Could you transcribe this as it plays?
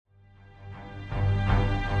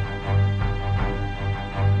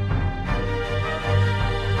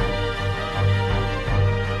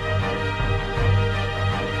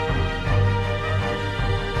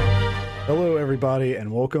everybody,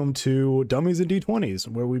 and welcome to Dummies and D20s,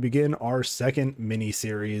 where we begin our second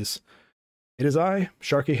mini-series. It is I,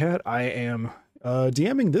 Sharky Hat. I am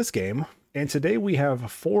DMing this game, and today we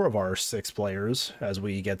have 4 of our 6 players as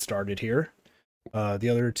we get started here. The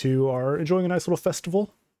other 2 are enjoying a nice little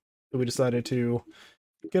festival, so we decided to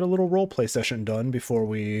get a little roleplay session done before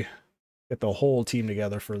we get the whole team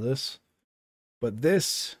together for this. But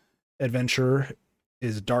this adventure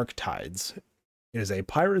is Dark Tides. It is a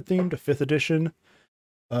pirate-themed 5th edition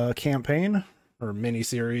campaign, or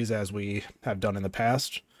mini-series as we have done in the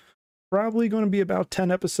past. Probably going to be about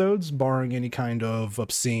 10 episodes, barring any kind of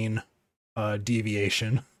obscene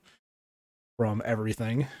deviation from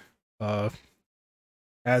everything.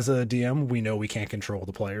 As a DM, we know we can't control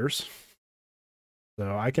the players,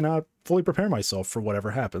 so I cannot fully prepare myself for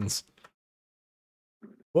whatever happens.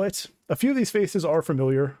 But a few of these faces are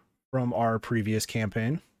familiar from our previous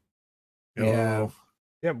campaign. Yeah.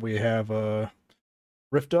 We have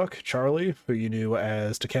Rift Duck, Charlie, who you knew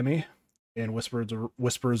as Takemi in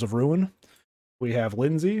Whispers of Ruin. We have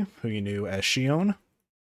Lindsay, who you knew as Shion.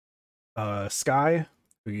 Sky,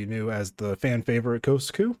 who you knew as the fan favorite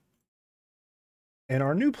Kosuku. And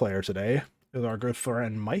our new player today is our good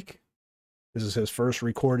friend Mike. This is his first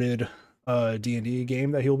recorded D&D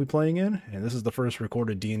game that he'll be playing in, and this is the first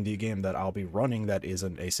recorded D&D game that I'll be running that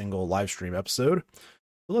isn't a single live stream episode.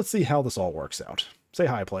 So let's see how this all works out. Say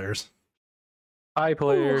hi, players. Hi,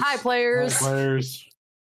 players. Ooh, hi, players. Hi, players.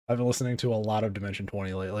 I've been listening to a lot of Dimension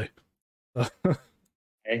 20 lately.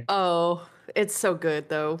 Hey. Oh, it's so good,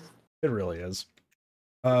 though. It really is.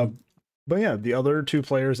 But yeah, the other 2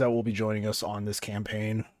 players that will be joining us on this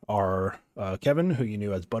campaign are Kevin, who you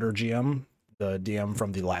knew as Butter GM, the DM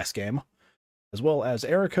from the last game, as well as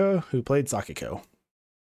Erica, who played Sakiko.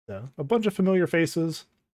 So, a bunch of familiar faces.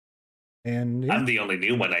 And yeah. I'm the only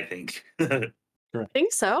new one, I think. I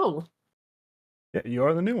think so. Yeah, you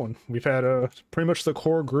are the new one. We've had pretty much the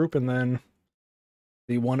core group, and then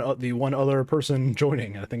the one other person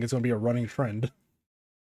joining. I think it's going to be a running trend.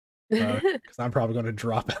 Because I'm probably going to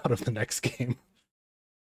drop out of the next game.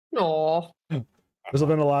 Aw. There's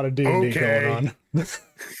been a lot of D&D going on.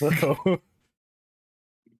 So,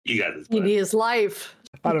 You got this. He needs his life.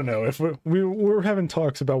 I don't know if we're having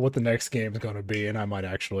talks about what the next game is going to be, and I might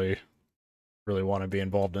actually really want to be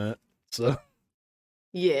involved in it. So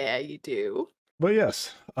Yeah, you do. but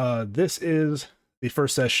yes, this is the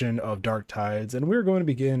first session of Dark Tides, and we're going to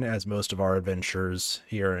begin, as most of our adventures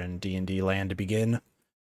here in D&D land to begin,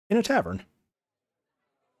 in a tavern.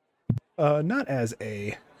 Not as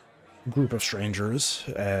a group of strangers,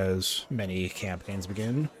 as many campaigns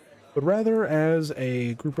begin, but rather as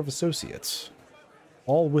a group of associates,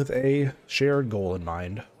 all with a shared goal in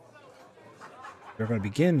mind. We're going to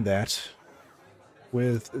begin that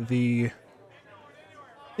with the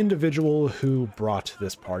individual who brought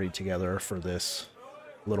this party together for this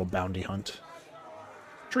little bounty hunt.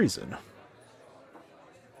 Treason.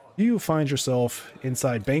 You find yourself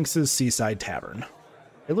inside Banks's Seaside Tavern,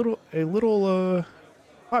 a little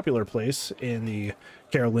popular place in the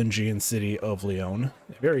Carolingian city of Lyon,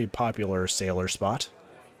 a very popular sailor spot.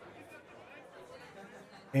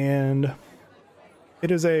 And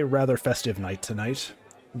it is a rather festive night tonight.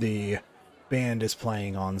 The band is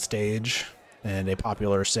playing on stage, and a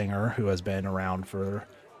popular singer who has been around for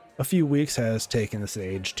a few weeks has taken the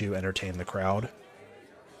stage to entertain the crowd.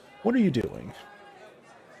 What are you doing?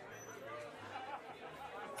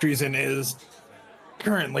 Treason is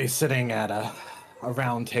currently sitting at a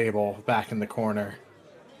round table back in the corner.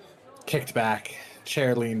 Kicked back,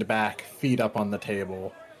 chair leaned back, feet up on the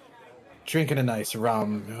table. Drinking a nice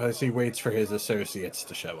rum as he waits for his associates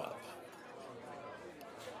to show up.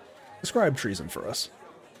 Describe Treason for us.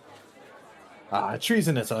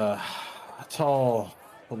 Treason is a tall,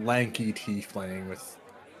 lanky tiefling with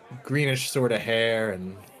greenish sort of hair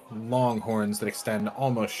and long horns that extend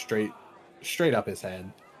almost straight up his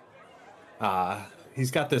head. He's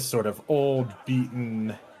got this sort of old,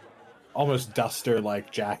 beaten, almost duster-like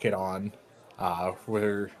jacket on,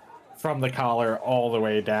 where from the collar all the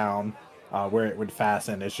way down, where it would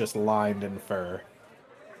fasten, is just lined in fur.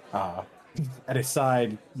 At his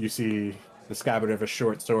side, you see the scabbard of a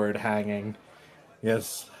short sword hanging. He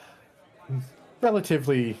has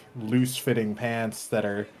relatively loose-fitting pants that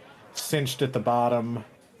are cinched at the bottom,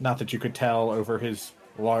 not that you could tell over his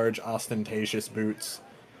large, ostentatious boots.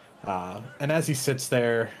 And as he sits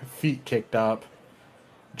there, feet kicked up,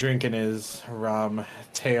 drinking his rum,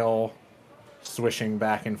 tail swishing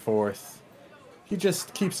back and forth, he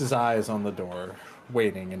just keeps his eyes on the door,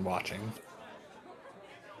 waiting and watching.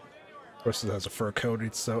 Of course, it has a fur coat.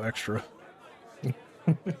 It's so extra.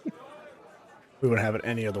 We wouldn't have it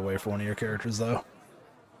any other way for one of your characters, though.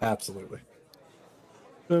 Absolutely.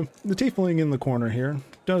 The tiefling in the corner here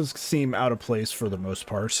does seem out of place for the most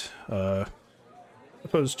part,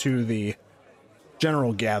 opposed to the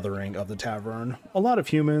general gathering of the tavern. A lot of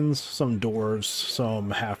humans, some dwarves,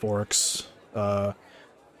 some half-orcs,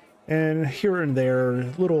 and here and there,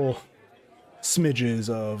 little smidges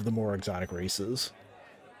of the more exotic races.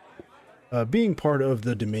 Being part of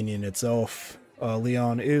the Dominion itself,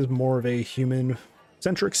 Leon is more of a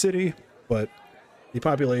human-centric city, but the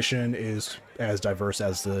population is as diverse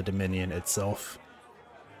as the Dominion itself.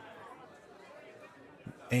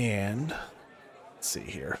 And let's see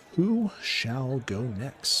here. Who shall go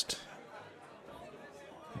next?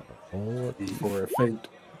 Roll D4 fate.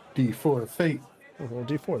 D4 fate. roll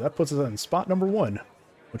D4. That puts us on spot number 1,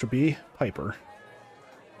 which would be Piper.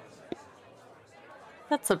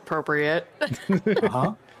 That's appropriate.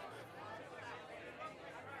 Uh-huh.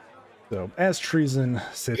 So, as Treason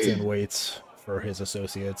sits and waits for his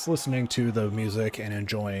associates, listening to the music and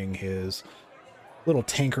enjoying his little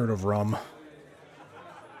tankard of rum,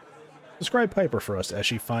 describe Piper for us as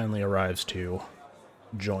she finally arrives to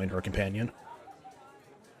join her companion.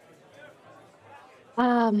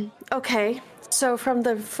 Okay. So from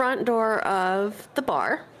the front door of the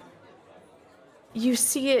bar, you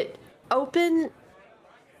see it open,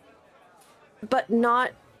 but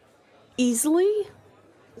not easily.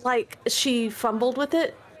 Like she fumbled with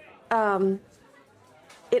it.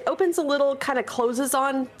 It opens a little, kind of closes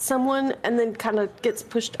on someone, and then kind of gets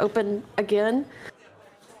pushed open again.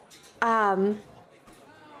 And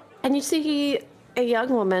you see a young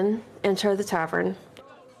woman enter the tavern.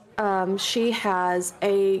 She has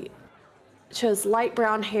light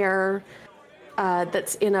brown hair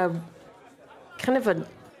that's in a kind of an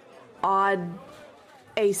odd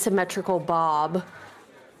asymmetrical bob,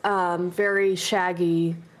 very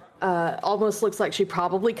shaggy, almost looks like she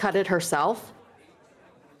probably cut it herself.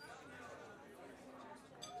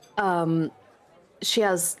 She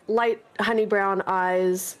has light honey brown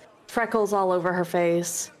eyes, freckles all over her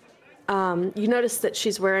face. You notice that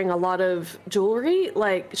she's wearing a lot of jewelry,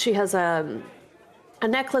 like she has a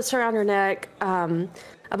necklace around her neck, a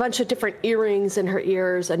bunch of different earrings in her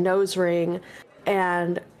ears, a nose ring,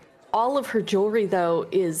 and all of her jewelry, though,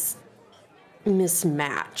 is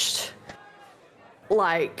mismatched.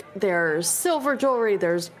 Like, there's silver jewelry,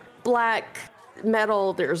 there's black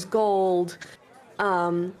metal, there's gold.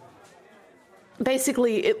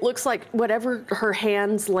 Basically, it looks like whatever her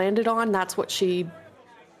hands landed on, that's what she's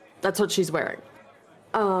wearing.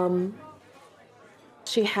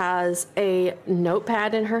 She has a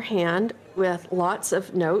notepad in her hand with lots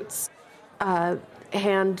of notes,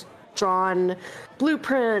 hand-drawn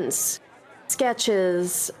blueprints,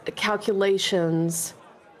 sketches, calculations.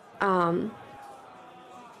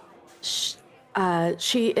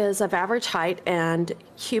 She is of average height and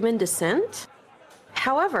human descent.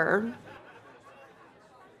 However,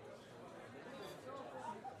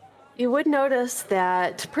 you would notice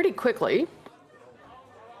that pretty quickly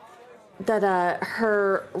that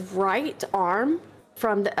her right arm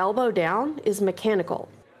from the elbow down is mechanical,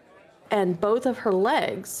 and both of her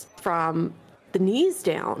legs from the knees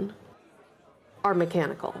down are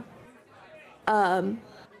mechanical.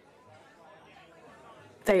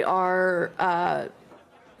 They are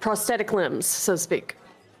prosthetic limbs, so to speak.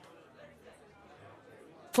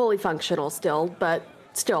 Fully functional still, but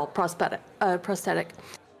still prosthetic.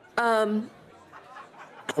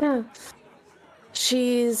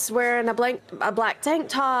 She's wearing a black tank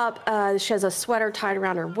top. She has a sweater tied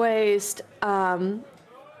around her waist.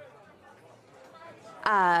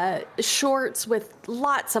 Shorts with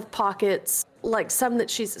lots of pockets, like some that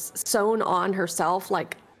she's sewn on herself,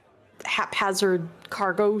 like haphazard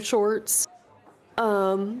cargo shorts.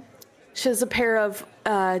 She has a pair of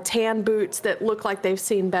tan boots that look like they've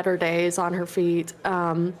seen better days on her feet.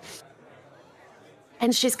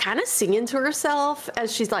 And she's kind of singing to herself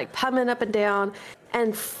as she's like pumming up and down,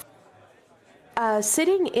 and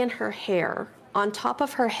sitting in her hair on top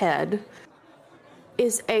of her head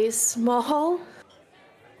is a small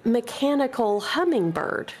mechanical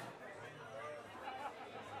hummingbird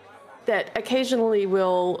that occasionally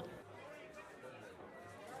will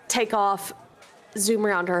take off, zoom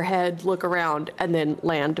around her head, look around, and then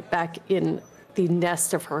land back in the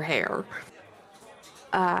nest of her hair.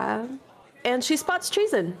 And she spots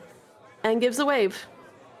Treason and gives a wave.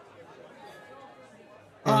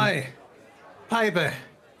 Hi. Piper,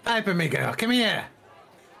 me girl, come here.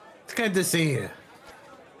 It's good to see you.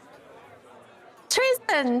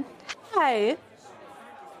 Treason! Hi!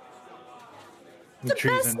 The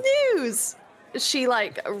best news! She,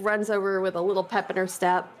 like, runs over with a little pep in her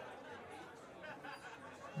step.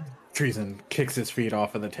 Treason kicks his feet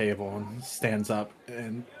off of the table and stands up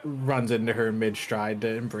and runs into her mid-stride to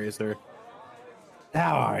embrace her.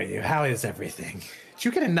 How are you? How is everything? Did you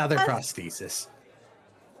get another prosthesis?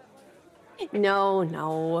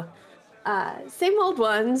 No. Same old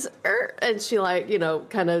ones. And she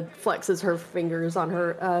kind of flexes her fingers on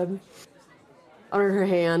her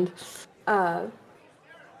hand.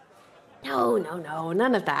 No,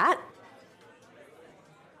 none of that.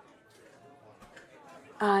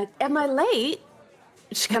 Am I late?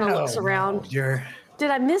 She kind of looks around.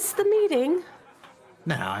 Did I miss the meeting?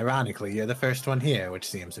 No, ironically, you're the first one here, which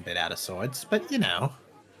seems a bit out of sorts, but Oh,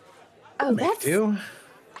 that's do.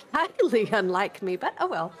 highly unlike me, but oh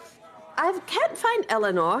well. I can't find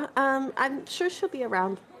Eleanor. I'm sure she'll be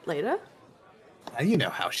around later. You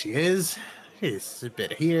know how she is. She's a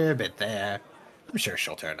bit here, a bit there. I'm sure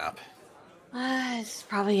she'll turn up. She's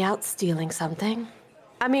probably out stealing something.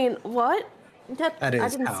 I mean, what? That is I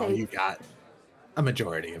didn't how say. you got a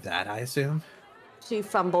majority of that, I assume. She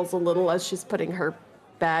fumbles a little as she's putting her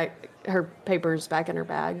papers back in her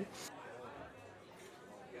bag.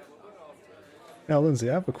 Now, Lindsay,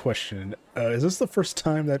 I have a question. Is this the first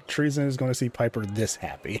time that Treason is going to see Piper this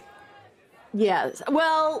happy? Yes.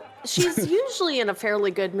 Well, she's usually in a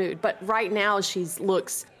fairly good mood, but right now she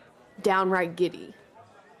looks downright giddy.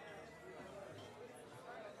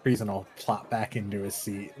 Treason will plop back into his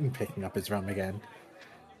seat and picking up his rum again.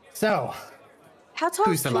 So, How tall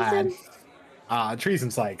who's is the Treason? lad?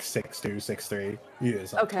 Treason's like 6'2", 6'3". He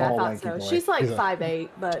is a Okay, tall, I thought lanky so. boy. She's like He's a 5'8",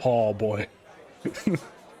 but Tall boy.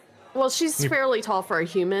 well, she's fairly tall for a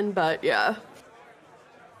human, but yeah.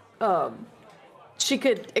 She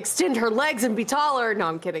could extend her legs and be taller. No,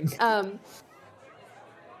 I'm kidding.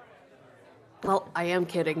 Well, I am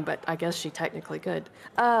kidding, but I guess she technically could.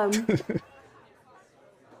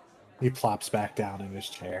 He plops back down in his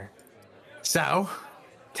chair. So,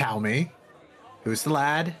 tell me, who's the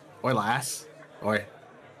lad, or lass, or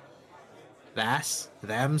lass,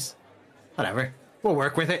 thems, whatever. We'll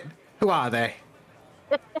work with it. Who are they?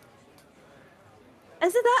 Is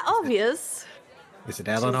it that obvious? Is it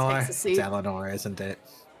Eleanor? takes a seat. It's Eleanor, isn't it?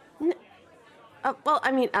 Well,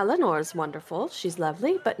 I mean, Eleanor's wonderful. She's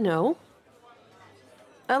lovely, but no.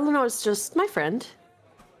 Eleanor's just my friend.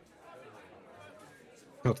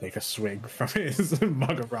 He'll take a swig from his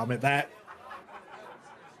mug of rum at that.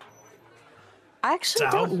 I actually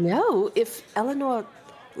So? don't know if Eleanor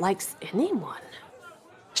likes anyone.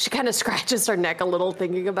 She kind of scratches her neck a little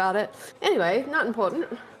thinking about it. Anyway, not important.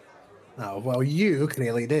 Oh, well, you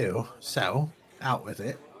clearly do. So, out with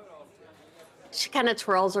it. She kind of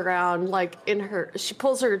twirls around, like in her. She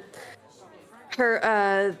pulls her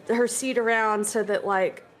seat around so that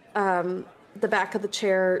the back of the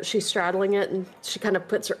chair, she's straddling it, and she kind of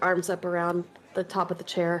puts her arms up around the top of the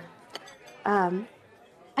chair. I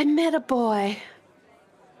met a boy.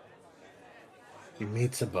 He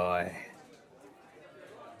meets a boy.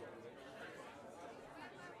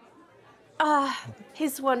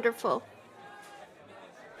 He's wonderful.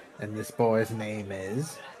 And this boy's name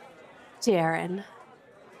is Darren.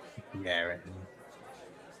 Garen.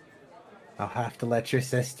 I'll have to let your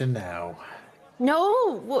sister know.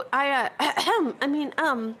 No, I mean,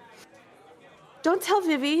 don't tell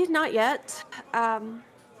Vivi, not yet. I'll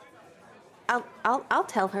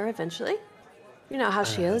tell her eventually. You know how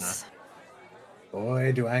she is.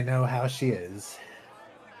 Boy, do I know how she is.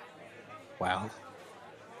 Well,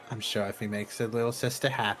 I'm sure if he makes her little sister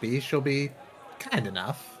happy, she'll be kind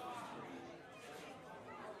enough.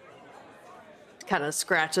 Kind of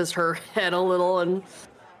scratches her head a little and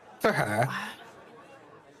For her.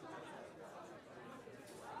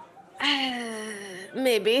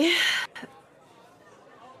 maybe.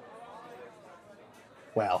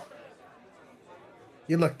 Well,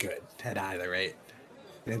 you look good at either rate.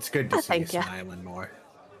 And it's good to see you thank ya. smiling more.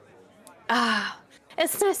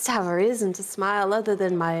 It's nice to have a reason to smile other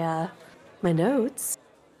than my notes.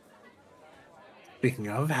 Speaking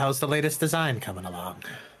of, how's the latest design coming along?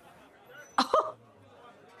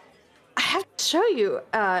 I have to show you.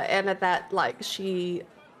 And at that, she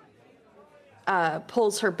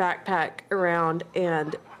pulls her backpack around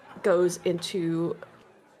and goes into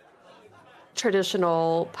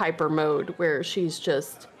traditional Piper mode where she's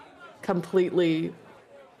just completely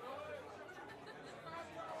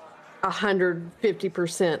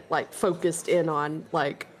 150% focused in on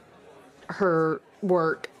her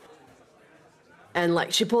work.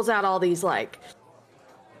 And she pulls out all these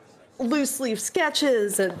loose leaf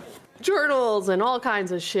sketches and journals and all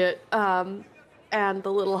kinds of shit. And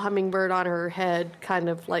the little hummingbird on her head kind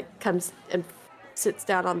of comes and sits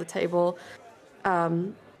down on the table.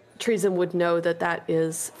 Treason would know that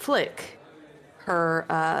is Flick,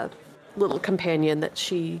 her little companion that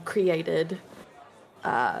she created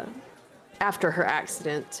after her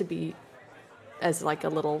accident to be as like a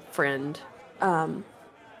little friend.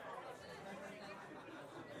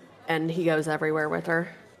 And he goes everywhere with her.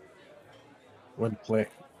 When Plick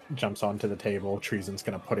jumps onto the table, Treason's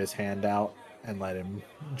going to put his hand out and let him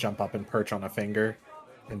jump up and perch on a finger.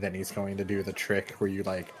 And then he's going to do the trick where you,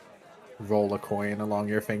 like, roll a coin along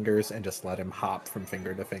your fingers and just let him hop from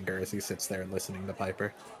finger to finger as he sits there listening to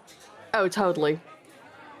Piper. Oh, totally.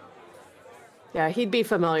 Yeah, he'd be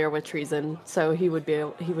familiar with treason, so he would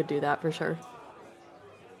do that for sure.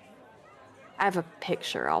 I have a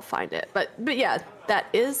picture, I'll find it. But yeah, that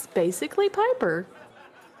is basically Piper.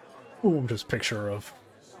 Ooh, just picture of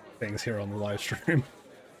things here on the live stream.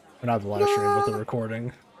 Or not the live stream, but the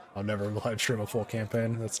recording. I'll never live stream a full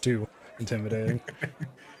campaign. That's too intimidating.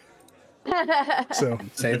 So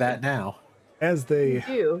say that now. As they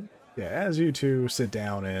You. Yeah, as you two sit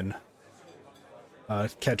down and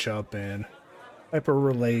catch up, and Piper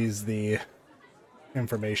relays the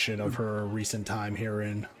information of her recent time here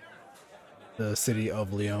in the city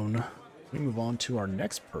of Lyon, we move on to our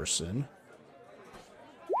next person.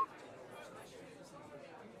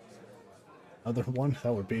 Another one,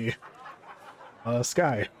 that would be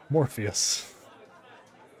Sky, Morpheus.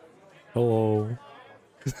 Hello.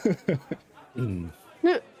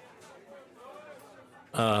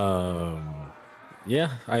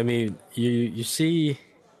 Yeah, I mean, you see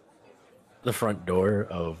the front door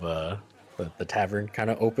of the tavern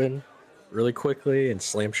kind of open really quickly and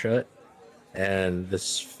slam shut, and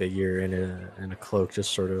this figure in a cloak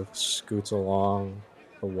just sort of scoots along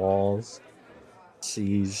the walls,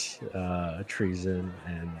 sees Treason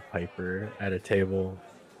and Piper at a table,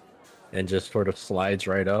 and just sort of slides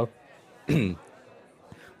right up.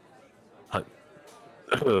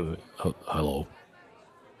 Hello.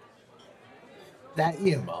 That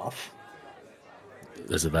you, Moff.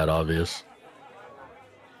 Is it that obvious?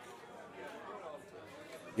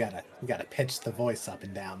 You gotta pitch the voice up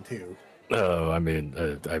and down too. Oh, and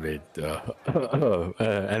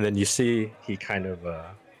then you see he kind of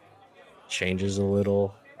changes a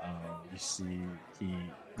little. You see he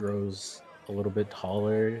grows a little bit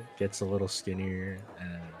taller, gets a little skinnier,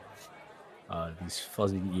 and these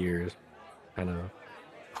fuzzy ears kind of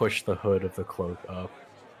push the hood of the cloak up.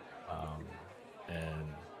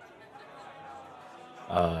 And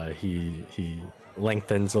he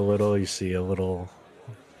lengthens a little. You see a little,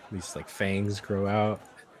 these like fangs grow out.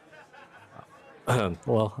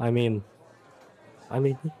 Well, I mean,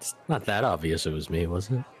 it's not that obvious it was me, was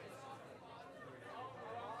it?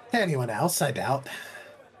 Anyone else, I doubt.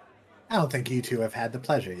 I don't think you two have had the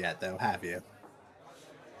pleasure yet, though, have you?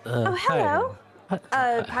 Oh, hello.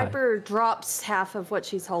 Hi. Piper drops half of what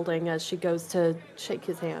she's holding as she goes to shake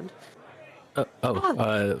his hand.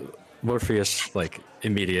 Morpheus like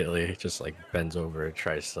immediately just like bends over and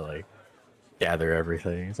tries to like gather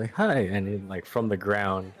everything. He's like, hi, and he, like from the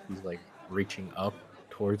ground he's like reaching up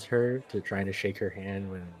towards her to trying to shake her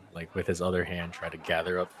hand when like with his other hand try to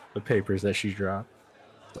gather up the papers that she dropped.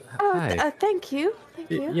 Hi. Thank you.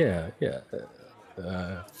 Yeah.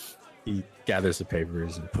 He gathers the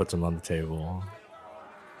papers and puts them on the table.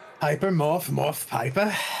 Piper, Morph,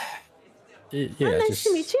 Piper. Yeah, Nice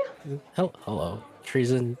to meet you. Hello,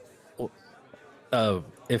 Treason.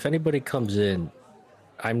 If anybody comes in,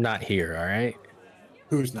 I'm not here. All right.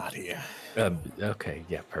 Who's not here? Okay.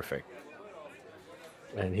 Yeah. Perfect.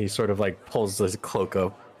 And he sort of like pulls his cloak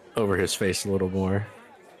up over his face a little more.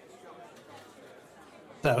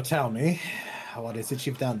 So tell me, what is it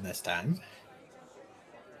you've done this time?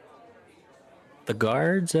 The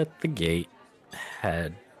guards at the gate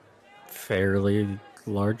had fairly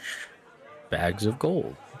large bags of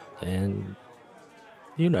gold, and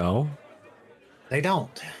you know They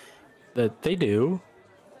don't. that they do.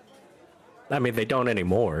 I mean, they don't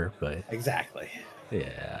anymore, but Exactly.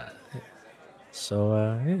 yeah. So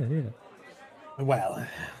yeah. Well,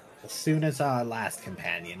 as soon as our last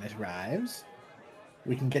companion arrives,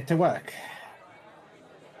 we can get to work.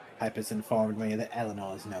 Piper's informed me that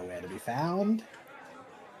Eleanor is nowhere to be found.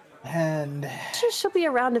 And Sure, she'll be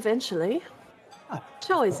around eventually.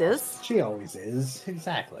 She always is. she always is,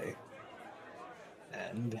 exactly.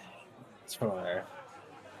 And as for our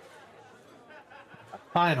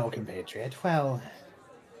final compatriot, well,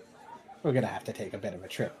 we're gonna have to take a bit of a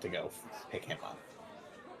trip to go pick him up.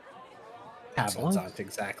 Tablets aren't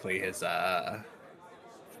exactly his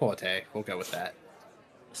forte. We'll go with that.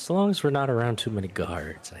 As long as we're not around too many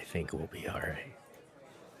guards, I think we'll be all right.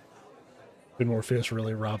 Did Morpheus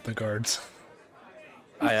really rob the guards?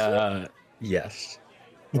 Yes.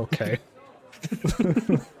 Okay.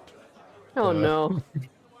 Oh no.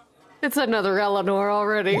 It's another Eleanor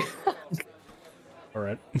already. All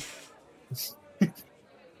right.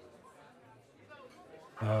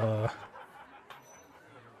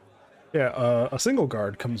 A single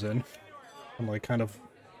guard comes in and like kind of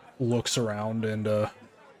looks around and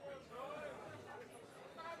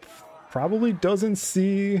probably doesn't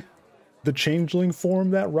see the changeling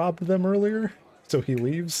form that robbed them earlier, so he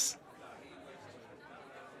leaves.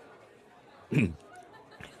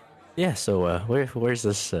 Yeah, so where's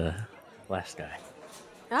this last guy?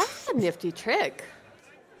 That's a nifty trick.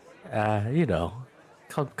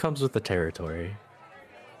 Comes with the territory.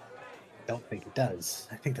 Don't think it does.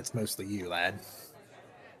 I think that's mostly you, lad.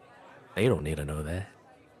 They don't need to know that.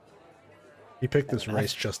 He picked this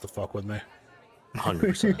race just to fuck with me.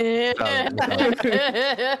 100%.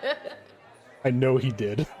 I know he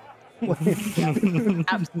did.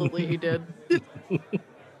 Absolutely, he did.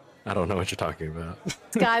 I don't know what you're talking about. This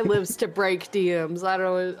guy lives to break DMs. I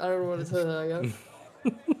don't know what to say that.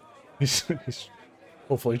 He's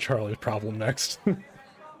hopefully Charlie's problem next.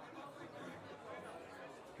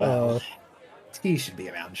 Well, he should be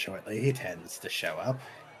around shortly. He tends to show up.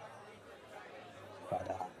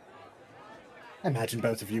 But I imagine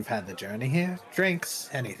both of you've had the journey here. Drinks,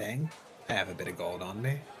 anything. I have a bit of gold on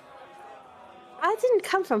me. I didn't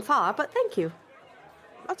come from far, but thank you.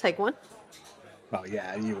 I'll take one. Well,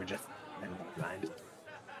 yeah, you were just in my mind.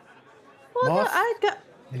 Well, no, Moth? I got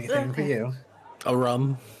Anything for you? A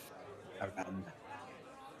rum.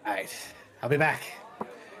 Alright, I'll be back.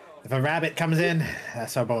 If a rabbit comes in,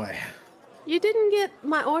 that's our boy. You didn't get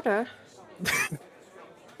my order.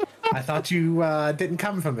 I thought you didn't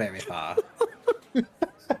come from very far.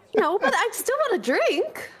 No, but I still want a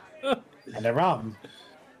drink. And a rum.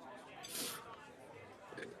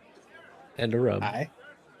 And a rum. Aye.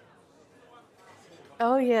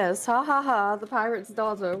 Oh yes, ha ha ha! The pirate's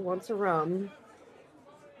daughter wants a rum.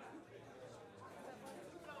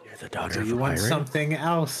 You're the daughter Do of you a want pirate? something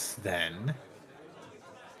else, then?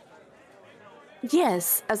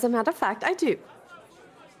 Yes, as a matter of fact, I do.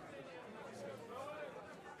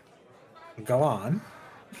 Go on.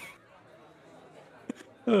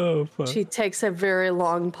 Oh, fuck. She takes a very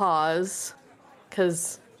long pause,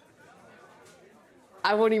 because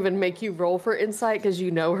I won't even make you roll for insight because you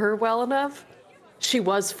know her well enough. She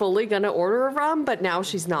was fully gonna order a rum, but now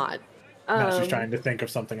she's not. Now she's trying to think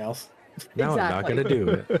of something else. No, I'm not Exactly. gonna do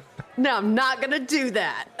it. No, I'm not gonna do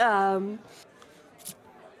that.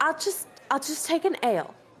 I'll just take an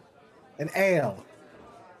ale. An ale.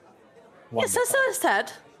 Yes, that's what I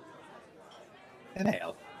said. An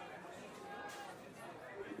ale.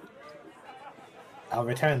 I'll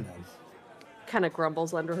return them. Kind of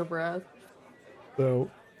grumbles under her breath.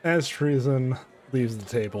 So, as Treason leaves the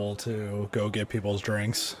table to go get people's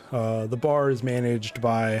drinks, the bar is managed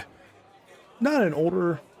by not an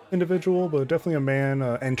older individual, but definitely a man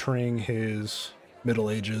entering his middle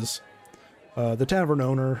ages. The tavern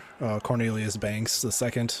owner, Cornelius Banks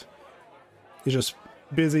II, he's just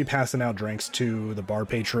busy passing out drinks to the bar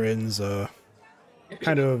patrons,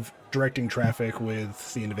 kind of directing traffic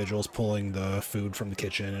with the individuals pulling the food from the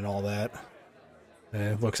kitchen and all that.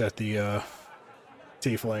 And looks at the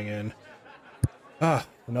tiefling and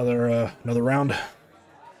another round.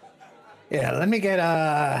 Yeah, let me get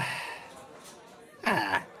the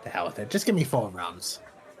hell with it. Just give me 4 rums.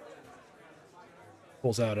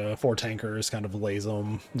 Pulls out 4 tankers, kind of lays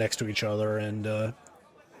them next to each other, and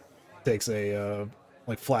takes a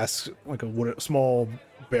like flask, like a small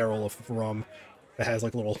barrel of rum that has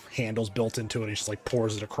like little handles built into it. And he just like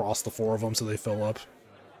pours it across the 4 of them so they fill up.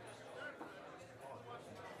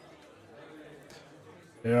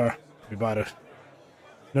 Yeah, be about it.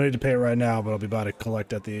 No need to pay it right now, but I'll be about to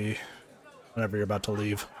collect at whenever you're about to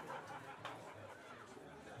leave.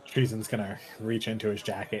 Treason's gonna reach into his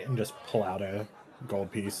jacket and just pull out a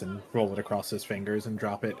gold piece and roll it across his fingers and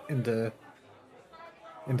drop it into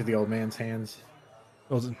the old man's hands.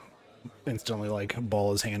 He'll instantly like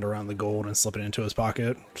ball his hand around the gold and slip it into his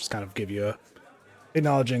pocket. Just kind of give you a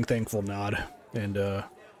acknowledging, thankful nod. And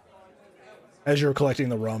as you're collecting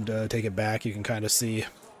the rum to take it back, you can kind of see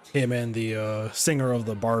him and the singer of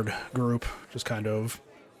the bard group just kind of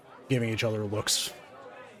giving each other looks.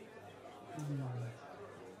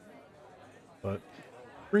 But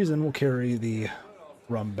Reason will carry the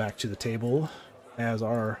rum back to the table as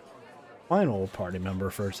our final party member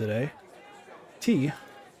for today, T,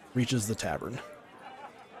 reaches the tavern.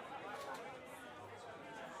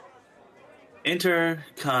 Enter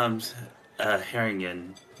comes a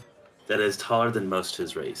Harington that is taller than most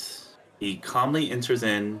his race. He calmly enters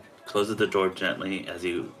in, closes the door gently as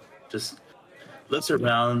he just looks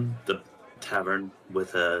around the tavern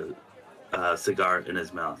with a cigar in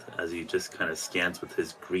his mouth as he just kind of scans with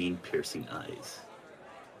his green piercing eyes.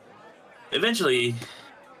 Eventually,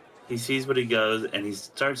 he sees what he goes and he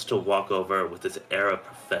starts to walk over with this air of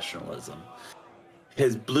professionalism.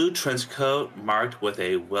 His blue trench coat marked with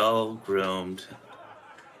a well-groomed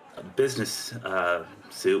business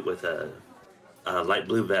suit with a light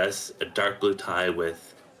blue vest, a dark blue tie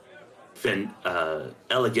with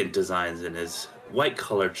elegant designs in his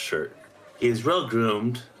white-colored shirt. He is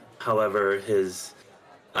well-groomed, however, his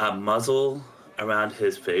muzzle around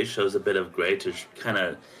his face shows a bit of gray to kind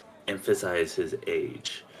of emphasize his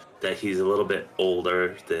age, that he's a little bit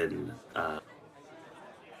older than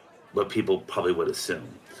what people probably would assume.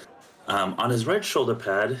 On his right shoulder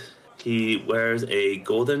pad, he wears a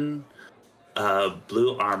golden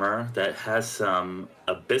blue armor that has some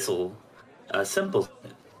abyssal symbols in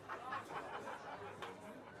it.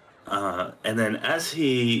 And then as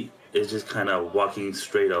he is just kind of walking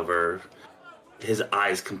straight over, his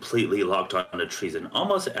eyes completely locked onto Treason,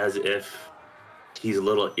 almost as if he's a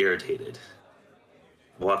little irritated,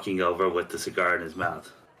 walking over with the cigar in his mouth.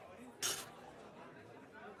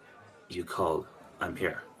 You called. I'm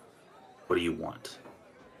here. What do you want?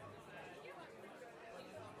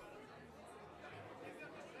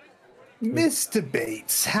 Mr.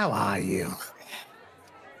 Bates, how are you?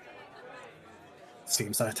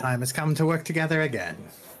 Seems our time has come to work together again.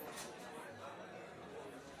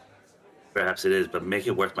 Perhaps it is, but make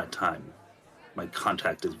it worth my time. My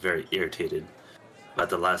contact is very irritated about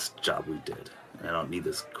the last job we did, and I don't need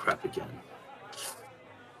this crap again.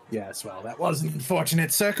 Yes, well, that was an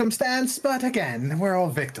unfortunate circumstance, but again, we're all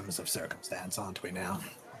victims of circumstance, aren't we now?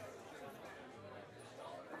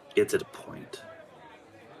 Get to the point.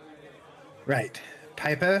 Right.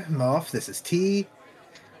 Piper, Morph, this is T.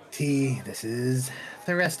 T, this is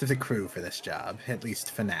the rest of the crew for this job, at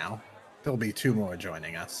least for now. There'll be 2 more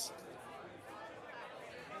joining us.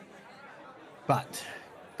 But,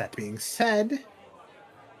 that being said,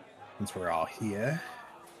 since we're all here,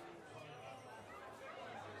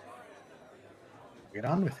 get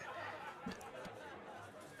on with it.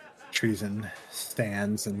 Treason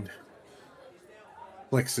stands and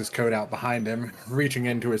flicks his coat out behind him, reaching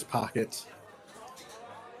into his pockets.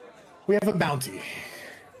 We have a bounty,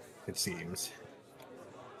 it seems.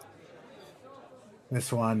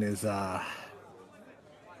 This one is, well,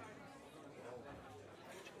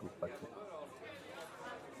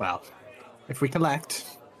 if we collect,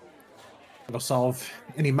 it'll solve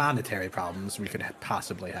any monetary problems we could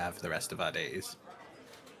possibly have the rest of our days.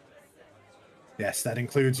 Yes, that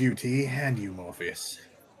includes you, T, and you, Morpheus.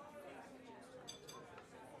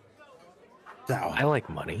 So, I like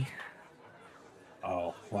money.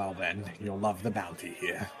 oh, well then, you'll love the bounty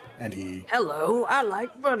here. And he... Hello, I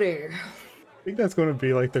like money. I think that's going to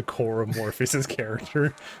be like the core of Morpheus's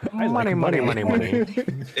character. I like money.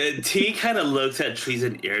 T kind of looks at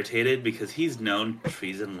Treason irritated because he's known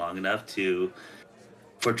Treason long enough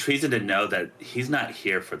for Treason to know that he's not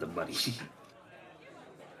here for the money.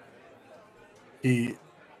 He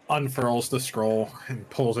unfurls the scroll and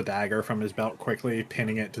pulls a dagger from his belt quickly,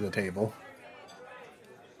 pinning it to the table.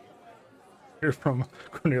 Hear from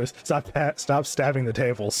Cornelius. Stop stabbing the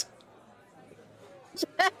tables.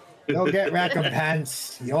 You'll get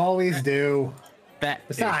recompense. You always do. That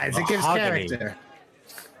Besides, it gives mahogany. character.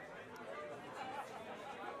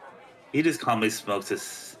 He just calmly smokes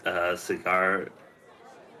his cigar.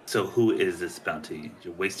 So who is this bounty?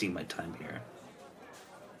 You're wasting my time here.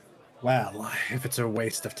 Well, if it's a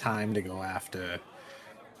waste of time to go after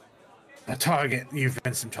a target you've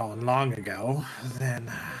been on long ago,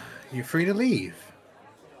 then you're free to leave.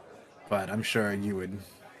 But I'm sure you would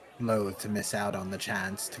loathe to miss out on the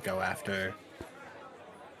chance to go after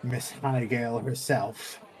Miss Highgale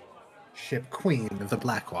herself, ship queen of the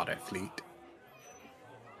Blackwater fleet.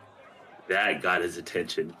 That got his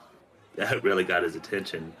attention. That really got his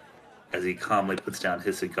attention as he calmly puts down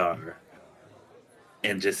his cigar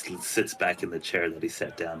and just sits back in the chair that he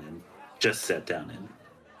sat down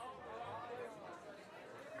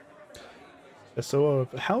in. So,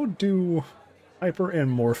 how do Piper and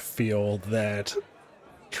Morph feel that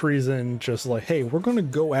Treason just like, hey, we're going to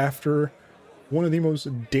go after one of the most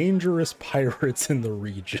dangerous pirates in the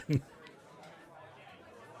region?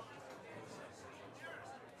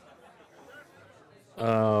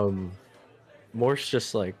 Morph's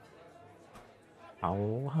just like,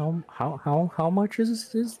 how much is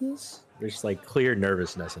this? There's like clear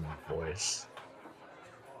nervousness in his voice.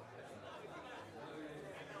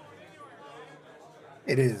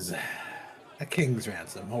 It is a king's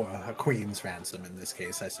ransom, or a queen's ransom in this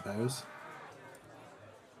case, I suppose.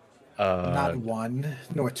 Not 1,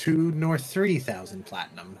 nor 2, nor 3,000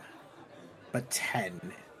 platinum. but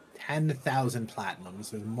 10,000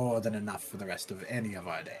 platinums is more than enough for the rest of any of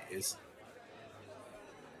our days.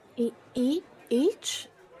 Each?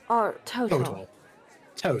 Or Total.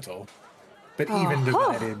 But even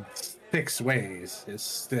divided 6 ways is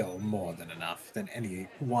still more than enough than any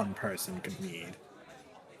one person could need.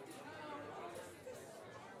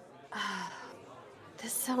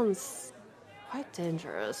 This sounds quite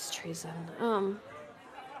dangerous, treason.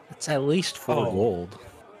 It's at least 4 gold.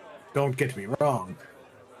 Don't get me wrong.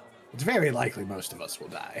 It's very likely most of us will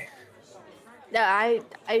die. I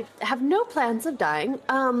have no plans of dying.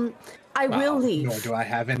 I will leave. Nor do I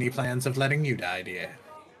have any plans of letting you die, dear.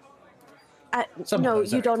 No,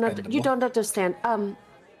 you don't understand.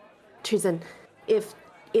 Treason, if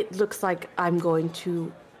it looks like I'm going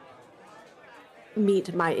to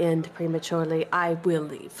meet my end prematurely, I will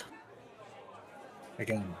leave.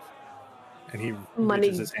 Again. And he Money.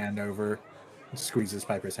 reaches his hand over, squeezes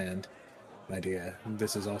Piper's hand. My dear,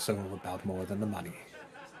 this is also about more than the money.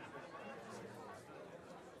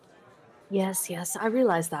 Yes, I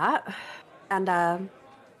realize that. And I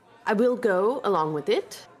will go along with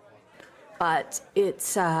it. But it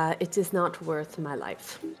is not worth my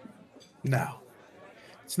life. No.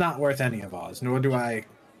 It's not worth any of ours, nor do I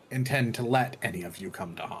intend to let any of you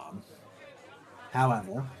come to harm.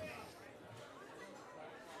 However,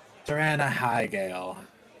 Serana Highgale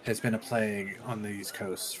has been a plague on these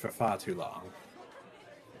coasts for far too long.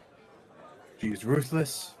 She's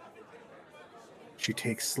ruthless. She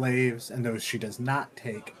takes slaves, and those she does not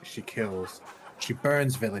take, she kills. She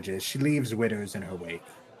burns villages. She leaves widows in her wake.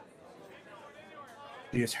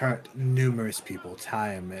 She has hurt numerous people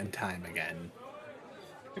time and time again.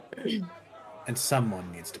 And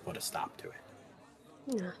someone needs to put a stop to it.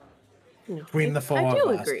 Yeah. No, Between the four I do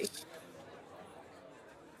of us, agree.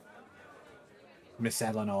 Miss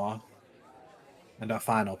Eleanor, and our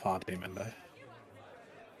final party member,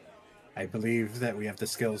 I believe that we have the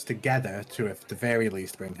skills together to, at the very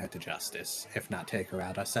least, bring her to justice, if not take her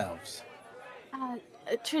out ourselves.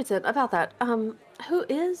 Treason, about that, who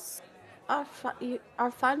is our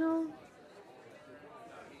final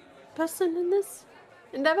person in this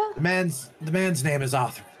endeavor? The man's name is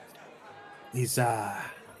Arthur. He's a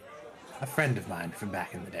friend of mine from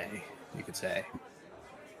back in the day, you could say.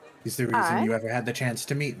 He's the reason you ever had the chance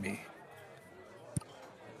to meet me.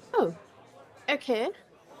 Oh, okay.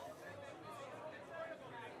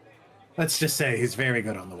 Let's just say he's very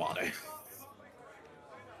good on the water.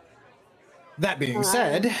 That being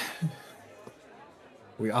said,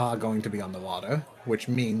 we are going to be on the water, which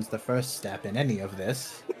means the first step in any of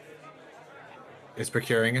this is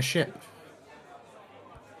procuring a ship.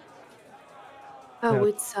 Oh,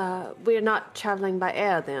 it's we're not traveling by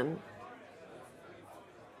air then.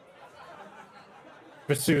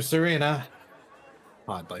 Pursue Serena.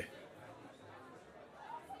 Hardly.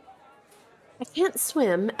 I can't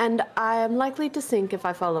swim, and I am likely to sink if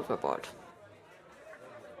I fall overboard.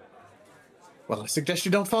 Well, I suggest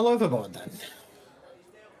you don't fall overboard then.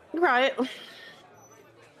 Right.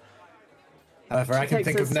 However, I can takes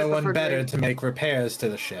think a of no sip of her one better drink. to make repairs to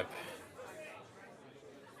the ship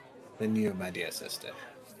than you, my dear sister.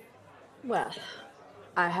 Well,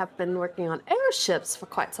 I have been working on airships for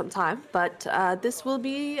quite some time, but this will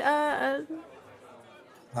be Oh,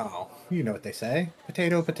 you know what they say.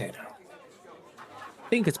 Potato, potato. I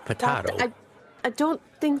think it's potato. I don't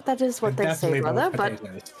think that is what they say, brother, but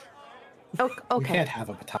You okay. can't have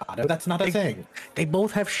a potato. That's not a thing. They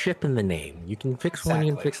both have ship in the name. You can fix one,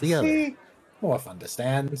 you can fix the other. See? Morph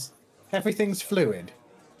understands. Everything's fluid.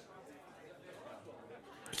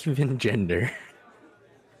 Even gender.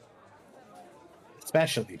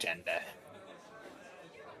 Especially gender.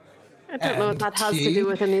 I don't know what that has to tea. do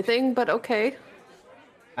with anything, but okay.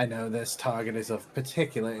 I know this target is of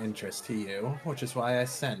particular interest to you, which is why I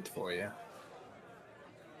sent for you.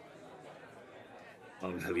 How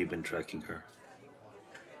long have you been tracking her?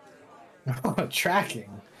 Tracking?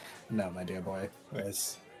 No, my dear boy.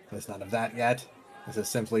 There's none of that yet. This is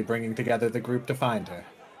simply bringing together the group to find her.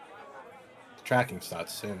 The tracking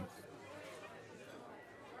starts soon.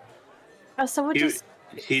 So we're just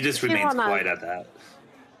He just here remains on a- quiet at that.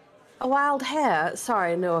 a wild hare.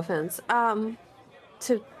 Sorry, no offense.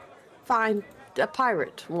 To find a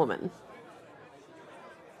pirate woman.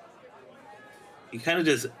 He kind of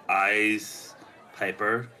just eyes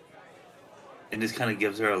Piper and just kind of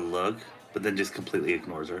gives her a look, but then just completely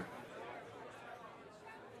ignores her.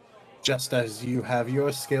 Just as you have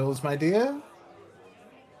your skills, my dear,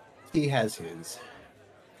 he has his.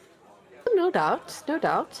 No doubt, no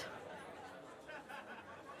doubt.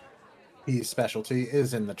 His specialty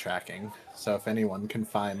is in the tracking, so if anyone can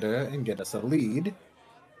find her and get us a lead,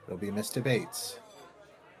 It'll be Mr. Bates.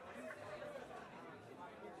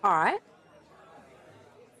 All right.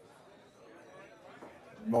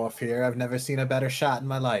 Morph here, I've never seen a better shot in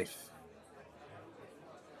my life.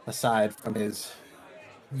 Aside from his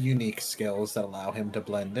unique skills that allow him to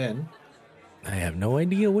blend in. I have no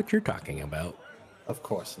idea what you're talking about. Of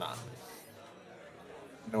course not.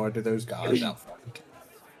 Nor do those gods out front.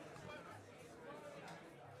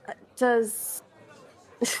 Does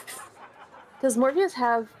Morpheus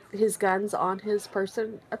have his guns on his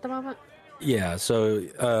person at the moment? Yeah,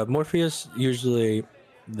 so Morpheus usually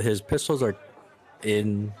his pistols are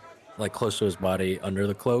in like close to his body under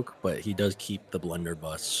the cloak, but he does keep the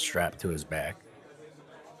blunderbuss strapped to his back.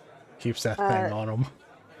 Keeps that thing on him.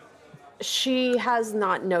 She has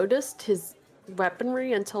not noticed his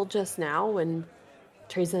weaponry until just now when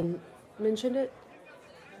Treason mentioned it.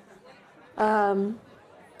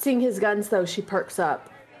 Seeing his guns, though, she perks up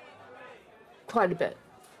quite a bit.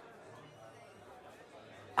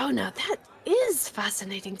 Oh, no, that is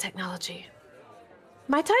fascinating technology.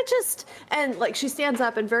 Might I just... And, like, she stands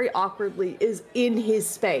up and very awkwardly is in his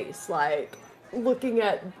space, like, looking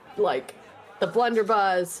at, like, the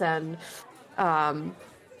blunderbuss and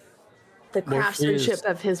the craftsmanship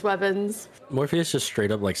of his weapons. Morpheus just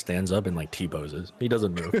straight up like stands up and like T-poses. He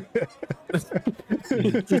doesn't move.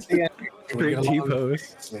 Straight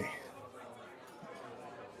T-pose.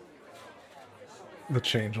 The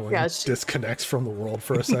changeling Yeah, disconnects from the world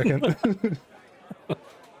for a second.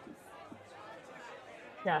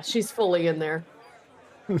 Yeah, she's fully in there.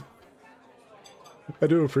 I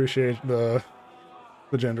do appreciate the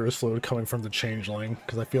gender is fluid coming from the changeling,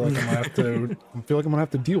 because I feel like I'm gonna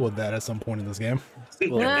have to deal with that at some point in this game.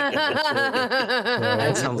 That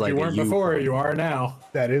sounds like you a weren't you before, problem. you are now.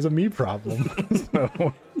 That is a me problem.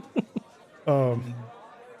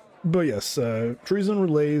 But yes, Treason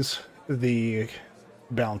relays the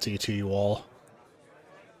bounty to you all.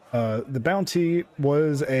 The bounty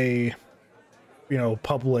was a,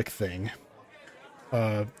 public thing.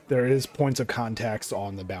 There is points of contacts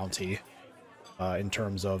on the bounty in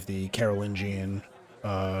terms of the Carolingian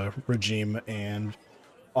regime and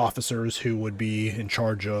officers who would be in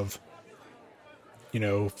charge of,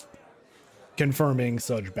 confirming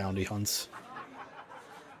such bounty hunts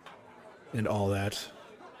and all that.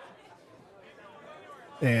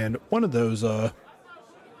 And one of those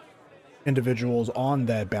individuals on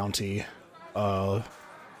that bounty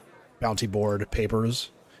board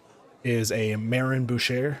papers is a Marin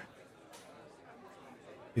Boucher.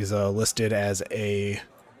 He's listed as a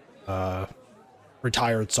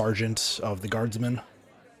retired sergeant of the guardsmen.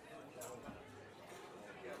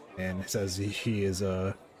 And it says he is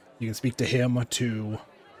you can speak to him to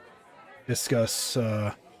discuss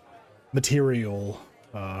material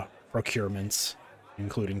procurements,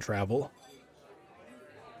 including travel.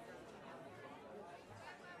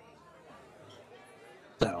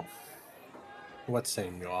 So, what say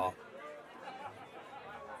you all?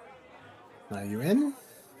 Are you in?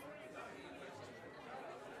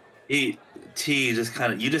 T just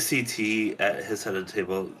kind of, you just see T at his side of the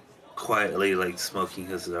table, quietly like smoking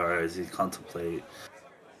his cigar as he contemplate.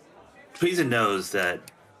 Treason knows that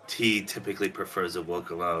T typically prefers to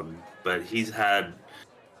work alone, but he's had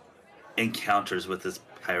encounters with this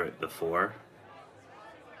pirate before,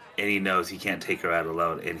 and he knows he can't take her out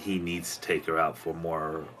alone, and he needs to take her out for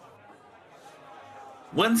more,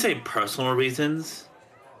 wouldn't say personal reasons,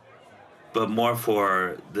 but more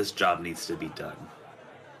for this job needs to be done.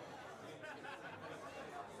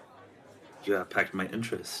 You have piqued my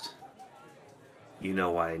interest. You know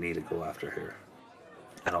why I need to go after her.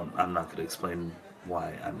 I'm not going to explain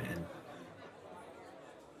why I'm in.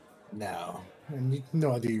 No, and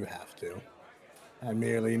nor do you have to. I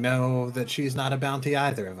merely know that she's not a bounty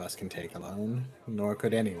either of us can take alone, nor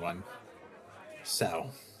could anyone. So,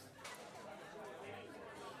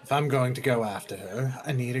 if I'm going to go after her,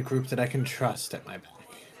 I need a group that I can trust at my back.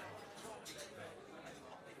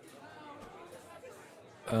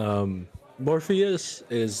 Morpheus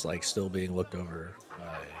is like still being looked over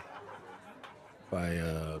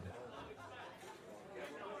by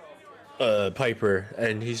Piper,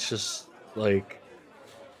 and he's just like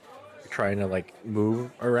trying to like move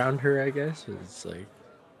around her, I guess. It's like,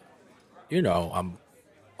 I'm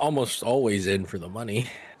almost always in for the money.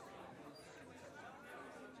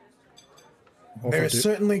 There's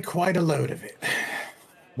certainly quite a load of it.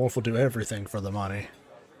 Morph will do everything for the money.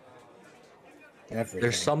 Everything.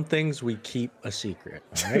 There's some things we keep a secret,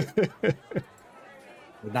 all right?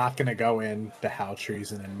 We're not going to go into how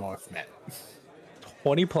Treason and Morph met.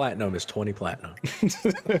 20 platinum is 20 platinum.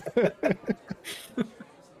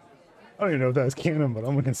 I don't even know if that's canon, but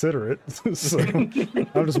I'm gonna consider it. So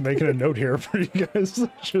I'm just making a note here for you guys.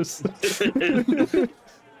 Just The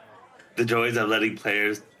joys of letting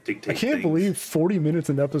players dictate. I can't things. believe 40 minutes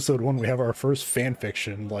in episode 1 we have our first fan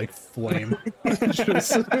fiction like flame.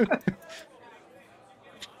 Just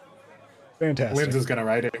fantastic. Lynn's is gonna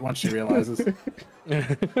write it once she realizes.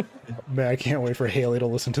 Man, I can't wait for Haley to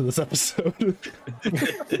listen to this episode.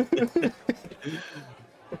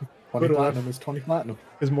 20 platinum is 20 platinum.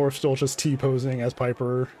 Is Morph still just T-posing as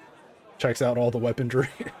Piper checks out all the weaponry?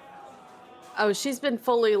 Oh, she's been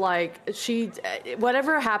fully like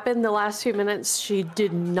whatever happened the last few minutes, she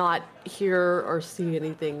did not hear or see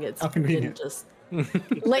anything. It's How been convenient. just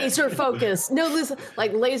laser focused. No, listen,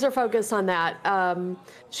 like laser focused on that.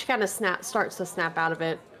 She kind of starts to snap out of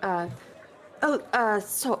it.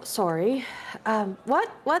 Sorry.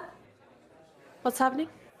 What's happening?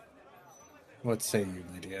 What say you,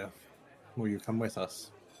 Lydia? Will you come with us?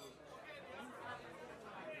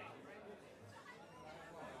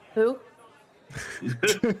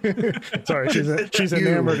 Sorry, she's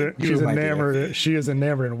enamored. you, She's my dear. enamored. She is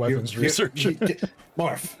enamored in weapons research.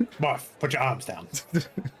 Morph, put your arms down.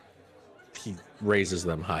 He raises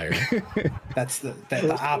them higher. That's the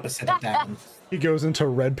opposite of down. He goes into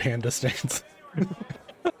red panda stance.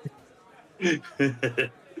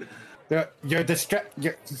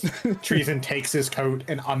 Treason takes his coat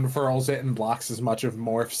and unfurls it and blocks as much of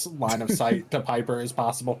Morph's line of sight to Piper as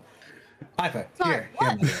possible. Piper, Sorry,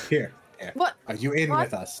 here. What? Are you in What?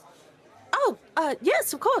 with us? Oh,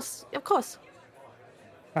 yes, of course.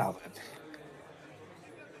 Well, then.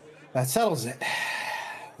 That settles it.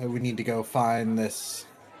 We need to go find this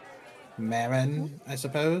Marin, I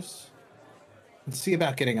suppose, and see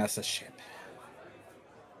about getting us a ship.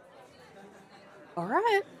 All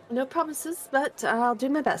right. No promises, but I'll do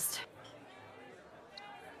my best.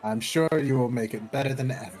 I'm sure you will make it better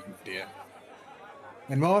than ever, my dear.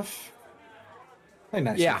 And Morph, play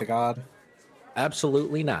nice Yeah. with the god.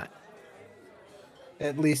 Absolutely not.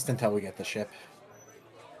 At least until we get the ship.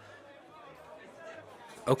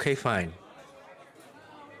 Okay, fine.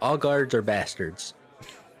 All guards are bastards.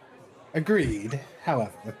 Agreed.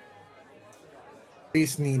 However, at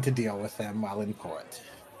least need to deal with them while in port.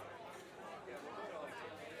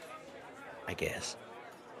 I guess.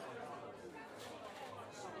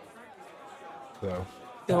 So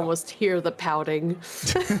You almost hear the pouting.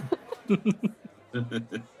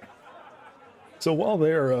 So while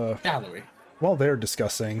Gallery. they're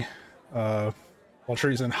discussing, while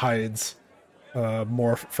Treason hides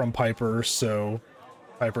more from Piper, so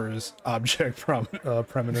Piper's object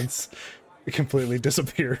preeminence completely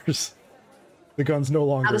disappears. The guns no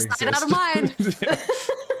longer Out of exist. sight, out of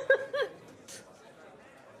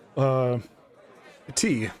mind.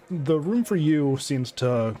 T, the room for you seems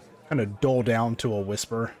to kind of dull down to a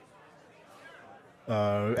whisper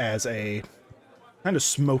as a kind of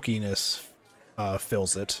smokiness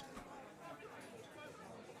fills it.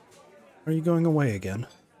 Are you going away again?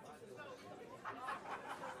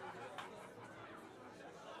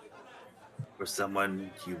 For someone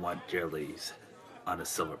you want dearly on a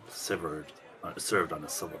served on a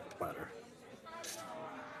silver platter.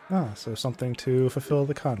 Ah, so something to fulfill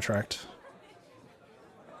the contract.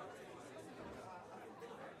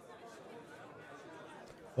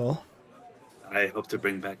 Well, I hope to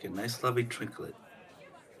bring back a nice, lovely trinket.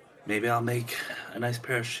 Maybe I'll make a nice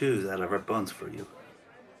pair of shoes out of her bones for you.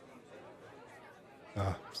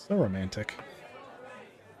 so romantic.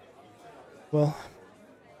 Well,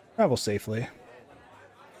 travel safely.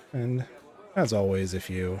 And as always, if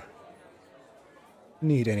you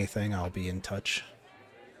need anything, I'll be in touch.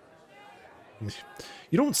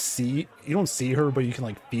 You don't see her, but you can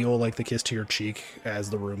like feel like the kiss to your cheek as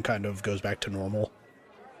the room kind of goes back to normal.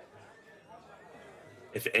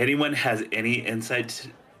 If anyone has any insight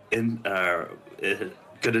in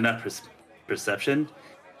good enough perception,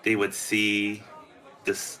 they would see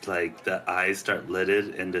this, like, the eyes start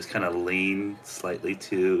lidded and just kind of lean slightly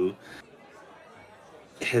to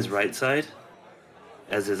his right side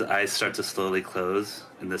as his eyes start to slowly close,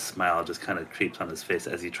 and this smile just kind of creeps on his face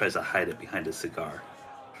as he tries to hide it behind his cigar.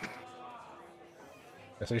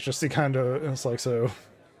 So it's just the kind of, it's like, so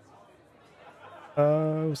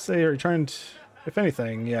say, are you trying to, if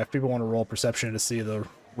anything, yeah, if people want to roll perception to see the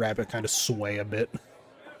rabbit kind of sway a bit.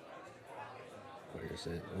 Where is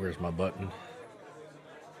it? Where's my button?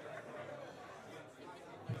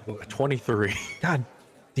 23. God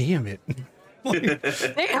damn it.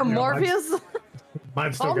 Damn, Morpheus.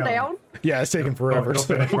 Mine's still Calm going. down. Yeah, it's taking forever. He'll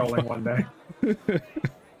so- finish rolling one day.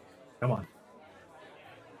 Come on.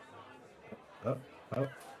 Oh,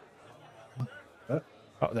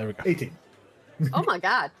 Oh, there we go. 18. Oh my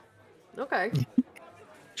god. Okay.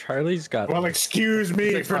 Charlie's got. Well, excuse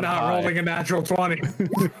me Six for on not high. rolling a natural 20.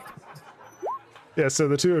 Yeah, so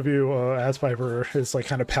the two of you, as Piper is like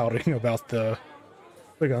kind of pouting about the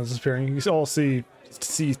guns disappearing, you all see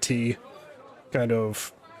CT kind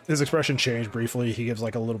of, his expression changed briefly. He gives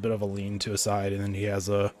like a little bit of a lean to his side, and then he has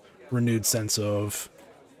a renewed sense of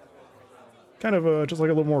kind of just like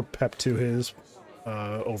a little more pep to his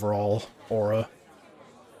overall aura.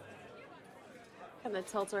 Kind of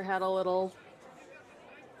tilts her head a little,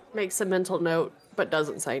 makes a mental note, but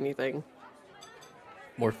doesn't say anything.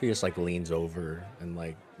 Morpheus like leans over and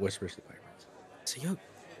like whispers to Piper,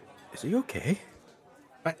 Is he okay?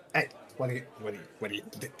 Hey, what are you,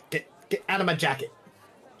 get out of my jacket.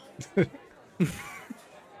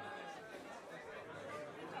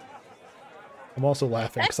 I'm also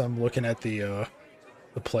laughing because I'm looking at the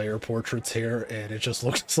player portraits here, and it just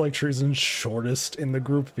looks like Treason's shortest in the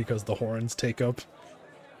group because the horns take up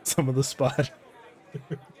some of the spot.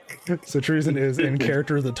 So Treason is in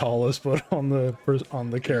character the tallest, but on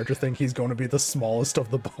the character thing, he's going to be the smallest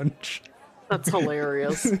of the bunch. That's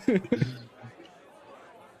hilarious.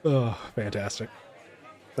 Oh, fantastic!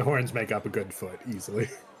 The horns make up a good foot easily.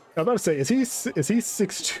 I was about to say, is he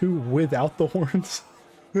 6'2" without the horns?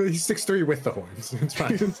 He's 6'3" with the horns. It's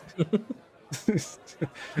fine.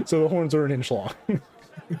 So the horns are an inch long.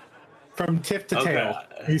 From tip to tail,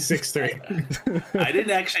 he's 6'3". I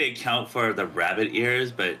didn't actually account for the rabbit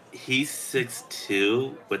ears, but he's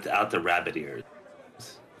 6'2" without the rabbit ears.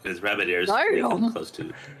 His rabbit ears make him close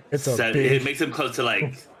to. It makes him close to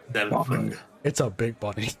like 7 foot. It's a big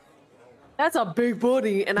bunny. That's a big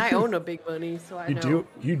bunny, and I own a big bunny, so I know.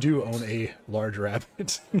 You do own a large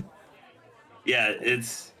rabbit. Yeah,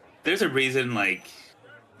 there's a reason.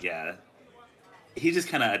 He just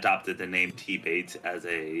kind of adopted the name T Bates as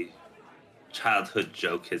a childhood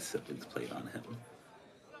joke his siblings played on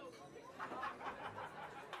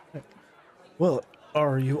him. Well,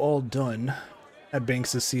 are you all done at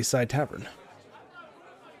Banks' Seaside Tavern?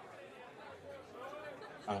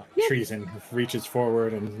 Treason reaches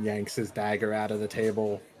forward and yanks his dagger out of the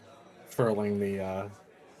table, furling the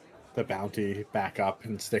bounty back up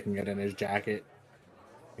and sticking it in his jacket.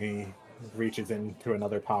 He reaches into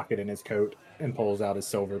another pocket in his coat and pulls out his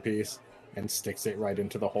silver piece and sticks it right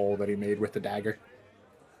into the hole that he made with the dagger.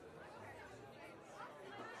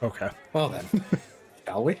 Okay. Well then,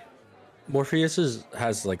 shall we? Morpheus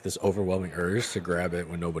has like this overwhelming urge to grab it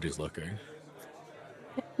when nobody's looking.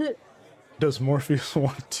 Does Morpheus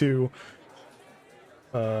want to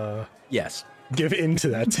Yes. give in to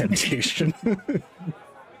that temptation?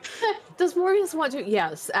 Does Morpheus want to?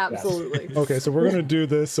 Yes, absolutely. Okay, so we're gonna do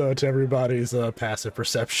this to everybody's passive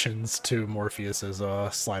perceptions to Morpheus's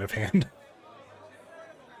sleight of hand.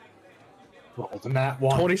 Rolled a nat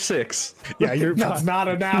 1. 26. Yeah, you're That's not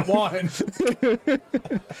a nat 1.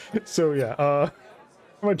 So yeah,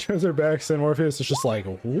 when turns her back, and Morpheus is just like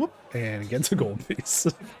whoop and gets a gold piece.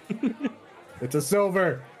 It's a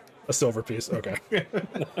silver. A silver piece, okay.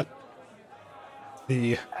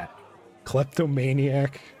 The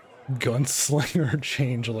kleptomaniac gunslinger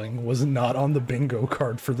changeling was not on the bingo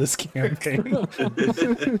card for this campaign.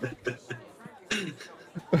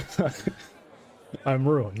 I'm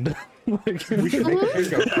ruined. We should make a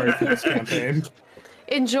bingo card for this campaign.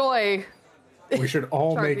 Enjoy. We should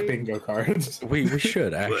all make Charlie. bingo cards. We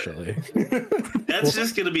should actually. That's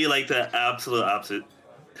just gonna be like the absolute opposite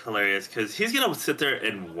hilarious, because he's gonna sit there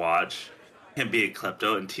and watch him be a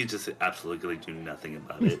klepto, and he's just absolutely gonna do nothing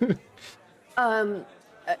about it.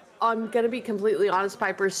 I'm gonna be completely honest.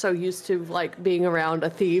 Piper's so used to like being around a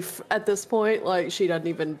thief at this point, like she doesn't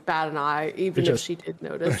even bat an eye, even if she did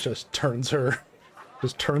notice. Just turns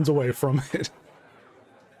away from it.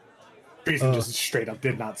 Treason just straight up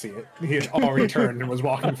did not see it. He had already turned and was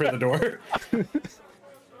walking for the door.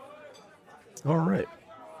 All right.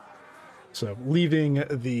 So leaving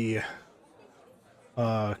the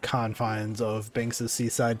confines of Banks'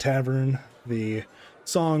 Seaside Tavern, the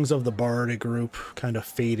songs of the Bard group kind of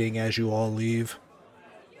fading as you all leave.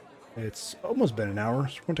 It's almost been an hour.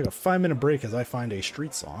 So we're going to take a 5-minute break as I find a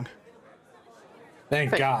street song.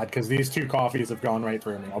 Thank God, because these 2 coffees have gone right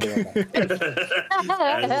through me. I'll be right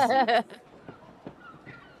back.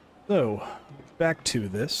 So, back to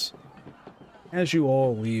this. As you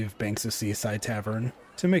all leave Banks' Seaside Tavern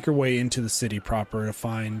to make your way into the city proper to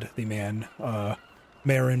find the man,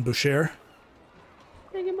 Marin Boucher,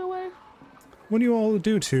 Take him away. what do you all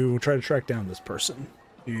do to try to track down this person?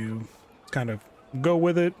 Do you kind of go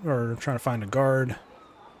with it, or trying to find a guard?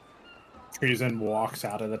 Treason walks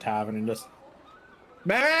out of the tavern and just,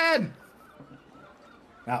 man!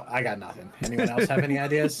 No, I got nothing. Anyone else have any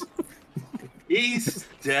ideas? He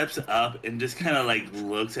steps up and just kind of like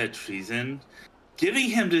looks at Treason, giving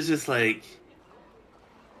him just like,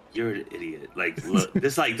 "You're an idiot." Like, look,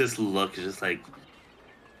 this look is just like,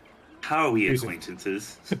 "How are we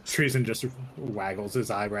acquaintances?" Treason just waggles his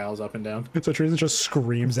eyebrows up and down. So Treason just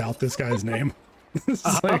screams out this guy's name.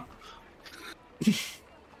 It's like,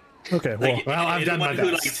 okay, well, Like, I've done my anyone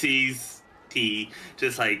who best. like sees T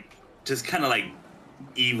just kind of like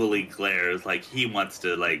evilly glares, like he wants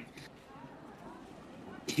to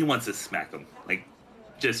smack him, like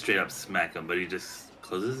just straight up smack him, but he just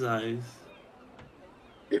closes his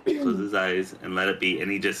eyes and let it be,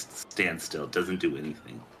 and he just stands still, doesn't do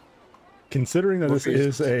anything. considering that this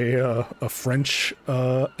is a French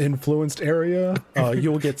influenced area,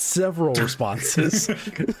 you'll get several responses.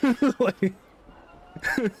 Like,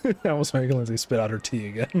 I almost made Lindsay spit out her tea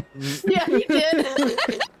again. Yeah, he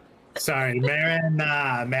did. Sorry,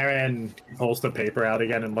 Marin pulls the paper out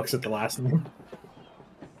again and looks at the last name.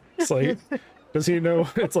 It's like, does he know?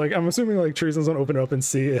 It's like, I'm assuming like Treason's gonna open it up and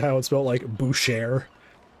see how it's spelled, like Boucher.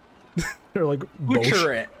 Or like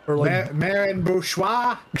Butcher it. Or like Marin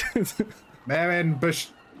Bourgeois. Marin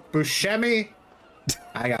Buscemi.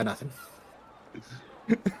 I got nothing.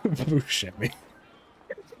 Buscemi.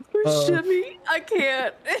 Shimmy, I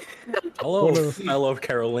can't. Hello, fellow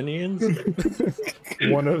Carolinians.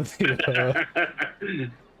 One of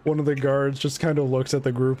the guards just kind of looks at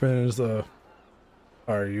the group and is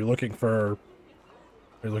are you looking for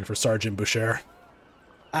Sergeant Boucher?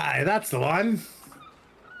 Aye, that's the one.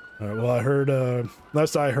 Well, I heard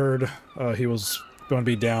last I heard he was going to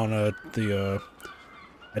be down at the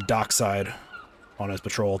at dockside on his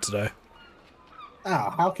patrol today.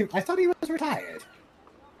 Oh, how can I thought he was retired.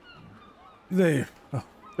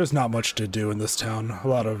 There's not much to do in this town. A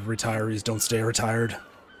lot of retirees don't stay retired.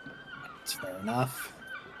 That's fair enough.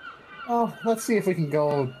 Well, let's see if we can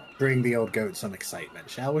go bring the old goat some excitement,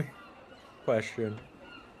 shall we? Question: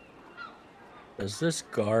 does this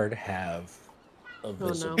guard have a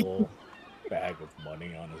visible bag of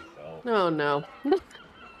money on his belt? Oh no.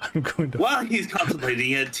 I'm going to. While he's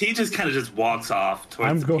contemplating it, T just kind of just walks off towards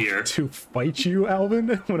I'm the going pier. to fight you, Alvin,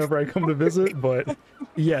 whenever I come to visit. But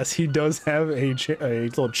yes, he does have a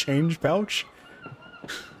little change pouch.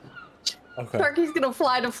 Okay. Turkey's gonna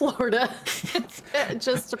fly to Florida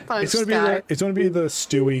just to punch It's gonna be the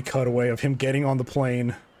Stewie cutaway of him getting on the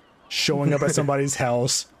plane, showing up at somebody's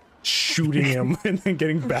house, shooting him, and then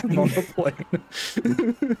getting back on the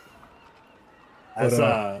plane.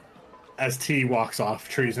 As T walks off,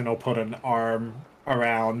 Treason will put an arm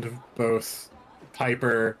around both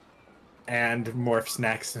Piper and Morph's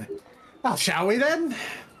necks. Well, shall we then?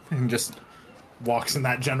 And just walks in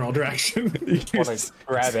that general direction. Want to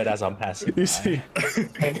grab it as I'm passing You by. see,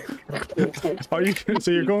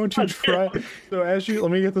 so you're going to try. So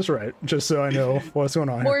let me get this right, just so I know what's going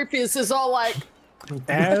on here. Morpheus is all like,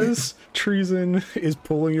 As Treason is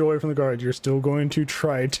pulling you away from the guard, you're still going to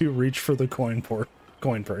try to reach for the coin purse.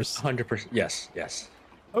 100%. Yes.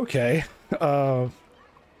 Okay.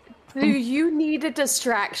 do you need a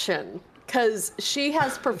distraction? Because she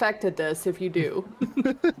has perfected this if you do.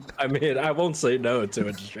 I mean, I won't say no to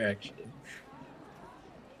a distraction.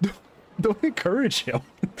 Don't encourage him.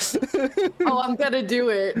 Oh, I'm gonna do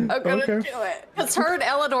it. I'm gonna Okay. do it. Because her and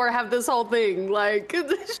Eleanor have this whole thing. Like,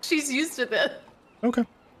 she's used to this. Okay.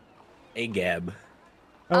 A gab.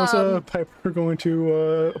 How is Piper going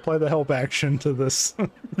to apply the help action to this?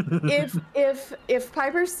 If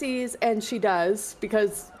Piper sees, and she does,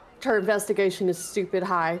 because her investigation is stupid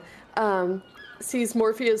high, sees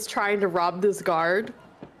Morpheus trying to rob this guard,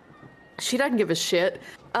 she doesn't give a shit.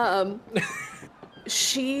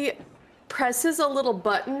 She presses a little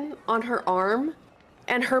button on her arm,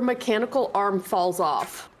 and her mechanical arm falls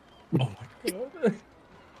off. Oh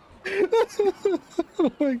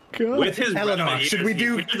my god. With his Eleanor, rabbit should ears, we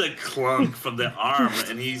do- he hears the clunk from the arm,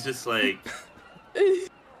 and he's just like,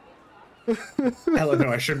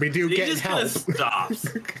 Eleanor, should we do he get just kind help? of stops.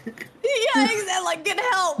 Yeah, exactly. Like, get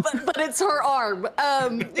help, but it's her arm.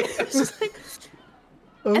 It's just like-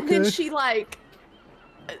 and then Okay. she like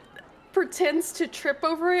pretends to trip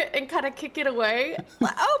over it and kind of kick it away.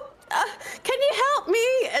 Like, can you help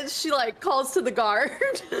me? And she like calls to the guard.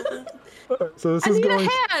 So this I is need going.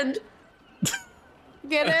 a hand.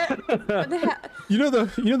 Get it? You know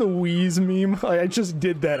the Wheeze meme? I just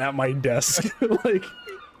did that at my desk. Like,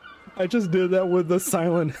 I just did that with the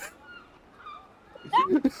silent.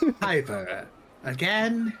 Piper,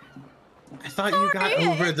 again? I thought you got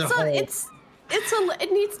over the whole...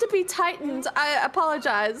 It needs to be tightened. I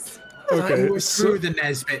apologize. I thought Okay, you were so- through the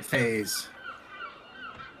Nesbit phase.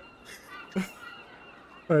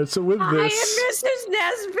 All right, so with I this, am Mrs.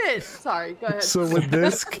 Nesbit. Sorry, go ahead. so with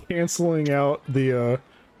this canceling out the,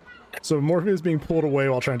 so Morpheus being pulled away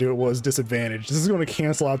while trying to do it was disadvantage. This is going to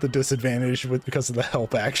cancel out the disadvantage because of the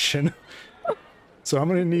help action. So I'm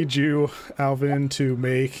going to need you, Alvin, to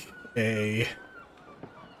make a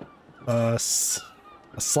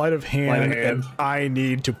sleight of hand, and I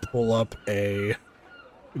need to pull up a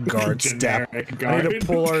guard stat. I need to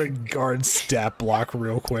pull our guard stat block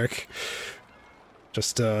real quick.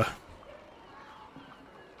 Just oh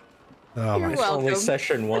my! It's only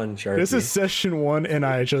session 1, Sharky. This is session 1, and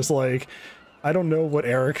I just like I don't know what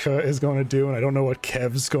Erica is going to do, and I don't know what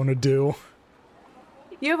Kev's going to do.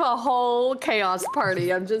 You have a whole chaos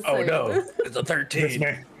party. I'm just saying. Oh no, it's a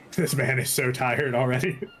 13. This man is so tired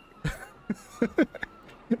already.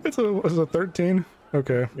 It's a 13.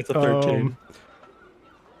 Okay, It's a 13.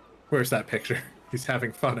 Where's that picture? He's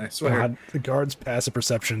having fun, I swear. God, the guard's passive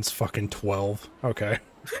perception's fucking 12. Okay.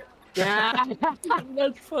 Yeah.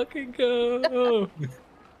 Let's fucking go.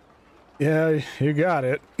 Yeah, you got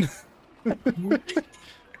it.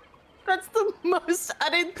 That's the most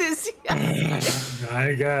unenthusiastic.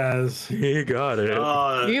 I guess. He got it.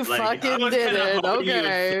 You like, fucking I was did kinda it, hoping you would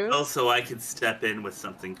okay. fail so I could step in with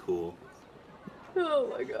something cool. Oh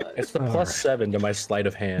my god. It's the +7 to my sleight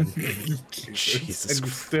of hand. Jesus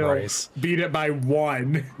And still Christ. beat it by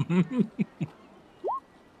 1.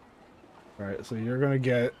 All right, so you're gonna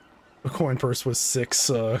get a coin purse with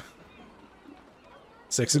 6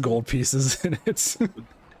 gold pieces in it.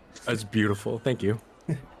 That's beautiful. Thank you.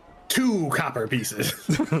 2 copper pieces.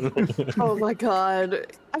 Oh my god.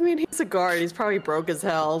 I mean, he's a guard. He's probably broke as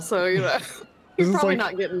hell, so you know. He's This is probably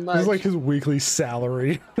like- not getting much. This is like his weekly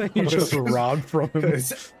salary that he just robbed from him.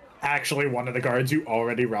 It's actually one of the guards you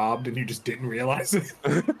already robbed and you just didn't realize it.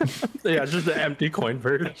 Yeah, just an empty coin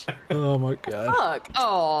purse. Oh my god. Fuck.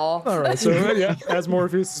 Oh. All right, so yeah, as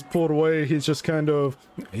Morpheus is pulled away, he's just kind of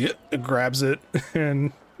grabs it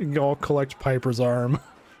and you all collect Piper's arm.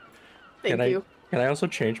 Thank you. Can I also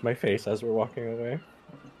change my face as we're walking away?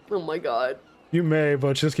 Oh my god. You may,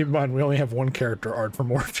 but just keep in mind we only have one character art for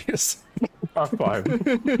Morpheus.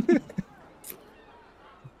 Fine.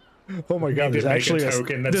 Oh my god, Did there's make actually a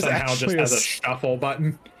token that there's somehow just actually has a shuffle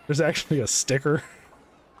button. there's actually a sticker.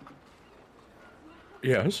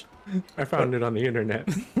 Yes. I found it on the internet.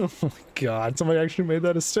 Oh my god, somebody actually made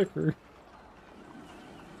that a sticker.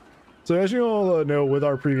 So as you all know, with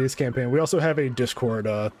our previous campaign, we also have a Discord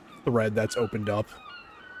thread that's opened up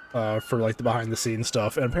for like the behind the scenes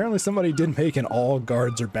stuff, and apparently somebody did make an all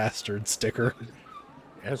guards are bastards sticker.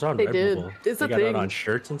 Yeah, it's on They did. Redbubble. It's They a got thing. it on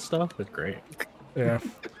shirts and stuff. It's great. Yeah.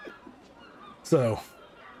 So,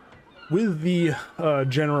 with the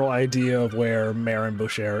general idea of where Marin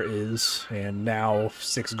Boucher is, and now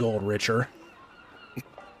 6 gold richer,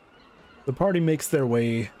 the party makes their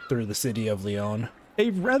way through the city of Lyon,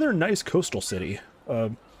 a rather nice coastal city.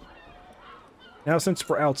 Now, since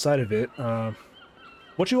we're outside of it,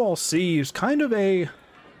 what you all see is kind of a,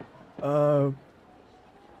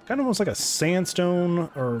 kind of almost like a sandstone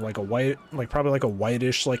or like a white, like probably like a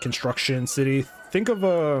whitish like construction city. Think of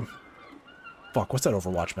a, fuck, what's that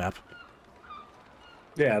Overwatch map?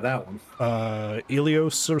 Yeah, that one.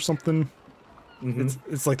 Ilios or something.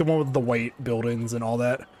 It's like the one with the white buildings and all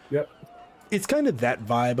that. Yep. It's kind of that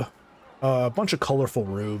vibe. A bunch of colorful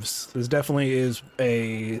roofs. This definitely is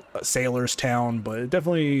a sailor's town, but it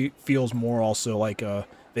definitely feels more also like a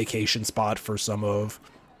vacation spot for some of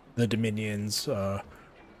the Dominion's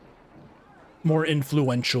more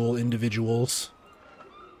influential individuals.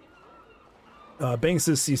 Banks'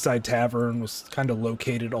 Seaside Tavern was kind of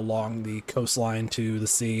located along the coastline to the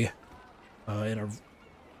sea, in a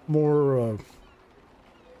more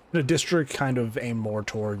in a district kind of aimed more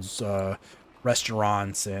towards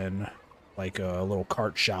restaurants and like little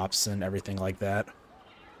cart shops and everything like that.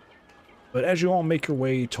 But as you all make your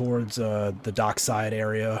way towards the dockside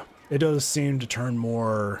area, it does seem to turn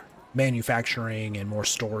more manufacturing and more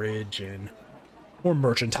storage and more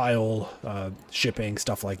mercantile shipping,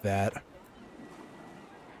 stuff like that.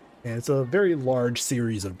 And it's a very large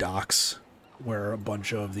series of docks where a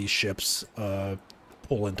bunch of these ships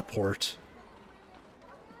pull into port.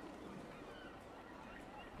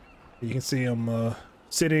 You can see them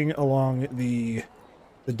sitting along the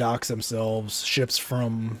docks themselves, ships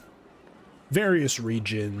from various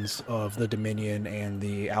regions of the Dominion and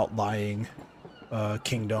the outlying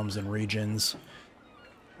kingdoms and regions.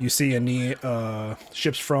 You see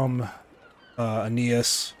ships from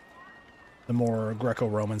Aeneas, the more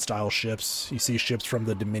Greco-Roman style ships. You see ships from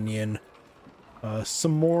the Dominion,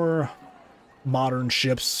 some more modern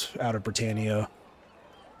ships out of Britannia.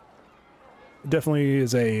 Definitely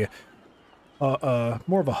is a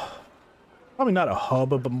more of a, probably not a hub,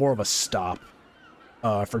 but more of a stop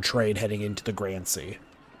for trade heading into the Grand Sea.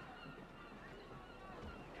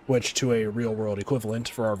 Which, to a real-world equivalent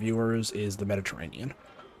for our viewers, is the Mediterranean.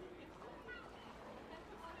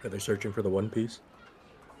 Are they searching for the One Piece?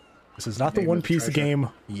 This is not the Name One of the Piece treasure. game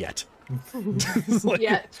yet. It's like-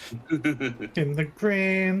 Yet. In the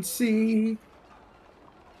Grand Sea.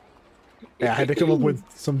 Yeah, I had to come up with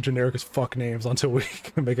some generic as fuck names until we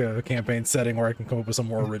can make a campaign setting where I can come up with some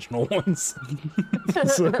more original ones.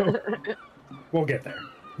 So, We'll get there.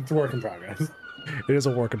 It's a work in progress. it is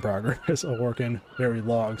a work in progress, a work in very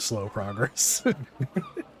long, slow progress.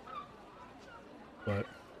 But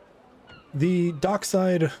the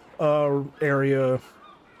dockside area,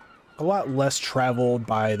 a lot less traveled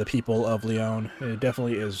by the people of Lyon. It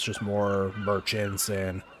definitely is just more merchants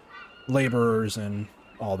and laborers and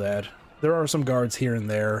all that. There are some guards here and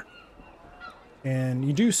there. And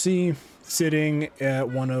you do see sitting at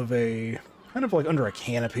one of a, kind of like under a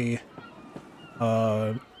canopy,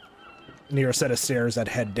 near a set of stairs that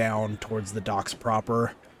head down towards the docks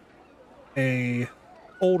proper, a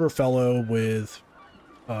older fellow with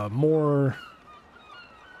more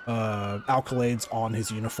accolades on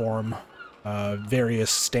his uniform,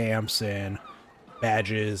 various stamps and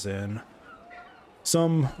badges, and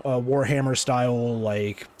some Warhammer style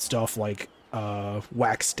like stuff like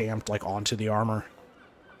wax stamped like onto the armor.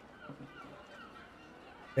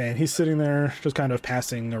 And he's sitting there just kind of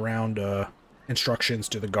passing around instructions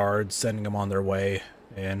to the guards, sending them on their way,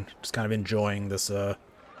 and just kind of enjoying this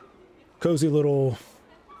cozy little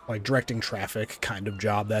like directing traffic kind of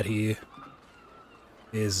job that he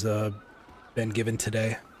is been given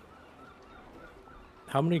today.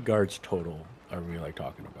 How many guards total are we like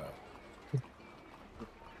talking about?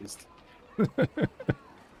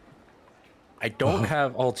 I don't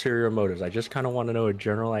have ulterior motives. I just kind of want to know a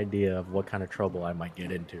general idea of what kind of trouble I might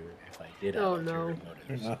get into if I did have Oh, ulterior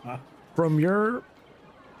no. motives. From your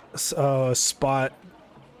spot,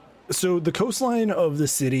 so the coastline of the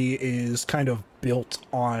city is kind of built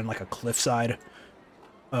on like a cliffside.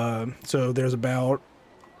 So there's about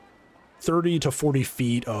 30 to 40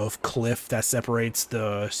 feet of cliff that separates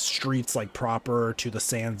the streets like proper to the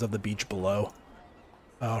sands of the beach below.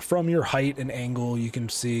 From your height and angle, you can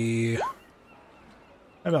see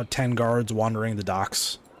about 10 guards wandering the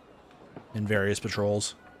docks in various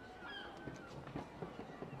patrols.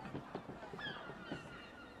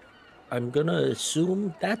 I'm gonna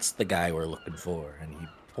assume that's the guy we're looking for, and he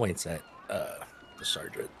points at the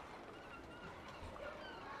sergeant.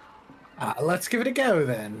 Let's give it a go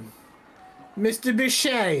then. Mr.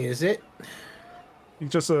 Bichet, is it? He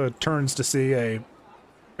just turns to see a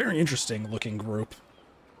very interesting looking group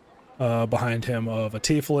behind him of a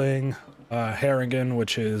tiefling, Harrigan,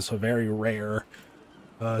 which is a very rare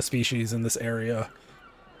species in this area,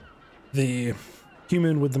 the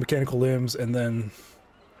human with the mechanical limbs, and then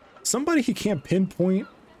somebody he can't pinpoint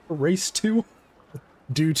a race to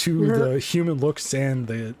due to the human looks and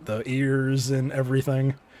the ears and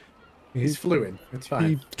everything. He's fluid. It's He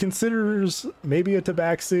fine. considers maybe a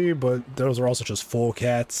tabaxi, but those are also just full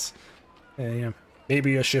cats. And, you know,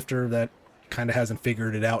 maybe a shifter that kind of hasn't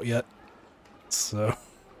figured it out yet. So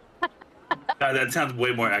That sounds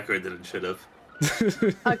way more accurate than it should have.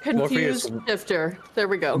 A confused Morpheus- shifter. There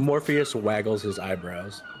we go. Morpheus waggles his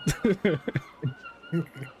eyebrows.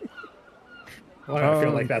 Well, I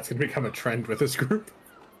feel like that's going to become a trend with this group.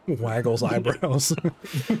 waggles eyebrows.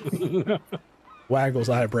 Waggles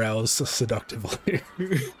eyebrows seductively.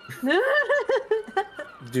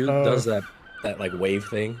 Dude does that like wave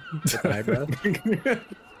thing with the eyebrow.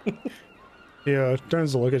 Yeah,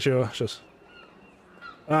 turns to look at you. Just,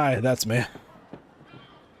 hi, that's me.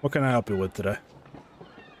 What can I help you with today?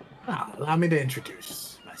 Allow me to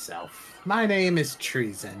introduce myself. My name is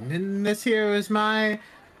Treason, and this here is my...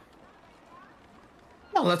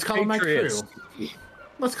 Well, let's call him my crew. Patriots.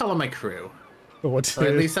 Let's call him my crew. What's Or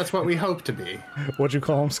at least that's what we hope to be. what'd you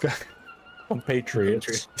call him, Sky?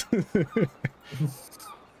 Patriots.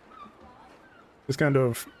 This kind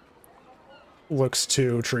of looks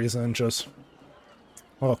to Treason, just,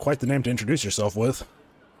 well, quite the name to introduce yourself with.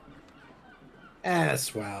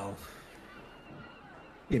 As well.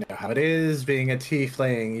 You know how it is, being a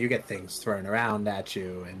tiefling, you get things thrown around at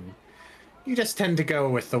you, and you just tend to go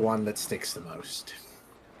with the one that sticks the most.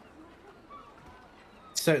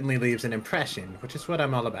 Certainly leaves an impression, which is what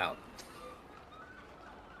I'm all about.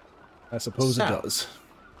 I suppose it So. does.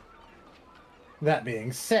 That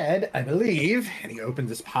being said, I believe, and he opens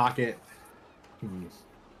his pocket.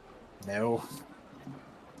 No.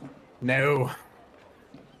 No.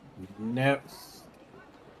 No.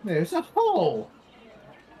 There's a hole.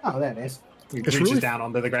 Oh, there it is. He reaches really down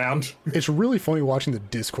onto the ground. It's really funny watching the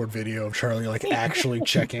Discord video of Charlie like actually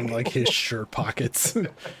checking like his shirt pockets.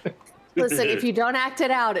 Listen, if you don't act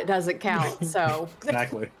it out, it doesn't count. So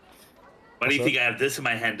Exactly. Why do you think I have this in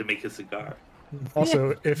my hand to make a cigar?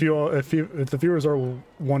 Also, if the viewers are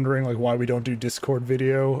wondering like why we don't do Discord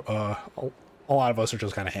video, a lot of us are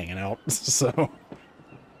just kind of hanging out, so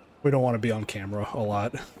we don't want to be on camera a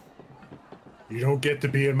lot. You don't get to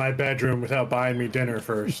be in my bedroom without buying me dinner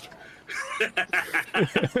first.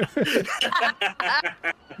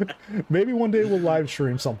 Maybe one day we'll live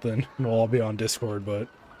stream something and we'll all be on Discord, but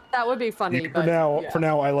that would be funny. for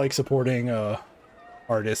now, I like supporting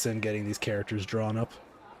artists and getting these characters drawn up.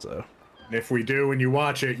 So And if we do and you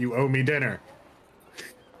watch it, you owe me dinner.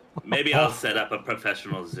 Maybe I'll set up a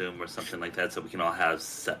professional Zoom or something like that so we can all have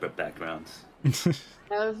separate backgrounds.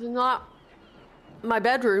 That is not my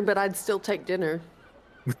bedroom, but I'd still take dinner.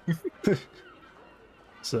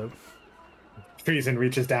 So Treason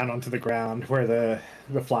reaches down onto the ground where the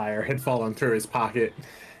flyer had fallen through his pocket.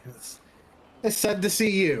 It's sad to see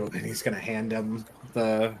you. And he's going to hand him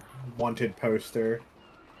the wanted poster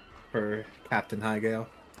for Captain Highgale.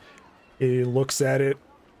 he looks at it,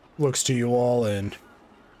 looks to you all, and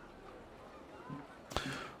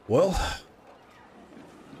well,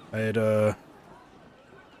 I'd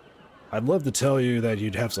love to tell you that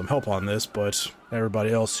you'd have some help on this, but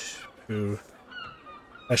everybody else who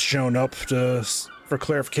has shown up for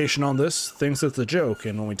clarification on this thinks it's a joke,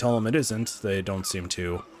 and when we tell them it isn't, they don't seem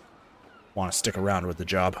to want to stick around with the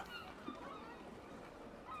job.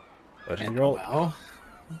 But you're all Well,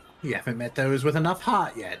 you haven't met those with enough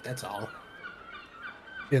heart yet, that's all.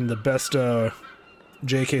 in the best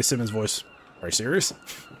J.K. Simmons voice. Are you serious?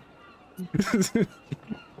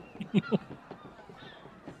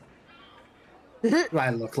 Do I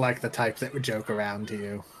look like the type that would joke around to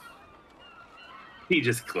you? He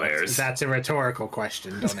just glares. That's a rhetorical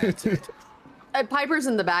question, don't answer it. Piper's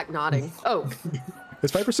in the back nodding. Oh,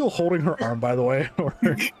 Is Piper still holding her arm, by the way? Or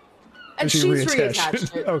and is she she's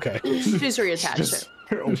reattached it. Okay. She's reattached Just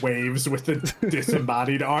it. waves with the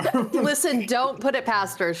disembodied arm. Listen, don't put it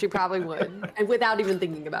past her. She probably would, and without even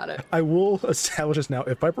thinking about it. I will establish this now.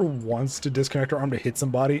 If Piper wants to disconnect her arm to hit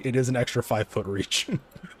somebody, it is an extra 5-foot reach.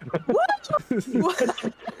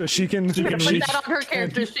 She can Put that on her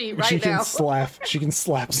character sheet right she can now.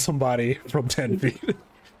 slap somebody from 10 feet.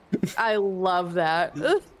 I love that.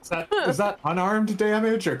 Is that unarmed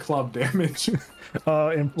damage or club damage?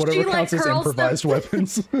 And whatever She, like, counts as curls improvised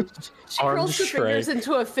weapons. She Arm curls her strike. fingers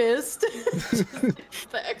into a fist.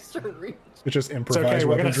 The extra reach. It's just It's improvised okay,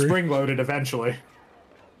 we're gonna weaponry. spring load it eventually.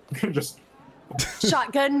 Just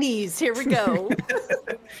Shotgun knees. Here we go.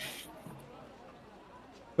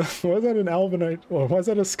 Why is that an Alvinite? Well, why is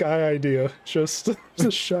that a Sky idea? Just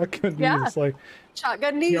a shotgun. Yeah. It's like,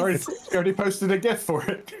 Shotgun he knees. already posted a gift for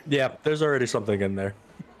it. Yeah, there's already something in there.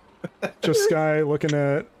 just Sky looking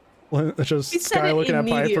at just He said Sky it looking at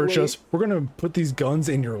Piper. immediately. Just, we're gonna put these guns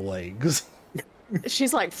in your legs.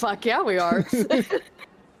 She's like, fuck yeah, we are.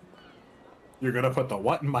 You're gonna put the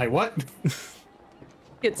what in my what?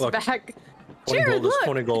 Gets Look. back. 20 Jared, gold is look.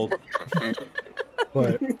 20 gold.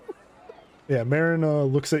 But yeah, Marin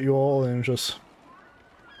looks at you all and just,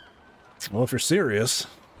 well, if you're serious,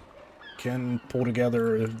 can pull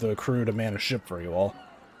together the crew to man a ship for you all.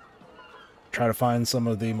 Try to find some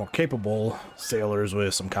of the more capable sailors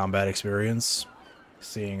with some combat experience,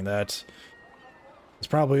 seeing that this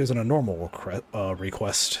probably isn't a normal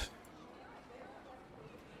request.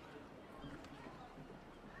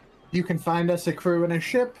 You can find us a crew and a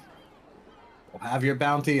ship. We'll have your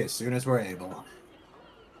bounty as soon as we're able.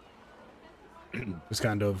 Just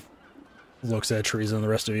kind of looks at Teresa and the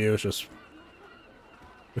rest of you. It's just,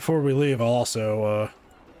 before we leave, I'll also,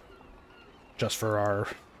 just for our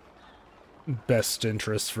best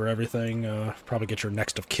interest for everything, probably get your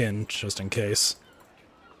next of kin, just in case.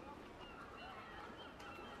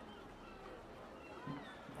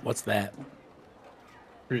 What's that?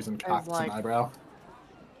 Treason cocks like- an eyebrow.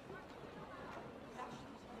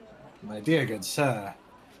 My dear good sir,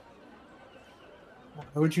 why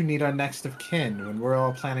would you need our next of kin when we're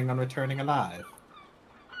all planning on returning alive?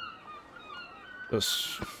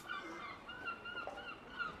 This.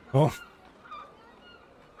 Well,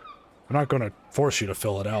 I'm not going to force you to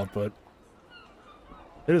fill it out, but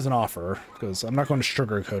it is an offer, because I'm not going to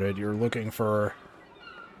sugarcoat it. You're looking for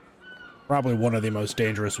probably one of the most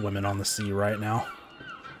dangerous women on the sea right now.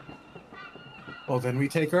 Well, then we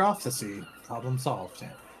take her off the sea. Problem solved.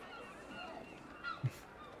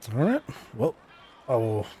 All right. Well, I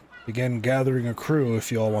will begin gathering a crew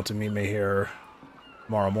if you all want to meet me here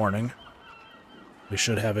tomorrow morning. We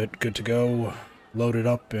should have it good to go, loaded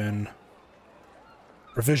up, and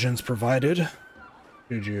provisions provided.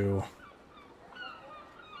 Should you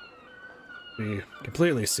be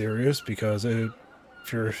completely serious, because if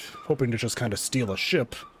you're hoping to just kind of steal a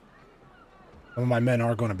ship, some of my men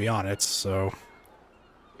are going to be on it, so...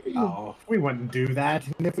 Oh, we wouldn't do that.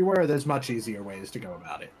 And if we were, there's much easier ways to go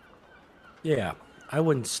about it. Yeah, I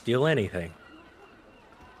wouldn't steal anything.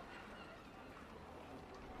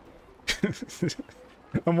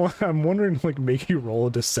 I'm wondering, like, make you roll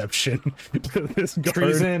a deception to this guard.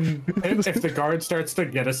 Treason, if the guard starts to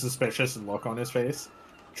get a suspicious look on his face,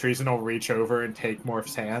 Treason will reach over and take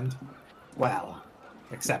Morph's hand. Well,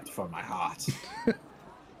 except for my heart.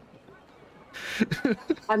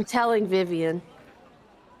 I'm telling Vivian.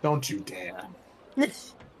 Don't you dare.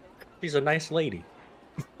 She's a nice lady.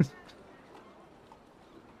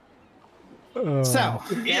 So,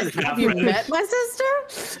 Have you met my sister?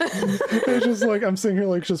 It's just like, I'm sitting here,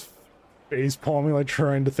 like, just face palming, like,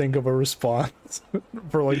 trying to think of a response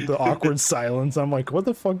for, like, the awkward silence. I'm like, what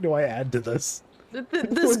the fuck do I add to this?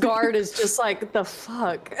 This guard is just like, the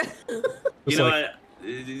fuck? You know what?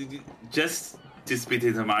 Just to speak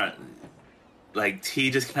to Tamara, like, T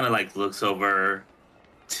just kind of, like, looks over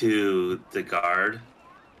to the guard,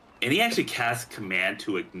 and he actually casts command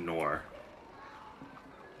to ignore.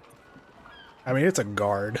 I mean, it's a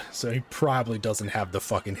guard, so he probably doesn't have the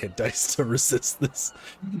fucking hit dice to resist this.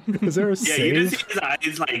 Is there a Yeah, save? you just see his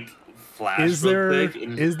eyes, like, flash Is real there quick.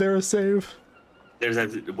 And is there a save? there's a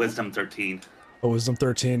Wisdom 13. Oh, wisdom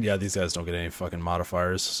 13? Yeah, these guys don't get any fucking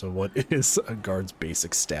modifiers. So what is a guard's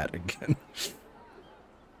basic stat again?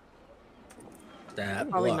 Stab,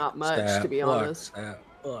 Probably luck, not much, stab, to be luck, honest. stab,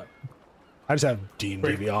 luck. I just have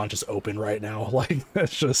D&D Beyond just open right now. Like,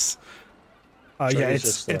 that's just... yeah,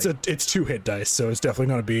 it's it's just like- it's 2 hit dice, so it's definitely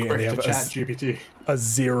going to be... And they quick have to chat GPT. a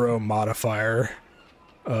 0 modifier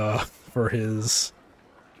for his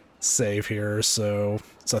save here, so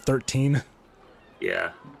it's a 13.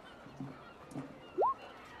 Yeah.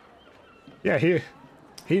 Yeah, he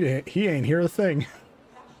ain't hear a thing.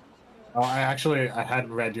 Oh, I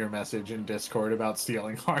hadn't read your message in Discord about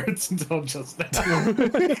stealing hearts until just now.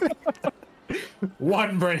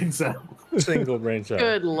 One brain cell. Single brain cell.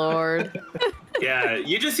 Good lord. Yeah,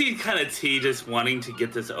 you just see kind of T just wanting to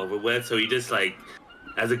get this over with, so he just, like,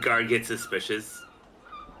 as a guard gets suspicious,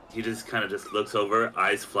 he just kind of just looks over,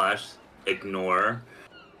 eyes flash, ignore,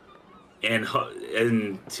 and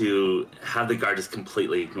to have the guard just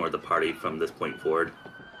completely ignore the party from this point forward.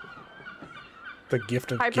 The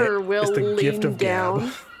gift of Piper will it's the lean gift of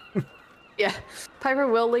down. gab. Yeah. Piper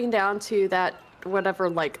will lean down to that whatever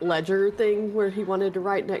like ledger thing where he wanted to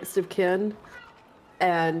write next of kin,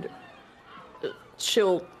 and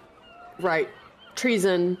she'll write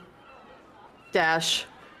treason dash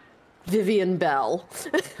Vivian Bell.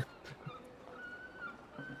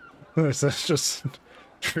 So it's just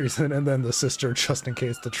treason, and then the sister, just in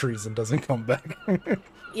case the treason doesn't come back.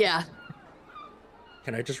 Yeah.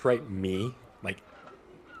 Can I just write me?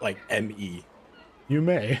 Like M-E. You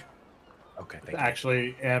may. Okay, thank you.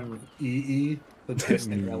 Actually, M-E-E, the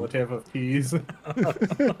distant relative of P's.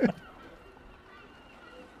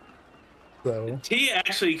 So T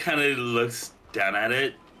actually kind of looks down at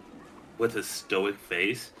it with a stoic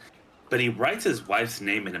face, but he writes his wife's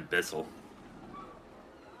name in abyssal.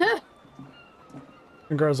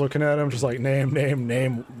 and guards looking at him, just like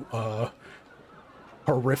name,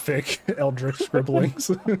 horrific eldritch scribblings.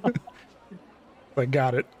 I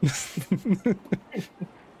got it.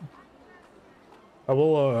 I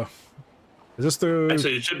will, is this the...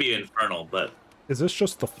 Actually, it should be infernal, but Is this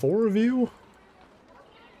just the 4 of you?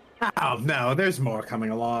 Oh, no, there's more coming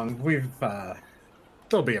along.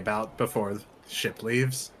 They'll be about before the ship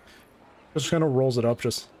leaves. Just kind of rolls it up,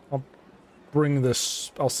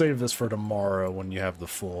 I'll save this for tomorrow when you have the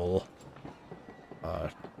full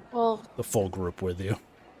group with you.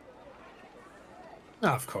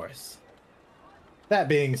 Of course. That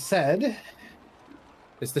being said,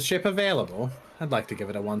 is the ship available? I'd like to give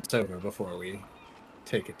it a once-over before we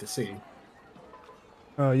take it to sea.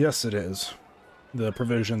 Yes, it is. The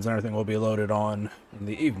provisions and everything will be loaded on in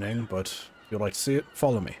the evening, but if you'd like to see it,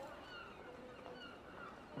 follow me.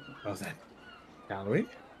 Well then, shall we?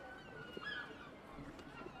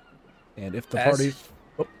 And if the As- party...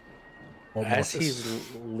 Oh, well, As Morphus.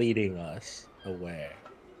 he's leading us away,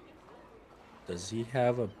 does he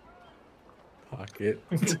have a pocket?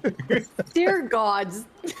 Dear gods.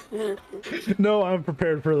 No, I'm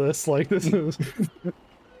prepared for this. Like, this is...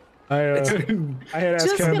 I had asked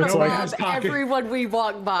Just Kevin, gonna it's like... rob everyone we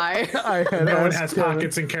walk by. I had No one asked has Kevin,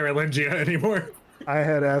 pockets in Carolingia anymore. I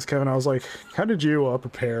had asked Kevin, I was like, how did you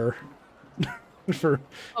prepare for...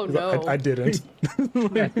 Oh no. I didn't.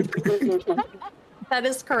 That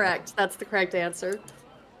is correct. That's the correct answer.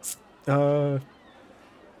 I'll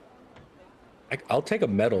take a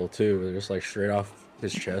medal too, just like straight off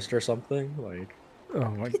his chest or something. Like, Oh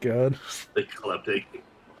my god. The eclectic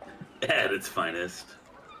at its finest.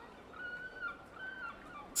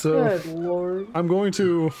 So Good lord. I'm going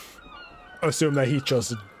to assume that he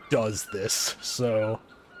just does this. So,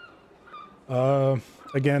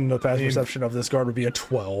 again, the passive perception of this guard would be a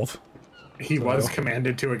 12. He was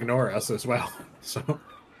commanded to ignore us as well. So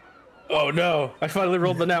oh no! I finally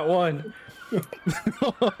rolled the nat 1.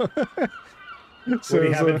 So would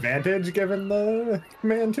he have advantage given the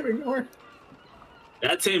command to ignore?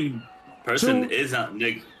 That same person is not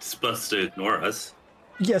supposed to ignore us.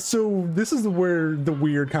 yeah, so this is where the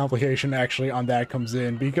weird complication actually on that comes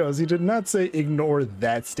in, because he did not say ignore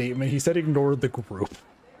that statement. He said ignore the group.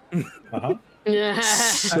 So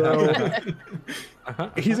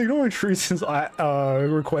he's ignoring Treason's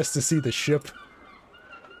request to see the ship.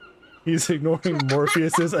 He's ignoring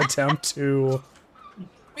Morpheus's attempt to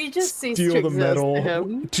We just ceased steal to the exist medal. to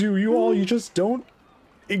him. To you all, you just don't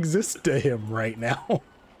exist to him right now.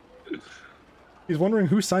 He's wondering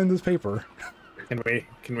who signed this paper.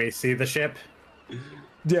 Can we see the ship? Yeah,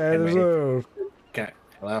 there's a Okay.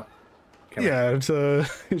 Hello. yeah. It's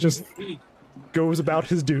he just goes about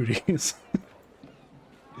his duties.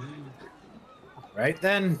 Right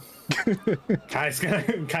then. Kai's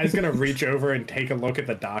gonna reach over and take a look at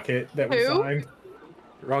the docket that we Who? signed.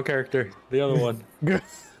 Wrong character. The other one.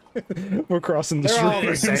 We're crossing the They're all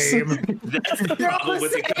the streams. same. That's the They're all problem the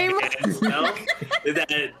with the same. command spell, is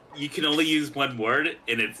that you can only use one word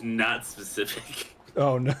and it's not specific.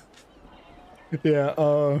 Oh no. Yeah.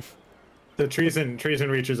 The treason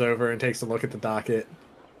reaches over and takes a look at the docket.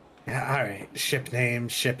 Yeah, all right. Ship name.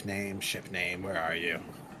 Where are you?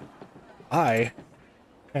 I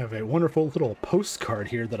have a wonderful little postcard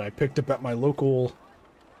here that I picked up at my local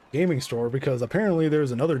gaming store, because apparently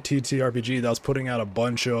there's another TTRPG that was putting out a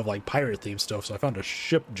bunch of like pirate themed stuff, so I found a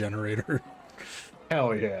ship generator.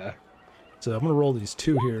 Hell yeah. So I'm gonna roll these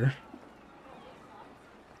two here.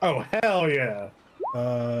 Oh hell yeah.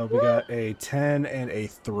 We got a 10 and a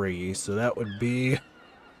 3, so that would be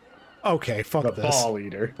okay. Fuck The this. ball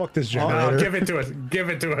eater. Fuck this Oh, generator. give it to us. Give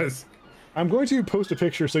it to us. I'm going to post a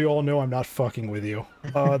picture so you all know I'm not fucking with you.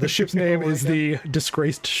 The ship's name is the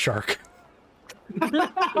Disgraced Shark.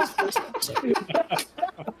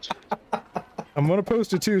 I'm gonna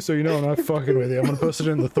post it too so you know I'm not fucking with you. I'm gonna post it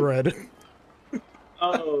in the thread.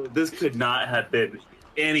 Oh, this could not have been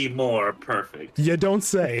any more perfect. You don't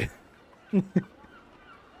say.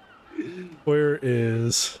 Where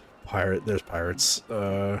is pirate? There's pirates.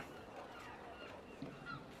 Yeah,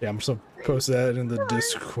 I'm just gonna post that in the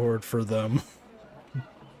Discord for them.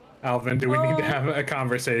 Alvin, do we need to have a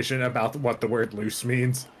conversation about what the word loose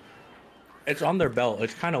means? It's on their belt.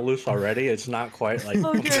 It's kind of loose already. It's not quite like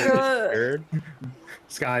Oh, dear God. secured.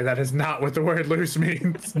 Sky, that is not what the word loose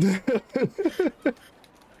means.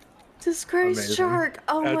 Disgraced Amazing. shark.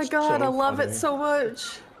 Oh my That's god, so I love funny. it so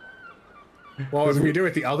much. Well, if we do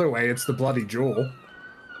it the other way, it's the bloody jewel.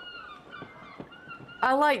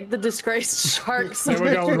 I like the disgraced shark so There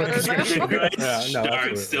we go. much better now. Yeah, no,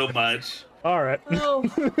 Dark absolutely. so much. All right. Oh,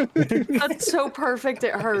 that's so perfect,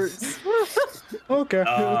 it hurts. Okay.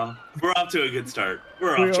 We're off to a good start.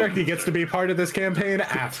 We're We off. are. Turkey gets to be part of this campaign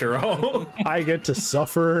after all. I get to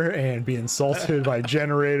suffer and be insulted by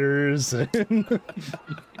generators. All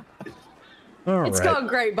It's right. going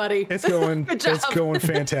great, buddy. It's going. Good job. It's going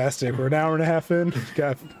fantastic. We're an hour and a half in.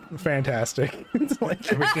 Got fantastic. It's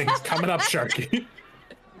like, Everything's coming up, Sharky.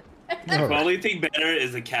 all The right. only thing better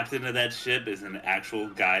is the captain of that ship is an actual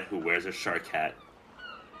guy who wears a shark hat.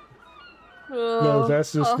 No,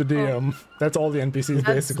 that's just the DM. That's all the NPCs That's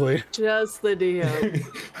basically. Just the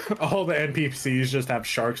DM. All the NPCs just have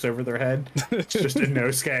sharks over their head. It's just a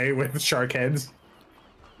Nosuke with shark heads.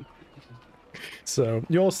 So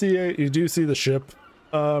you'll see it. You do see the ship.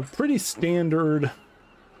 Pretty standard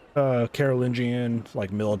Carolingian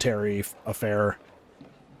like military affair.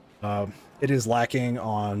 It is lacking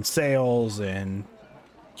on sails and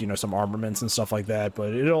some armaments and stuff like that, but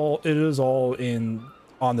it is all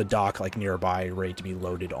on the dock like nearby, ready to be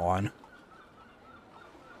loaded on.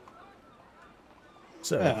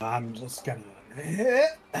 So I'm just gonna.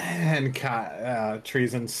 And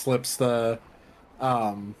Treason slips the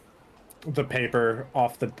paper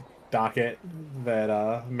off the docket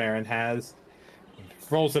that Marin has,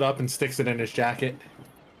 rolls it up and sticks it in his jacket.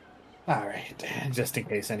 All right, just in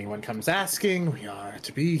case anyone comes asking, we are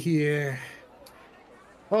to be here.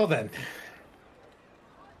 Well then,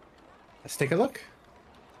 let's take a look.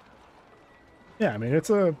 yeah, I mean it's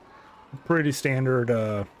a pretty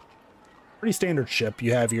standard pretty standard ship.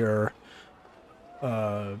 You have your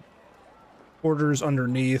quarters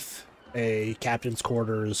underneath, a captain's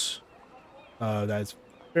quarters that's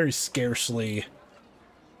very scarcely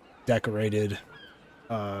decorated.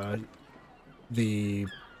 The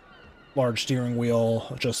large steering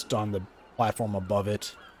wheel just on the platform above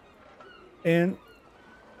it. And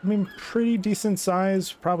I mean, pretty decent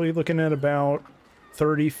size, probably looking at about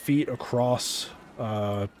 30 feet across,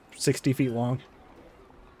 60 feet long.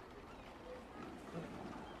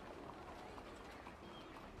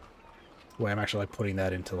 Wait, I'm actually like putting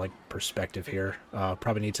that into like perspective here.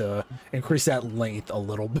 Probably need to increase that length a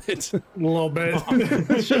little bit. A little bit.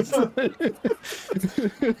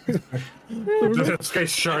 This guy's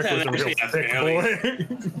shark was a real thick boy.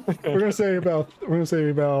 We're gonna say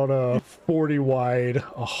about 40 wide,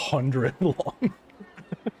 100 long.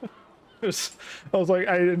 I was like,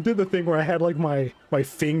 I did the thing where I had like my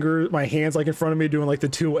hands like in front of me doing like the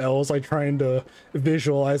two L's, like trying to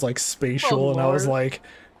visualize like spatial, Oh, and I was Lord. like,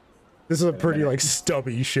 this is a pretty like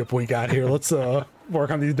stubby ship we got here. Let's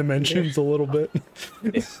work on these dimensions a little bit.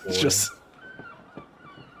 It's just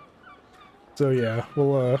so yeah.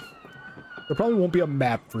 Well, there probably won't be a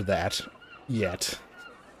map for that yet,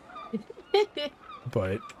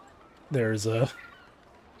 but there's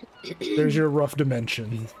your rough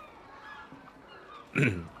dimension.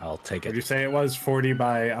 I'll take Did it. you say it was 40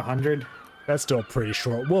 by 100? That's still pretty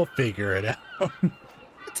short. We'll figure it out.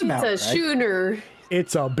 It's It's a schooner.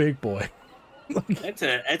 It's a big boy.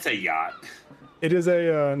 It's a yacht. It is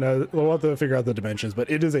a no. We'll have to figure out the dimensions, but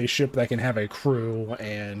it is a ship that can have a crew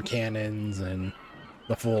and cannons and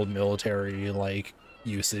the full military like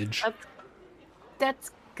usage.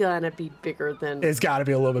 That's gonna be bigger than It's got to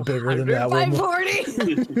be a little bit bigger than that 100 by one.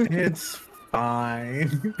 40. It's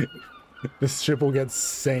fine. This ship will get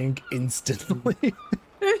sank instantly.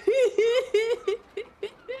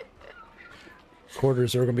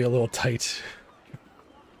 Quarters are gonna be a little tight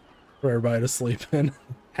for everybody to sleep in.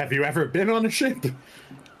 Have you ever been on a ship?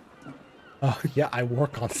 Yeah, I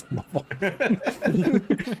work on some of them.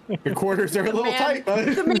 Your quarters are a little tight, bud.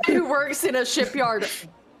 The man who works in a shipyard.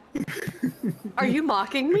 Are you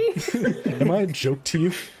mocking me? Am I a joke to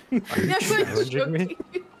you? Yes, I'm challenging me? joking.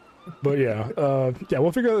 But yeah,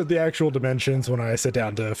 we'll figure out the actual dimensions when I sit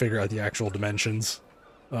down to figure out the actual dimensions.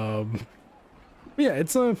 Yeah,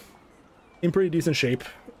 it's in pretty decent shape.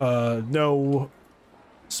 No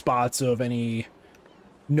spots of any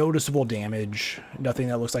noticeable damage. Nothing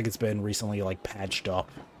that looks like it's been recently like patched up.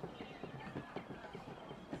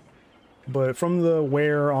 But from the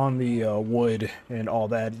wear on the wood and all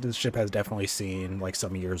that, this ship has definitely seen like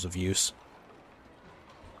some years of use.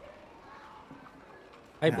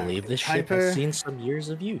 I believe this ship Hyper- has seen some years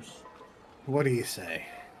of use. What do you say?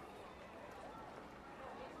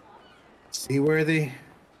 Seaworthy?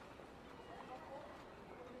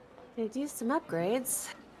 They'd use some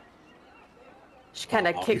upgrades. She kind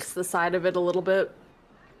of kicks the side of it a little bit.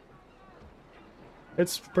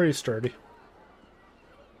 It's pretty sturdy.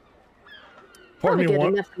 Probably good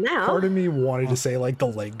enough for now. Part of me wanted to say like the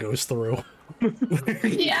leg goes through,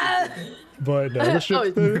 Yeah. but no, this ship. Oh.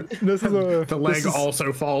 This is a The leg this is-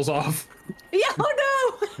 also falls off. Yeah.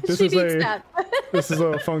 Oh no. This she is needs a- that. This is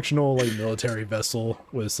a functional like military vessel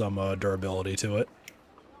with some durability to it.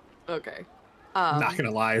 Okay. Not gonna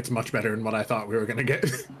lie, it's much better than what I thought we were gonna get.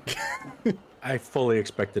 I fully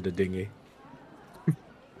expected a dinghy.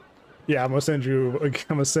 Yeah, I'm gonna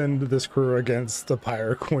send this crew against the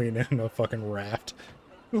Pirate Queen in a fucking raft.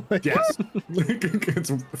 Like, Yes.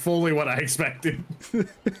 It's fully what I expected.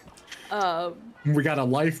 We got a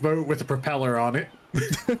lifeboat with a propeller on it.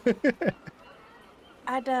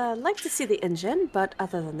 I'd like to see the engine, but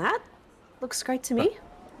other than that, looks great to me.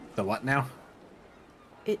 The what now?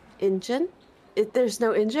 Engine? There's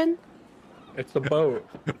no engine? It's a boat.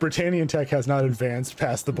 Britannian tech has not advanced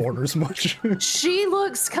past the borders much. She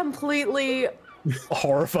looks completely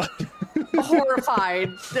Horrified. horrified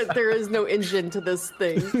that there is no engine to this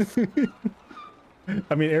thing.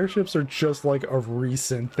 I mean, airships are just like a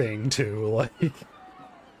recent thing too. Like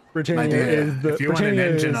Britannia My dear, is the if you want an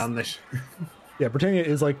Britannia engine is- on this, Yeah, Britannia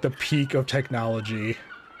is like the peak of technology,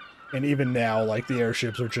 and even now, like the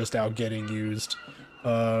airships are just out getting used.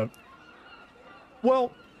 Well, okay,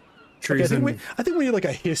 treason. I think we need like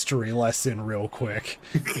a history lesson real quick,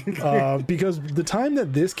 because the time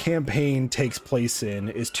that this campaign takes place in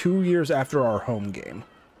is 2 years after our home game.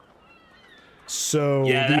 So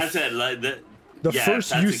Yeah, the that's it. Like, the yeah, first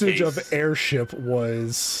that's the usage of case. airship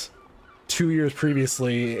was 2 years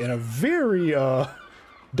previously in a very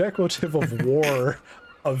declarative of war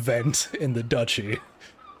event in the duchy.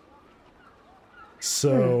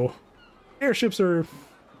 So airships are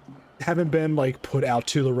haven't been like put out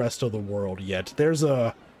to the rest of the world yet. There's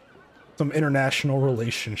some international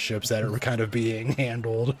relationships that are kind of being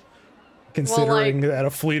handled, considering that a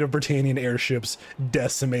fleet of Britannian airships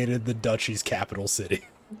decimated the duchy's capital city.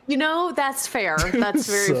 You know, that's fair. That's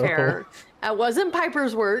very fair. That wasn't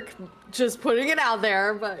Piper's work, just putting it out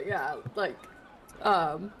there, but yeah, like,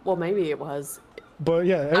 well, maybe it was. But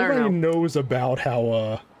yeah, everybody knows about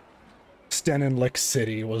how Stenenlick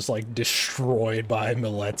City was like destroyed by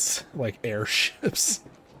Millet's like airships.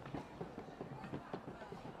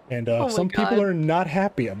 And some people are not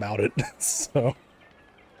happy about it. So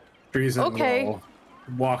Treason will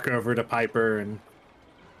walk over to Piper and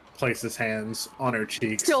place his hands on her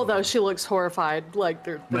cheeks. Still, though, she looks horrified. Like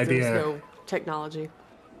there's no technology.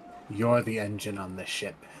 You're the engine on this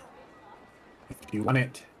ship. If you want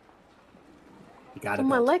it, you gotta. Well,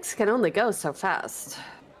 my legs can only go so fast.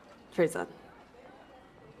 Treason.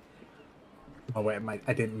 Oh wait,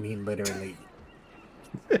 I didn't mean literally.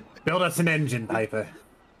 Build us an engine, Piper.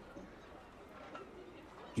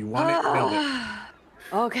 You want it? Build it.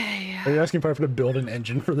 Okay. Are you asking Piper to build an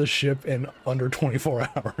engine for the ship in under 24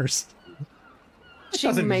 hours? She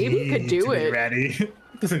maybe could do it. Ready.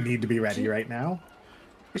 Doesn't need to be ready right now.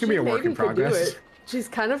 It can be a work in progress. She's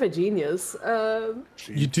kind of a genius.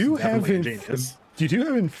 You do have infusions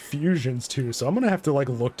too, so I'm gonna have to like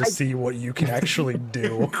look to see what you can actually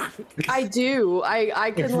do. I do.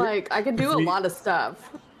 I can do a lot of stuff.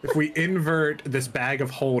 If we invert this bag of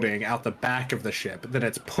holding out the back of the ship, then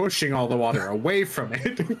it's pushing all the water away from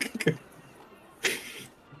it.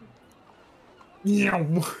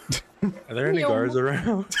 Are there any guards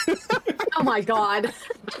around? Oh my god.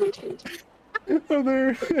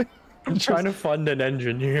 I'm trying to fund an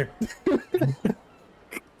engine here.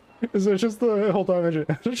 Is it just the hold on engine?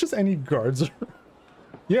 Is there just any guards?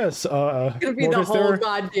 Yes, It's gonna be the whole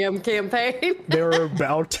goddamn campaign. There are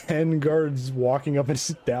about 10 guards walking up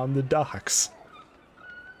and down the docks.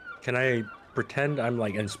 Can I pretend I'm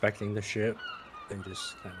like inspecting the ship and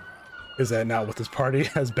just kind of... Is that not what this party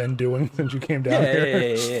has been doing since you came down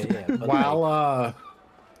here? Yeah. While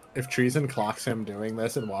if Treason clocks him doing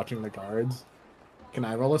this and watching the guards, can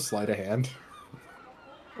I roll a sleight of hand?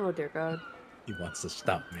 Oh dear God. He wants to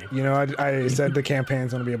stop me. You know, I said the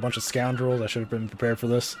campaign's going to be a bunch of scoundrels. I should have been prepared for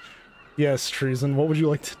this. Yes, Treason, what would you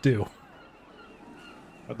like to do?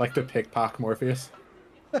 I'd like to pickpocket Morpheus.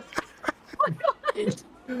 Like,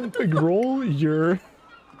 roll your...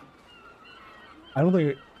 I don't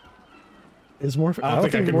think... Is Morpheus... I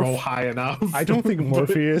don't think I can roll high enough. I don't think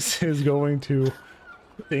Morpheus is going to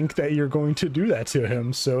think that you're going to do that to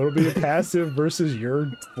him, so it'll be a passive versus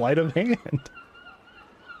your sleight of hand.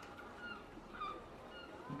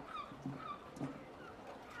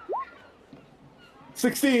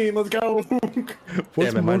 $16, let's go.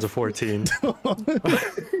 Damn it, mine's a 14. So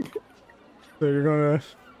you're gonna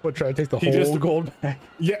try to take the whole gold back?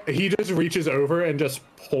 Yeah, he just reaches over and just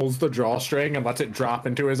pulls the drawstring and lets it drop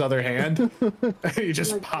into his other hand. He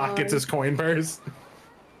just pockets his coin purse.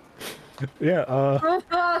 Yeah,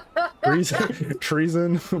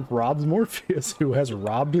 Treason robs Morpheus, who has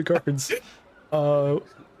robbed the guards.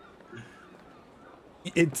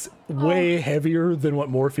 It's way heavier than what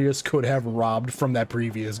Morpheus could have robbed from that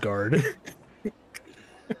previous guard.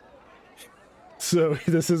 So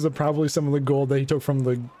this is probably some of the gold that he took from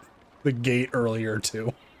the gate earlier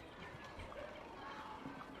too.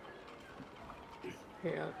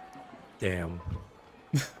 Yeah. Damn.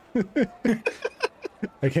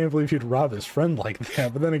 I can't believe he'd rob his friend like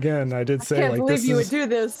that. But then again, I did say I can't like believe you would do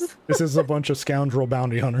this. This is a bunch of scoundrel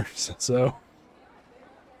bounty hunters, so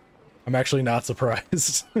I'm actually not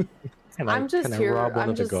surprised. I'm just here. Rob one I'm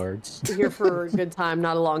of the just guards? here for a good time,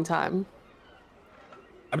 not a long time.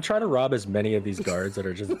 I'm trying to rob as many of these guards that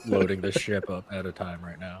are just loading the ship up at a time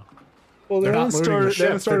right now. Well, They're not loading the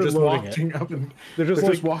ship, they're just loading walking it. up and They're just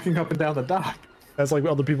just walking up and down the dock. That's like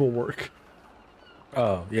other people work.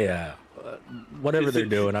 Oh, yeah. Whatever they're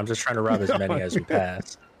doing, I'm just trying to rob as many as we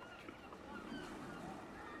pass.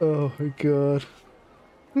 Oh my god.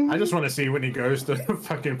 I just want to see when he goes to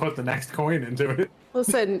fucking put the next coin into it.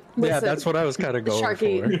 Listen. Yeah, that's what I was kind of going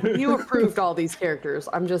Sharky, for. you approved all these characters.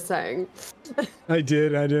 I'm just saying. I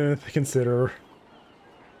didn't consider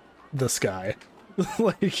the sky.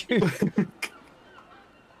 Like, yeah,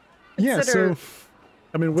 Consider so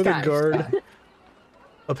I mean, with sky. a guard,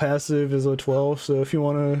 a passive is a 12. So if you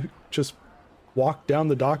want to just walk down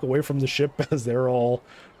the dock away from the ship as they're all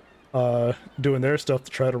doing their stuff to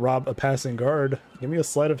try to rob a passing guard, give me a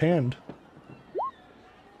sleight of hand.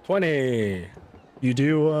 20. You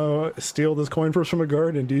do steal this coin purse from a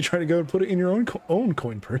guard, and do you try to go and put it in your own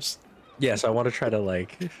coin purse? Yes, I want to try to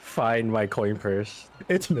like find my coin purse.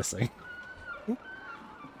 It's missing.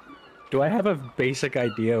 Do I have a basic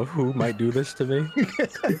idea of who might do this to me?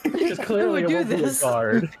 Because clearly would it do won't be a this?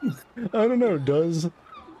 guard. I don't know. Does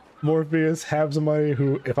Morpheus have somebody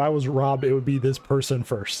who, if I was robbed, it would be this person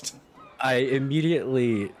first? I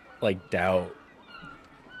immediately like doubt,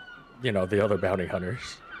 the other bounty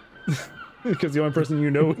hunters. Because the only person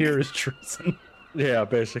you know here is treason. Yeah,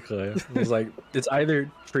 basically. It's like it's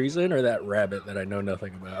either treason or that rabbit that I know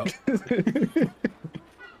nothing about.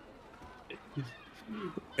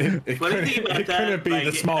 What do you think about it that? couldn't be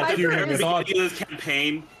the small at human the with all. beginning of this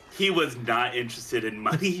campaign, he was not interested in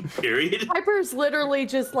money. Period. Piper's literally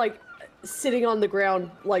just like sitting on the ground,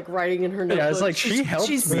 like writing in her notebook. Yeah, it's like she helped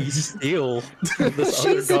me steal this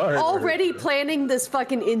She's other guard. already planning this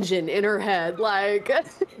fucking engine in her head. Like,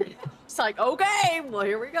 it's like, okay, well,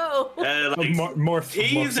 here we go.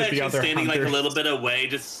 He's at the actually other standing like a hunters. little bit away,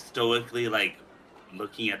 just stoically like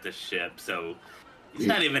looking at the ship. So he's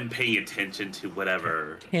not even paying attention to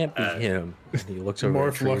whatever. Can't be him. And he looks over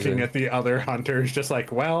at Morph treason. looking at the other hunters, just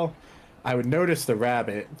like, well, I would notice the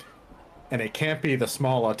rabbit, and it can't be the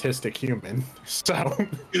small autistic human. So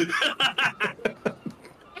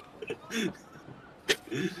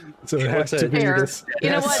So it has to be Fair. this. You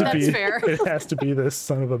know has what? to That's be- fair. It has to be this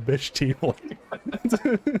son of a bitch tiefling.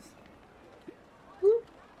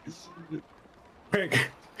 quick,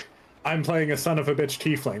 I'm playing a son of a bitch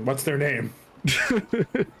tiefling. What's their name?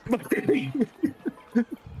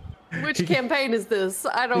 Which campaign is this?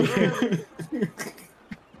 I don't know.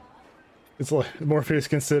 It's like Morpheus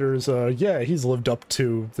considers, yeah, he's lived up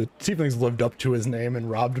to the tiefling's lived up to his name and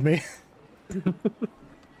robbed me.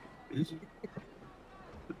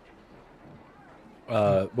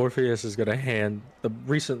 Morpheus is gonna hand the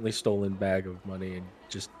recently stolen bag of money and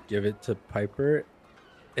just give it to Piper,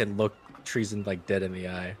 and look treason like dead in the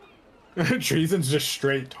eye. Treason's just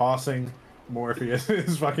straight tossing Morpheus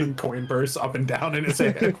his fucking coin purse up and down in his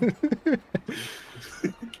head.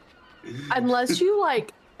 Unless you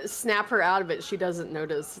like snap her out of it, she doesn't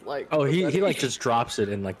notice. Like, Oh, he already. like just drops it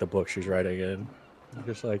in like the book she's writing in.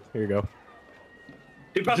 Just like, here you go.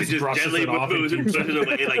 He probably Just just brushes gently it off moves and and pushes it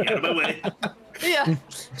away, like out of my way. Yeah,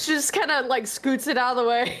 she just kind of like scoots it out of the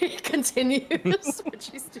way, continues what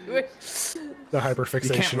she's doing. The You can't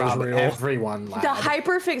hyperfixation is rob real. everyone, lad. The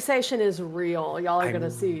hyperfixation is real. Y'all are gonna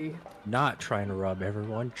see. Not trying to rob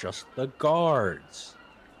everyone, just the guards.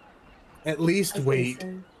 At least wait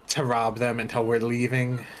to rob them until we're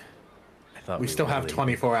leaving. I thought We still were have leaving.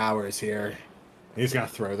 24 hours here. He's gonna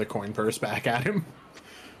throw the coin purse back at him.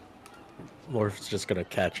 Morph's just gonna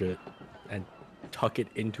catch it and tuck it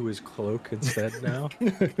into his cloak instead now.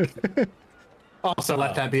 Also,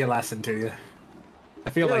 let that be a lesson to you. I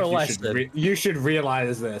feel You're a like you should, lesson. you should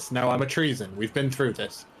realize this. No, I'm a treason. We've been through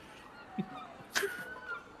this.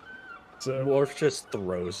 So, Morph just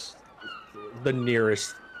throws the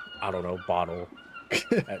nearest, I don't know, bottle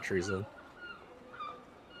at treason.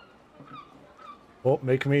 well,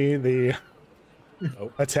 make me the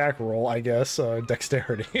Oh. attack roll, I guess,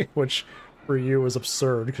 dexterity, which for you is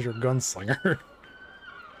absurd because you're a gunslinger.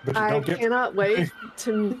 But you I don't get cannot wait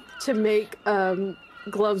to make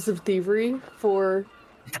gloves of thievery for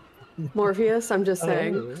Morpheus. I'm just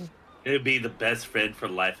saying. It'd be the best friend for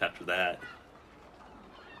life after that.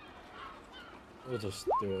 We'll just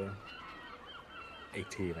do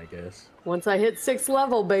 18, I guess. Once I hit 6th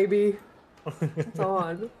level, baby, it's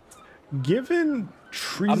on. Given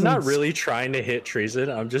treason, I'm not really trying to hit treason.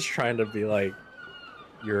 I'm just trying to be like,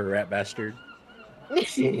 you're a rat bastard.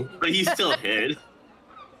 But you still hit.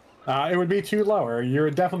 it would be too lower. You're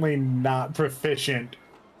definitely not proficient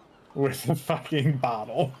with the fucking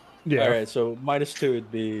bottle, Yeah, All right, so -2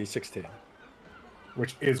 would be 16.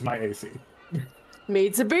 which is my AC.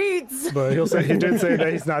 Meets a beats. but he did say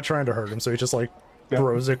that he's not trying to hurt him, so he just like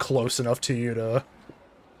throws it close enough to you to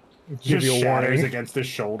give Just you a shatters warning. against his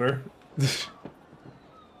shoulder.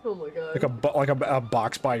 Oh my god. like a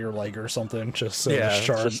box by your leg or something. Just so Yeah, the it's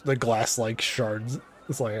shards, just- the glass like shards.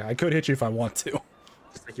 It's like I could hit you if I want to.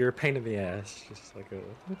 It's like you're a pain in the ass. Just like a...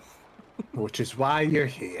 Which is why you're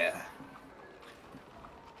here.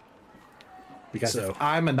 Because So- if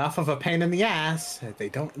I'm enough of a pain in the ass, they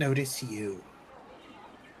don't notice you.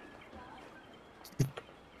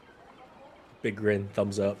 Big grin,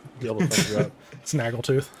 thumbs up, double thumbs up.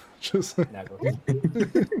 Snaggletooth. Just Naggle.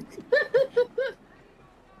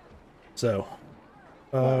 so.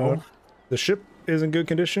 Wow. The ship is in good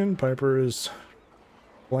condition. Piper is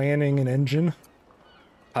planning an engine.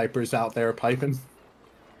 Piper's out there piping.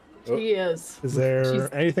 She is. Is there She's-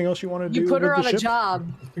 anything else you want to do? You put her with on the a ship?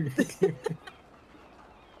 job.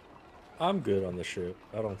 I'm good on the ship.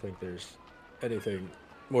 I don't think there's anything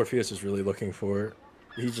Morpheus is really looking for.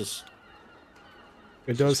 He just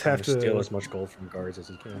It does trying have to steal to. as much gold from guards as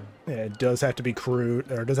he can. Yeah, it does have to be crewed,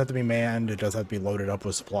 or it does have to be manned. It does have to be loaded up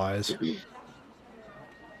with supplies.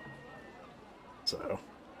 So,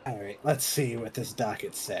 All right, let's see what this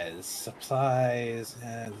docket says. Supplies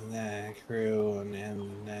and crew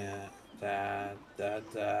and da.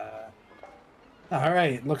 All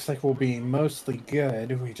right, looks like we'll be mostly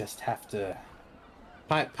good. We just have to.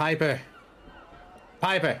 Piper.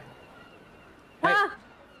 Huh?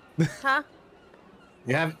 Huh?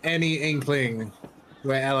 You have any inkling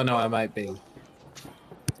where Eleanor might be?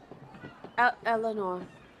 Eleanor.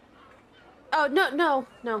 Oh, no.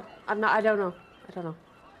 I'm not. I don't know.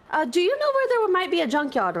 Do you know where there might be a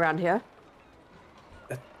junkyard around here?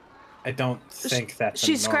 I don't think that's.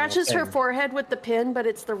 She scratches her forehead with the pin, but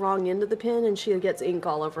it's the wrong end of the pin, and she gets ink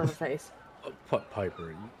all over her face.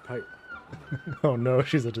 Piper. oh no,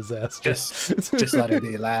 she's a disaster. Just let her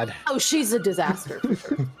be, lad. Oh, she's a disaster for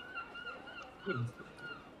sure.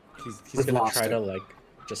 He's gonna lost try it. to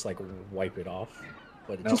just wipe it off,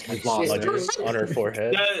 but it Nope, just we've kind of lost it. smudges on her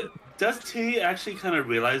forehead. Does T actually kind of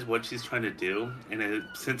realize what she's trying to do, and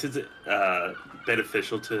since it's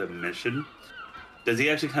beneficial to the mission, does he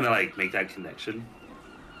actually kind of make that connection?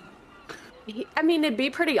 I mean, it'd be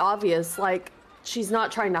pretty obvious. Like, she's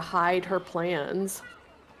not trying to hide her plans.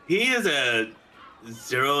 He is a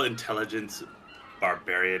 0 intelligence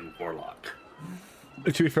barbarian warlock.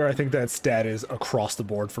 To be fair, I think that stat is across the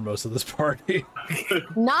board for most of this party.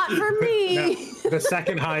 Not for me. No, the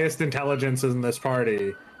second highest intelligence in this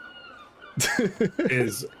party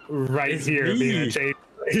is right here me. being a change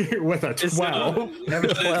with a 12. You have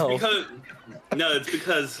a 12. It's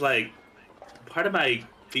because part of my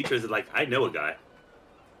feature is I know a guy.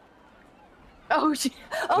 Oh, That's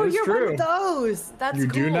you're one true. of those. That's You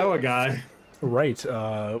cool. do know a guy. Right.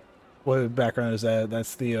 What background is that?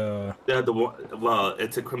 That's the Well,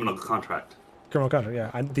 it's a criminal contract. criminal contract.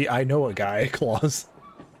 Yeah, I know a guy clause.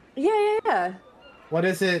 Yeah. What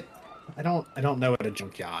is it? I don't know what a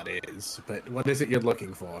junkyard is, but what is it you're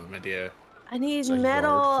looking for, my dear? I need a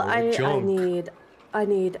metal. yard full of junk. I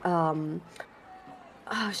need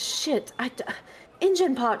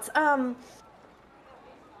engine parts. I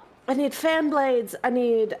need fan blades. I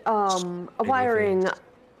need wiring,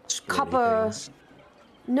 copper. Things.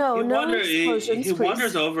 No explosions, he please.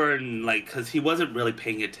 wanders over and because he wasn't really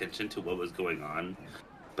paying attention to what was going on,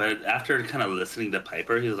 but after kind of listening to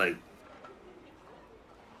Piper, he was like,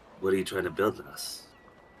 "What are you trying to build in us?"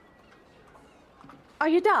 Are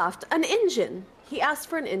you daft? An engine. He asked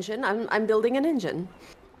for an engine. I'm building an engine.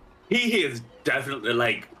 He is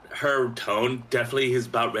definitely her tone. Definitely, he's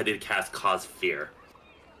about ready to cause fear.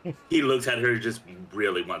 He looks at her, just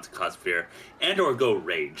really wants to cause fear or go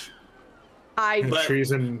rage. But-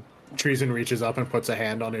 Treason reaches up and puts a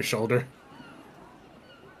hand on his shoulder.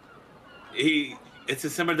 It's a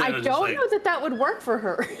similar thing. I don't know that would work for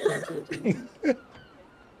her.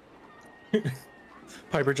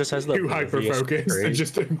 Piper just has the Too hyper focused and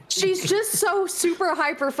just She's just so super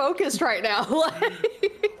hyper focused right now.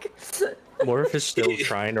 Morph is still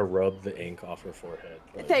trying to rub the ink off her forehead.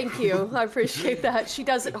 but- Thank you. I appreciate that. She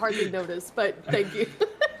doesn't hardly notice, but thank you.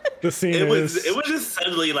 The scene It was is. just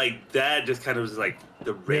suddenly that just kind of was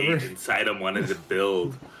the rage inside him wanted to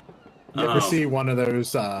build. You ever see one of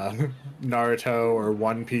those Naruto or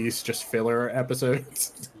One Piece just filler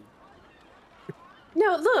episodes?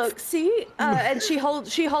 No, look, see, and she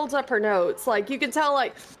holds up her notes. You can tell,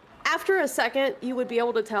 after a second, you would be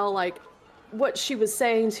able to tell, what she was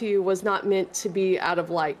saying to you was not meant to be out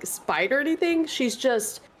of spite or anything. She's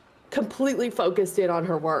just completely focused in on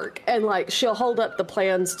her work, and she'll hold up the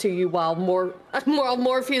plans to you while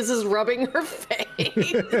Morpheus is rubbing her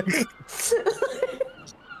face.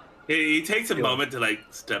 He takes a moment to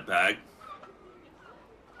step back,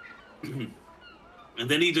 and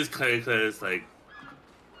then he just kind of is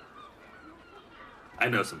I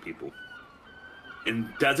know some people, and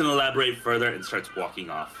doesn't elaborate further and starts walking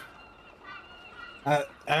off.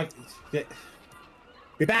 Be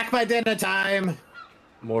back by dinner time.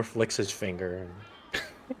 Morph licks his finger.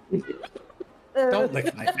 Don't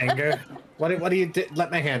lick my finger. What do you do?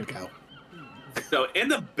 Let my hand go. So in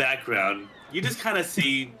the background, you just kind of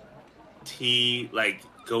see T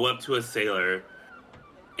go up to a sailor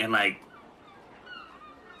and kind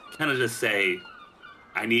of just say,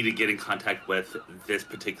 "I need to get in contact with this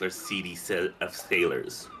particular seedy set of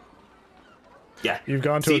sailors." Yeah, You've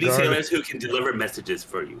gone to a seedy guard. sailors who can deliver messages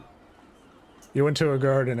for you. You went to a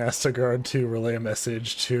guard and asked a guard to relay a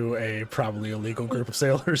message to a probably illegal group of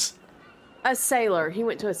sailors. A sailor. He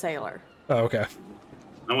went to a sailor. Oh, okay.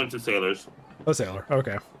 I went to sailors. A sailor.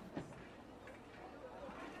 Okay.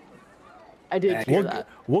 I did hear that.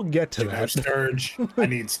 We'll get to No that. sturge. I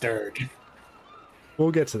need sturge.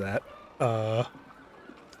 We'll get to that. But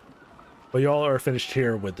y'all are finished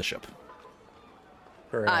here with the ship.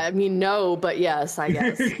 I mean, no, but yes, I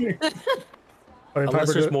guess. I mean, Unless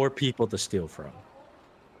Piper, there's more people to steal from.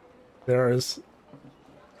 there is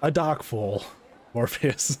a dock full,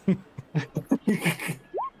 Morpheus.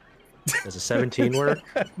 Does a 17 work?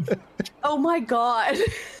 Oh my god.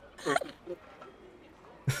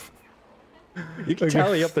 You can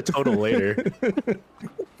tally up the total later.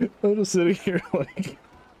 I'm just sitting here like,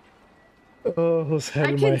 oh, his head I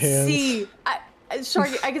in my can hands. see,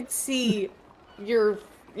 Sharky, I can see your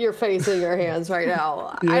face in your hands right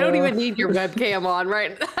now. I don't Yeah. even need your webcam on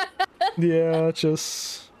right now. Yeah,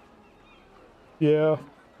 just yeah.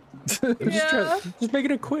 Just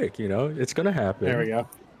making it quick, you know? It's gonna happen. There we go.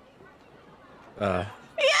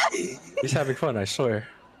 He's having fun, I swear.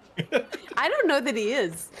 I don't know that he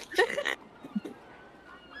is.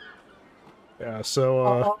 Yeah, so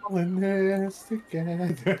All in this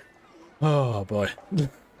together. oh boy.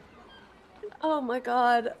 Oh my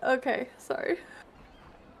god. Okay, sorry.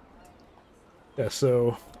 Yeah,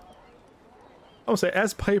 so I would say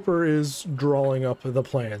as Piper is drawing up the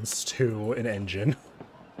plans to an engine,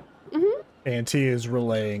 and T is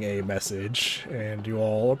relaying a message, and you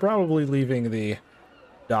all are probably leaving the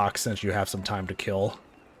dock since you have some time to kill.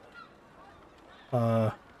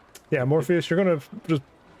 Yeah, Morpheus, you're gonna just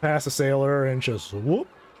pass a sailor and just whoop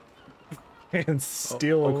and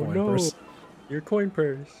steal a coin purse. Your coin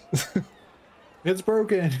purse. It's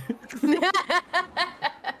broken.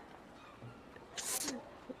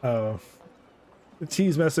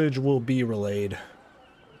 T's message will be relayed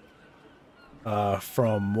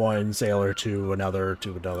from one sailor to another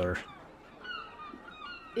to another.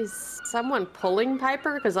 Is someone pulling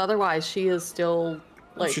Piper? Because otherwise she is still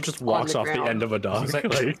like She just on walks the off the ground. end of a dock. Is that-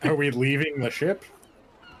 Like, Are we leaving the ship?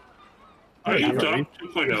 Are you Are done?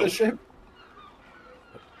 we the 2.0. ship?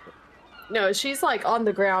 No, she's like on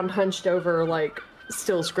the ground, hunched over, like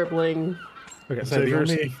still scribbling. Okay, So so the if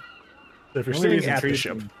only, you're the only sitting reason at the trees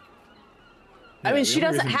ship, can- I Yeah, mean, the she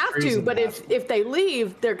only doesn't reason have trees to, in but the if they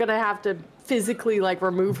leave, they're gonna have to physically like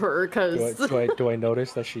remove her because do I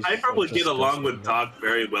notice that she's... Piper would just get along with standing Doc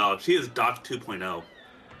very well. She is Doc 2.0.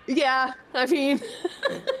 yeah, I mean,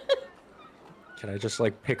 there? Can I just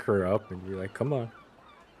like pick her up and be like, come on?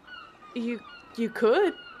 you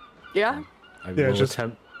could, yeah. I Yeah, will just-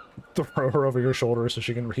 attempt. throw her over your shoulder so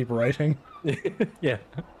she can keep writing. Yeah.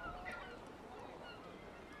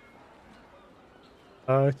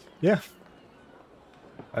 Yeah.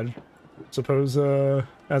 I suppose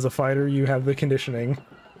as a fighter you have the conditioning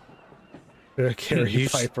to carry You,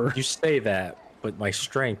 Piper. you say that, but my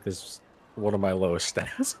strength is one of my lowest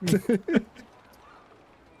stats.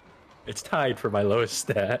 It's tied for my lowest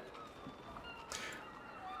stat.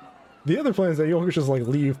 The other plan is that you'll just like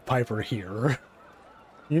leave Piper here.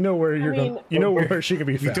 You know where you're mean- going. You know where she can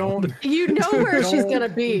be We found. don't. You know where she's Don't- gonna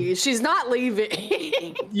be. She's not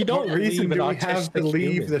leaving. You don't What reason leave do an we have to autistic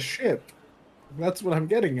leave human. the ship? That's what I'm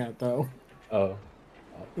getting at, though. Oh.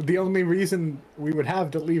 The only reason we would have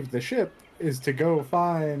to leave the ship is to go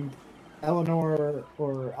find Eleanor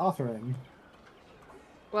or Otherin.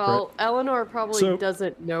 Well, Eleanor probably So-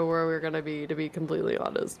 doesn't know where we're gonna be, to be completely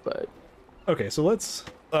honest. But Okay, so let's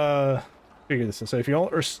figure this out. So if y'all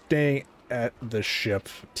are staying at the ship,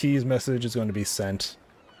 T's message is going to be sent.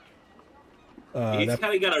 He's That,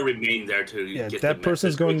 kind of got to remain there to yeah, get that the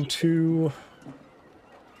person's message. going to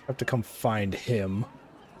have to come find him.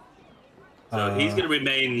 So he's going to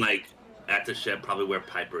remain like at the ship, probably where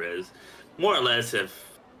Piper is, more or less.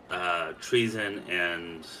 If Treason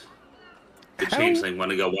and the How- Changeling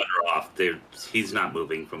want to go wander off, he's not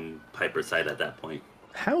moving from Piper's side at that point.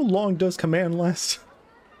 How long does command last?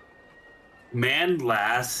 Man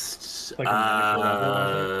lasts. Like a minute or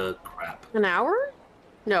whatever. Crap. an hour?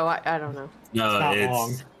 No, I don't know. No, not it's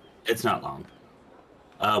long. it's not long.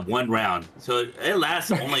 One round, so it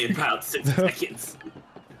lasts only about 6 seconds.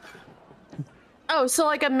 Oh, so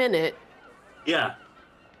like a minute. Yeah.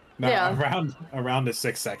 No, Yeah. around is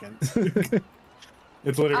 6 seconds.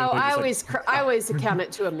 It's literally. Oh, just like- I always count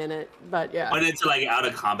it to a minute, but yeah. When it's like out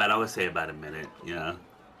of combat, I would say about a minute. Yeah.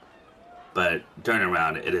 But during a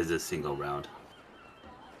round, it is a single round.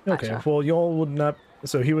 Okay, Gotcha. well, y'all would not.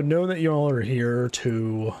 So he would know that y'all are here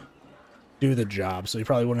to do the job. So he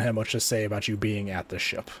probably wouldn't have much to say about you being at the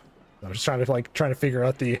ship. I'm just trying to figure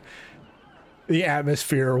out the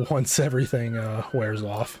atmosphere once everything wears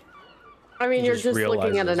off. I mean, You you're just just looking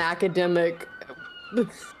at realizes- an academic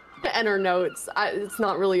and her notes. It's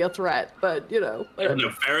not really a threat, but you know. And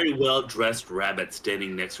a very well-dressed rabbit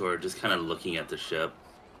standing next to her, just kind of looking at the ship.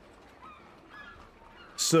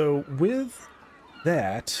 So with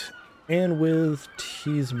that, and with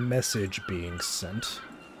T's message being sent,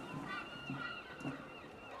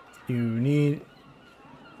 you need...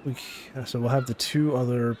 So we'll have the two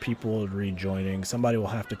other people rejoining. Somebody will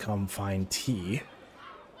have to come find T.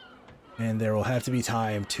 And there will have to be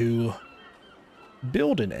time to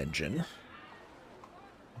build an engine.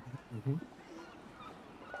 Mm-hmm.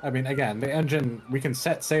 I mean, again, the engine, we can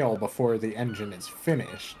set sail before the engine is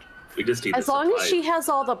finished. We just need as long as she has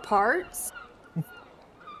all the parts,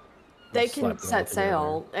 they can set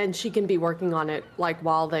sail, and she can be working on it like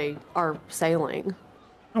while they are sailing.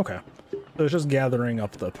 Okay. So it's just gathering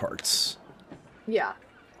up the parts. Yeah.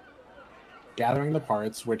 Gathering the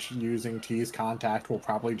parts, which using T's contact will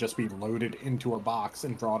probably just be loaded into a box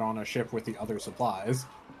and brought on a ship with the other supplies.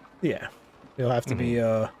 Yeah. He'll have to be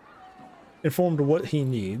informed of what he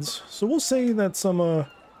needs. So we'll say that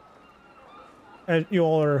as you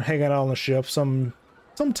all are hanging out on the ship, some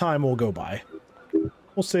time will go by.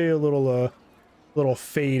 We'll say a little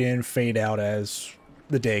fade in, fade out as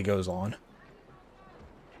the day goes on.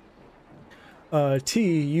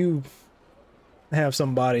 T, you have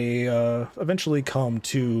somebody eventually come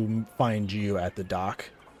to find you at the dock.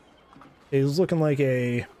 He's looking like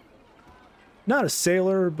not a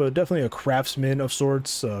sailor, but definitely a craftsman of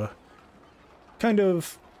sorts. Kind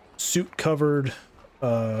of suit-covered,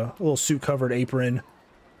 a little suit-covered apron.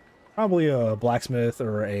 Probably a blacksmith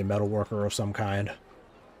or a metalworker of some kind.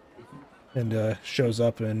 And shows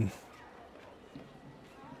up and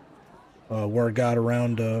word got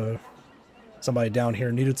around somebody down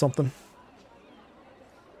here needed something.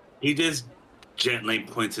 He just gently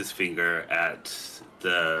points his finger at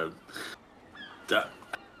the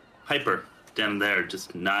Piper down there,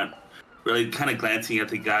 just not really, kind of glancing at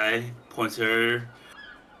the guy, points her,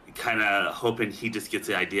 kind of hoping he just gets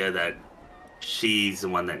the idea that she's the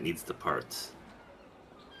one that needs the parts.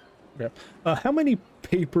 Yeah. How many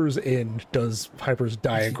papers in does Piper's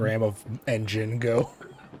diagram of engine go?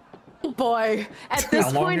 Boy, at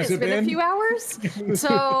this point, it's been a few hours.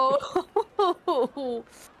 So,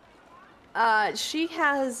 she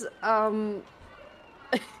has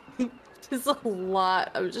just a lot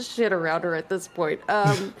of just shit around her at this point.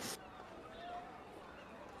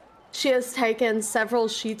 She has taken several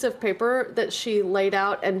sheets of paper that she laid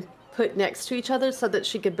out and put next to each other so that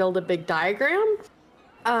she could build a big diagram.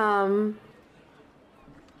 And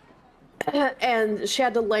she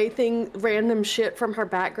had to lay random shit from her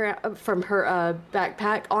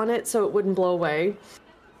backpack on it so it wouldn't blow away.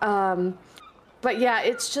 But yeah,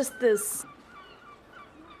 it's just this.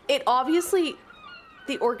 It obviously,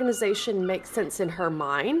 the organization makes sense in her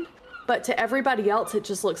mind, but to everybody else, it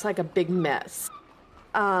just looks like a big mess.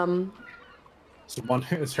 So one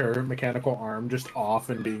is her mechanical arm just off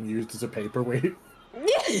and being used as a paperweight.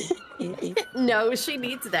 No, she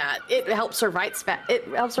needs that. It helps her write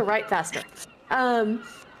faster.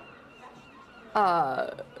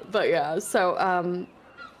 But yeah, so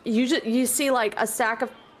you see like a stack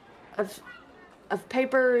of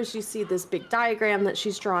papers. You see this big diagram that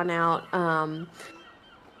she's drawn out.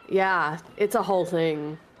 Yeah, it's a whole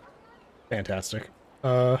thing. Fantastic.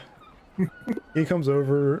 He comes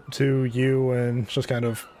over to you and just kind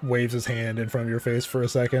of waves his hand in front of your face for a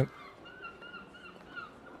second.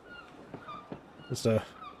 Is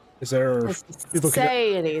there...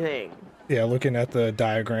 Say anything. Yeah, looking at the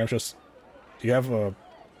diagram, just... Do you have a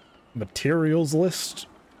materials list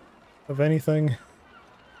of anything?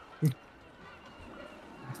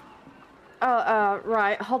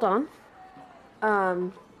 Right, hold on.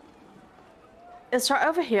 It's right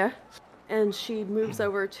over here. And she moves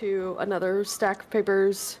over to another stack of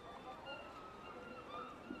papers.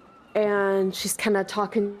 And she's kind of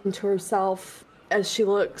talking to herself as she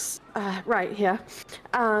looks right here.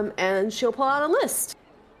 And she'll pull out a list.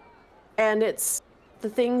 And it's the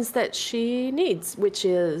things that she needs, which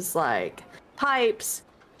is like pipes.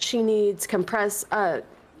 She needs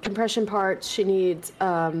compression parts. She needs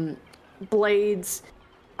blades,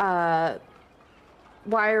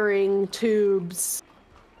 wiring, tubes,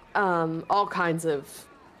 all kinds of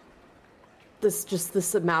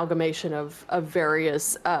this amalgamation of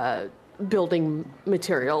various building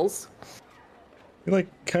materials. He like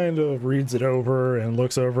kind of reads it over and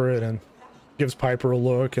looks over it and gives Piper a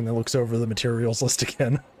look and then looks over the materials list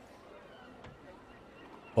again.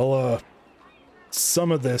 Well,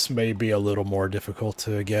 some of this may be a little more difficult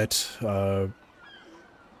to get.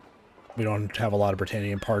 We don't have a lot of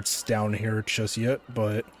Britannian parts down here just yet,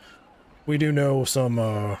 but we do know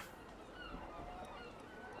some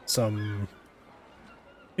some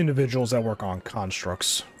individuals that work on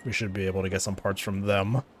constructs. We should be able to get some parts from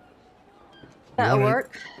them. That'll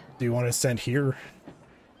work. Do you want it sent here?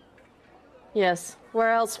 Yes.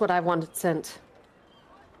 Where else would I want it sent?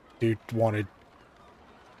 Do you want it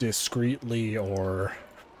discreetly or...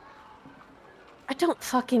 I don't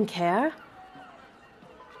fucking care.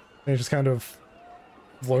 He just kind of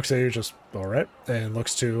looks at you, just, alright, and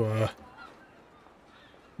looks to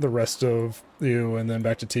the rest of you, and then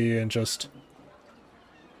back to T, and just...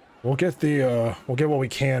 We'll get what we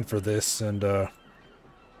can for this, and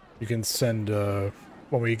you can send,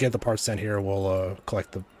 when we get the parts sent here, we'll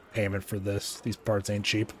collect the payment for this. These parts ain't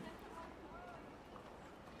cheap.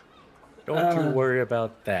 Don't you worry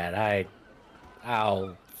about that.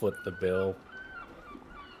 I'll foot the bill.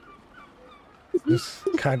 Just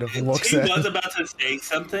kind of looks He at... was about to say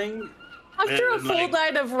something. After a and, full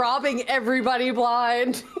night of robbing everybody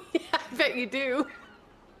blind. Yeah, I bet you do.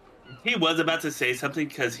 He was about to say something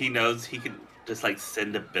because he knows he could just like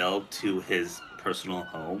send a bill to his personal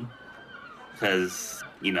home. Because,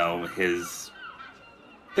 you know, his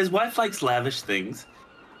wife likes lavish things.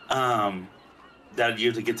 That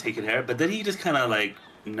usually get taken care of. But then he just kind of like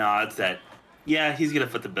nods that, yeah, he's going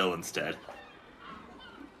to foot the bill instead.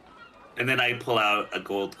 And then I pull out a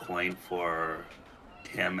gold coin for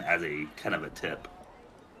him as a kind of a tip.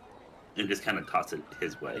 And just kind of toss it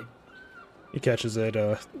his way. He catches it,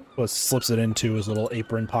 slips it into his little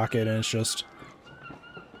apron pocket, and it's just...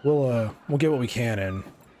 We'll get what we can and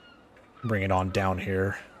bring it on down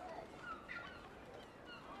here.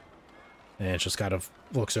 And it just kind of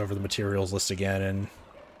looks over the materials list again, and...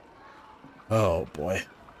 Oh, boy.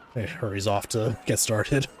 It hurries off to get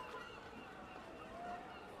started.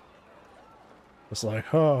 It's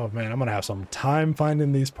like, oh, man, I'm gonna have some time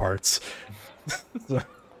finding these parts. So...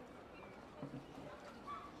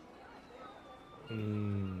 I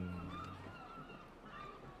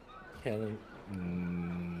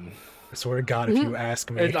swear to God, if you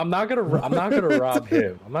ask me, I'm not gonna rob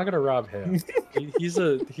him. I'm not gonna rob him. He's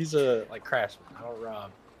a like craftsman. I don't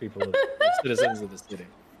rob people, citizens of the city.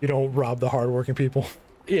 you don't rob the hardworking people.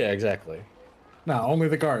 Yeah, exactly. No, only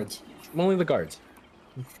the guards. Only the guards.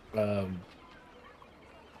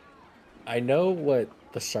 I know what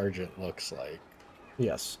the sergeant looks like.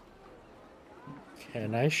 Yes.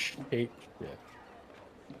 Can I shake it?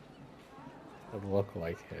 To look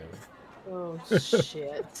like him. Oh,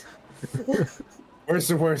 shit.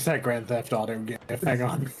 Where's that Grand Theft Auto gift? Hang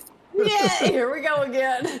on. Yeah, here we go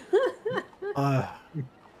again.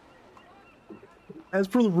 As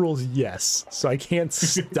per the rules, yes. So I can't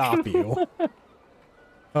stop you.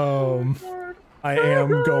 I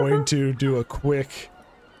am going to do a quick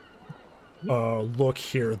look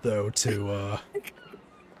here, though, to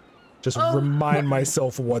just remind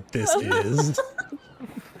myself what this is.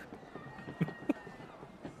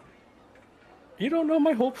 You don't know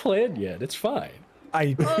my whole plan yet. It's fine.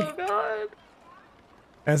 Oh, God.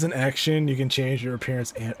 As an action, you can change your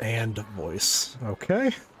appearance and voice. Okay.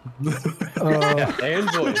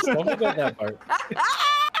 And voice. Don't forget that part.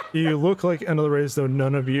 You look like another race, though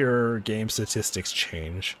none of your game statistics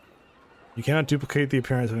change. You cannot duplicate the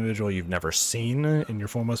appearance of an individual you've never seen, and your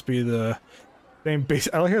form must be the same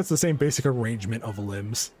basic. I like how it's the same basic arrangement of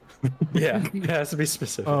limbs. Yeah, it has to be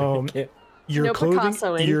specific. Your No clothing,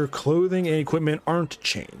 Picassoing. your clothing and equipment aren't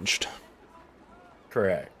changed,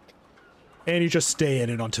 Correct. and you just stay in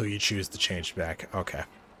it until you choose to change back. Okay.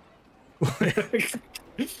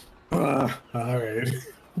 All right.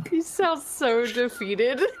 You sound so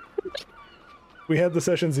defeated. We had the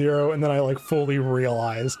session 0, and then I like fully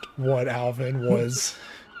realized what Alvin was,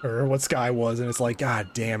 or what Sky was, and it's like, God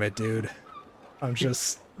damn it, dude. I'm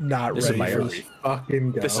just not This is ready my for early.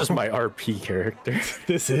 Fucking go. This is my RP character.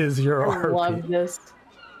 this. Is your I RP. love this.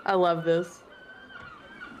 I love this.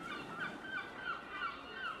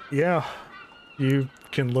 Yeah, you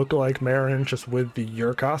can look like Marin just with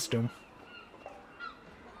your costume.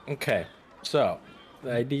 Okay, so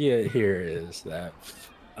the idea here is that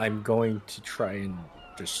I'm going to try and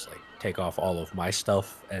just like take off all of my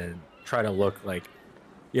stuff and try to look like,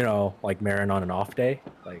 you know, like Marin on an off day,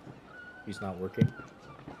 like he's not working.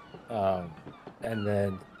 And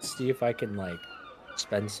then see if I can like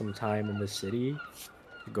spend some time in the city,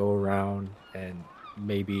 go around and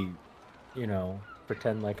maybe, you know,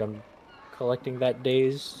 pretend like I'm collecting that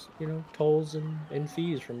day's, you know, tolls and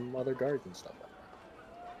fees from other guards and stuff like that.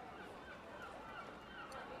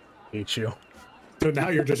 Hate you. So now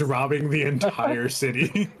you're just robbing the entire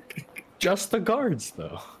city. Just the guards,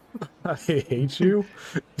 though. I hate you.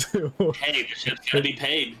 Hey, the ship's gotta be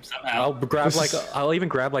paid somehow. I'll even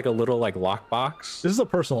grab like a little like lockbox. This is a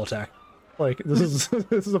personal attack. Like this is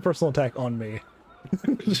this is a personal attack on me.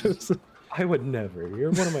 Just, I would never. You're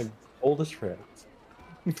one of my oldest friends.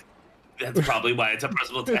 That's probably why it's a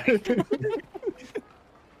personal attack.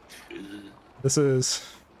 this is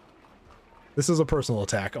a personal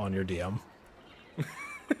attack on your DM.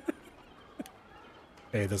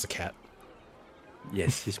 Hey, there's a cat.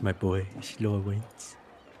 Yes, he's my boy. Slow wins.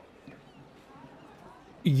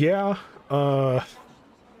 Yeah. God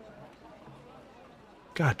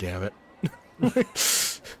damn it.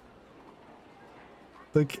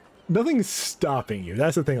 Like nothing's stopping you.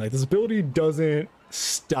 That's the thing. Like this ability doesn't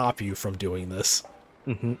stop you from doing this.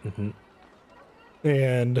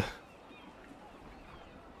 And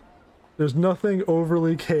there's nothing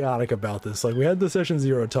overly chaotic about this. Like we had the session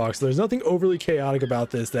 0 talk, so there's nothing overly chaotic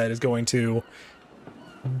about this that is going to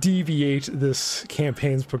deviate this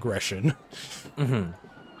campaign's progression.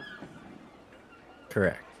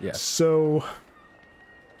 Correct. Yes. So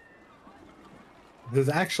This is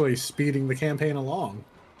actually speeding the campaign along.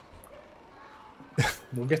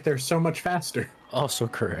 We'll get there so much faster. Also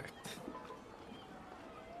correct.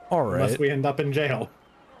 all right. Unless we end up in jail.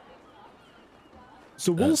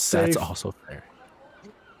 So we'll say That's also fair.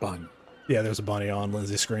 Bun. yeah, there's a bunny on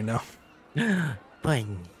Lindsay's screen now.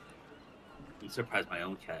 Bang. I'm surprised my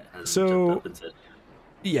own cat hasn't So- jumped up and said,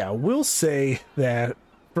 Yeah, we'll say that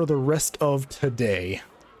for the rest of today,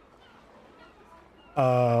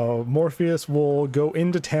 Morpheus will go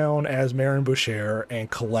into town as Marin Boucher and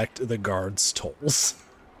collect the guards' tolls.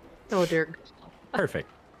 Oh dear. Perfect.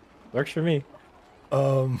 Works for me.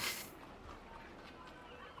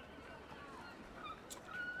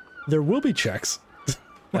 There will be checks.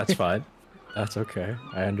 That's fine. That's okay.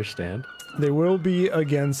 I understand. They will be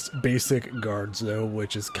against basic guards, though,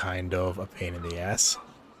 which is kind of a pain in the ass.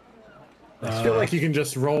 I feel like you can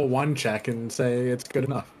just roll one check and say it's good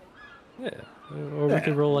enough. Yeah. Or we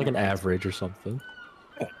could roll like an average or something.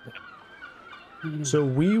 So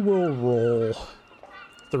we will roll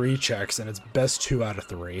 3 checks, and it's best 2 out of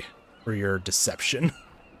 3 for your deception.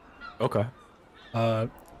 Okay.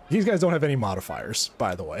 These guys don't have any modifiers,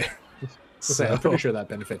 by the way. So I'm pretty sure that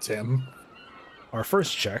benefits him. Our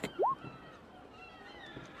first check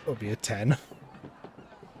will be a 10.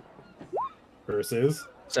 Versus.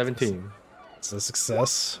 17. It's a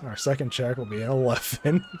success. Our second check will be an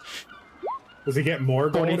 11. Does he get more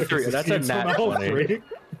gold? 23. if he That's a succeeds on nat all 20. three?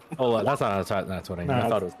 Oh, that's not 20. No. I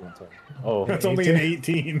thought it was 120. Oh, That's only an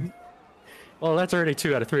 18. well, that's already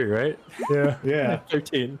 2 out of 3, right? Yeah. Yeah.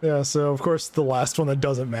 13. Yeah, so of course the last one that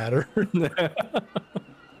doesn't matter.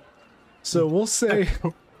 So we'll say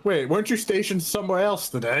Wait, weren't you stationed somewhere else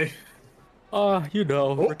today?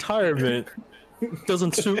 Retirement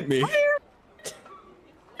doesn't suit me.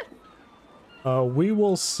 we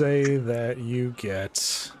will say that you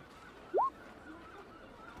get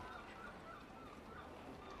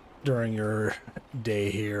during your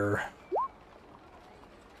day here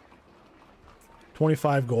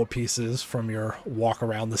 25 gold pieces from your walk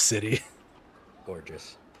around the city.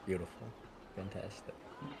 Gorgeous. Beautiful. Fantastic.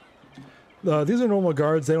 These are normal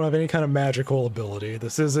guards. They don't have any kind of magical ability.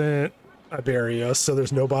 This isn't Iberia, so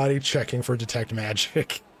there's nobody checking for detect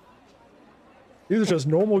magic. These are just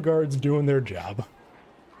normal guards doing their job.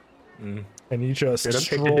 And you just Should have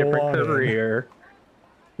picked a stroll different on in, career.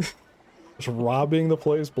 just robbing the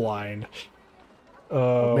place blind.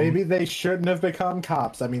 Maybe they shouldn't have become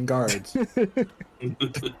cops. I mean, guards.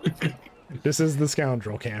 This is the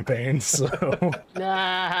Scoundrel campaign, so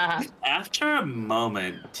Nah. after a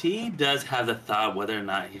moment, T does have the thought whether or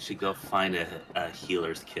not he should go find a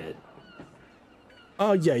healer's kit.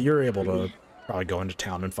 yeah, you're able to probably go into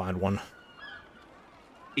town and find one.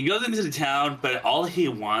 He goes into the town, but all he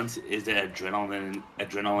wants is the adrenaline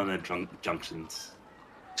and junctions.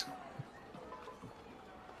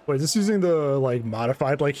 Wait, is this using the like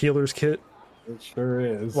modified like healer's kit It sure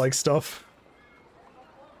is. like stuff?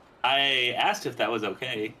 I asked if that was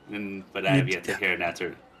okay, but I have yet to hear an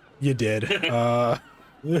answer. You did.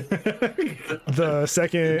 The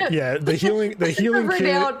second, yeah, the healing Written kit.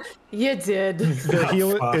 down, you did.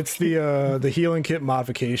 The fuck. it's the healing kit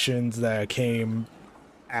modifications that came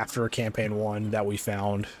after campaign 1 that we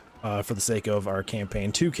found for the sake of our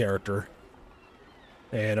campaign 2 character,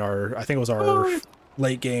 and I think it was our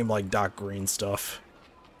late game like Doc Green stuff.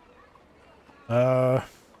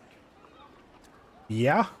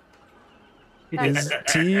 Yeah. Is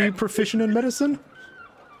T proficient in medicine?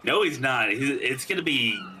 No, he's not. It's going to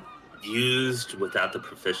be used without the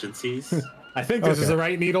proficiencies. I think this is Okay. the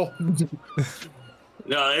right needle.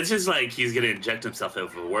 No, it's just like he's going to inject himself.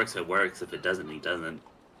 If it works, it works. If it doesn't, he doesn't.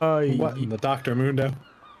 What in the Dr. Mundo?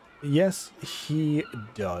 Yes, he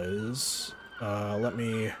does. Let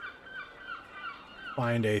me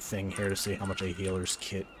find a thing here to see how much a healer's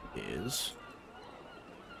kit is.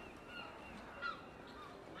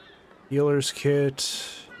 Healer's kit.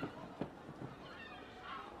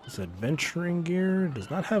 This adventuring gear does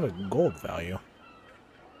not have a gold value.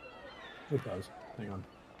 It does. Hang on.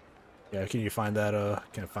 Yeah, can you find that?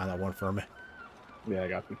 Can you find that one for me? Yeah, I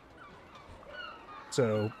got you.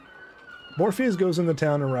 So, Morpheus goes into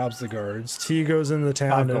town and robs the guards. T goes into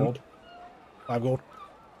town 5 and gold. 5 gold.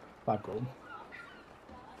 5 gold.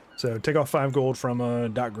 So take off 5 gold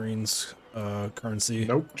from Dot Green's currency.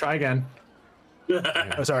 Nope. Try again.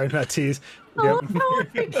 Oh, sorry, not T's. Oh, Yep. how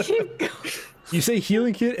we keep going. You say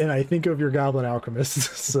healing kit, and I think of your goblin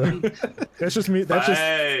alchemist. So that's just me.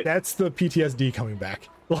 That's the PTSD coming back.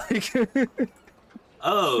 Like,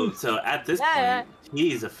 Oh, so at this Yeah. point,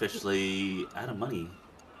 he's officially out of money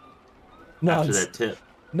after nonsense. that tip.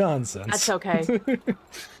 Nonsense. That's okay.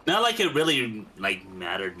 Not like it really like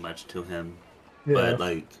mattered much to him, Yeah. but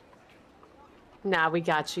like Nah, we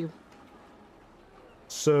got you.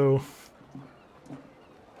 So,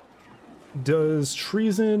 does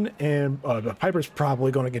treason and Piper's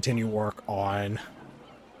probably going to continue work on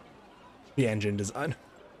the engine design.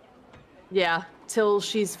 Yeah, till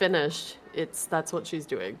she's finished. That's what she's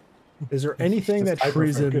doing. Is there anything that Just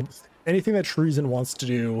treason, hyper-focused. anything that treason wants to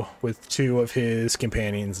do with 2 of his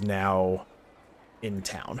companions now in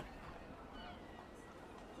town?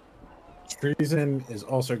 Treason is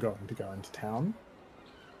also going to go into town.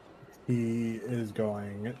 He is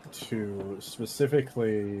going to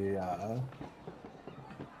specifically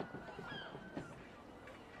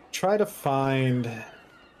try to find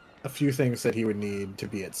a few things that he would need to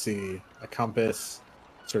be at sea. A compass,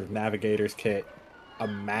 sort of navigator's kit, a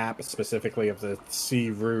map specifically of the sea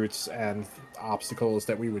routes and obstacles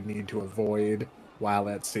that we would need to avoid while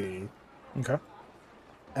at sea. Okay.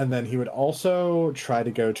 And then he would also try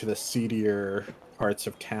to go to the seedier parts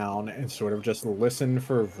of town and sort of just listen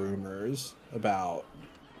for rumors about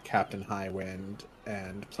Captain Highwind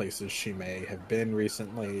and places she may have been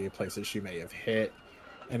recently, places she may have hit,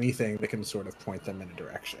 anything that can sort of point them in a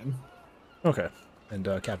direction. Okay. And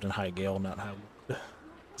Captain Highgale, not High.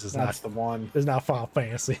 This is That's the one. This is not Final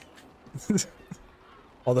Fantasy.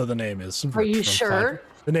 Although the name is. Are you ripped from sure?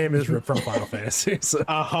 The name is ripped from Final Fantasy. So.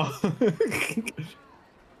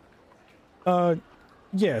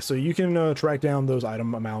 Yeah, so you can track down those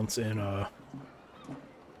item amounts in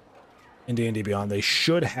D&D Beyond. They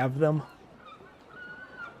should have them.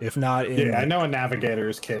 If not, Yeah, I know a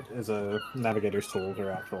navigator's kit is a navigator's tools or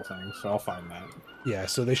actual thing, so I'll find that. Yeah,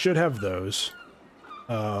 so they should have those.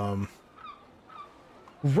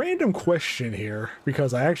 Random question here,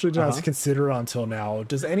 because I actually did not consider it until now.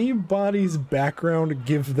 Does anybody's background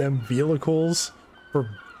give them vehicle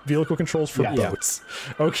controls for boats?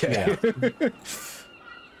 Okay. Yeah.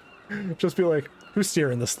 Just be like, who's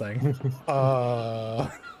steering this thing?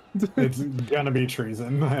 It's gonna be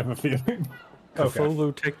treason, I have a feeling. Okay.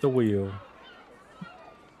 Cthulhu, take the wheel.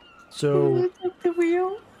 So The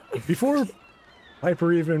wheel. before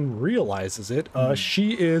Piper even realizes it,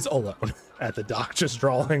 she is alone at the dock, just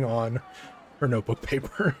drawing on her notebook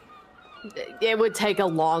paper. It would take a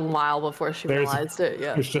long while before she realized it.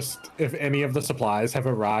 Yeah. It's just, if any of the supplies have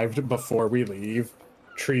arrived before we leave,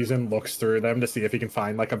 Treason looks through them to see if he can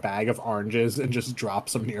find like a bag of oranges and just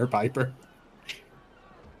drops them near Piper.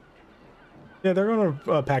 Yeah, they're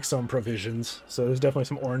gonna pack some provisions, so there's definitely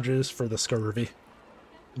some oranges for the scurvy.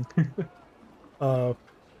 But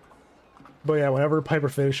yeah, whenever Piper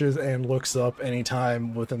finishes and looks up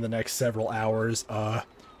anytime within the next several hours,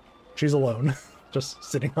 she's alone, just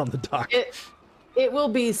sitting on the dock. It will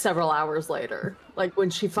be several hours later, like when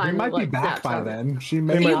she We finally might be back snaps by out. then. She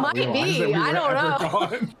may You not might be. realize that we I were don't ever know.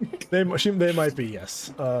 gone. They might be,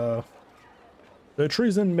 yes. The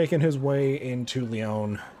Treason making his way into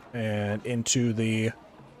Lyon and into the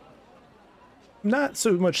not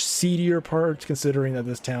so much seedier part, considering that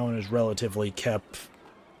this town is relatively kept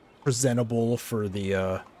presentable for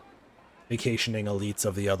the vacationing elites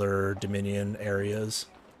of the other Dominion areas.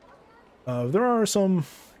 There are some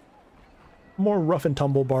more rough and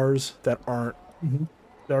tumble bars that aren't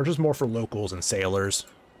that are just more for locals and sailors.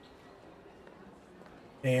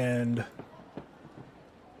 And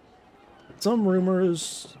some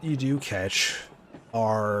rumors you do catch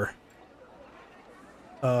are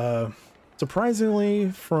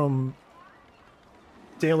surprisingly from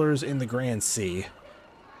sailors in the Grand Sea.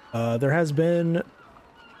 There has been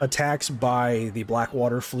attacks by the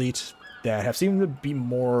Blackwater fleet that have seemed to be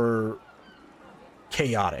more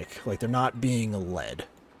chaotic, like they're not being led.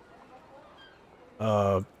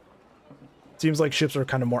 Seems like ships are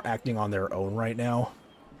kind of more acting on their own right now.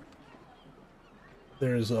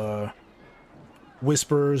 There's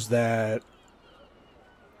whispers that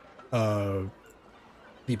the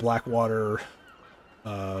Blackwater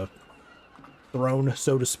throne,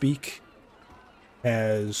 so to speak,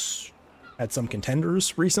 has had some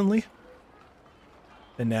contenders recently,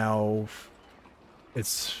 and now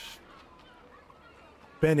it's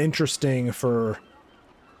been interesting for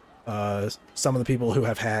some of the people who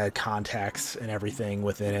have had contacts and everything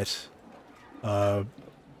within it, that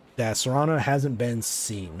Serana hasn't been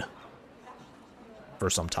seen for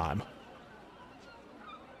some time.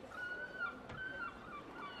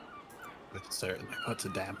 It certainly puts a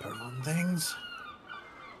damper on things.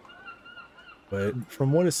 But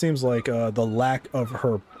from what it seems like, the lack of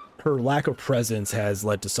her lack of presence has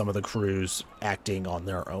led to some of the crews acting on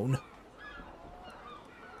their own.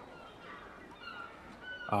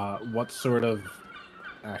 What sort of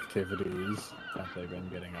activities have they been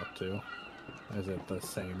getting up to? Is it the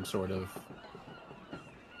same sort of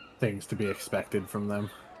things to be expected from them?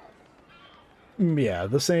 Yeah,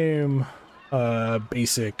 the same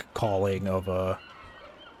basic calling of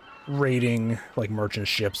raiding like merchant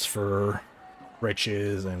ships for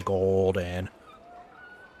riches and gold, and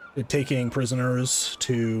taking prisoners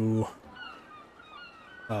to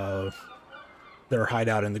their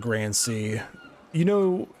hideout in the Grand Sea. You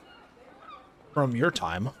know, from your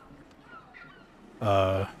time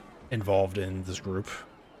involved in this group,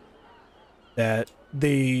 that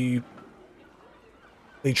they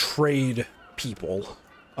trade people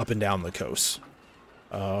up and down the coast,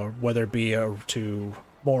 whether it be to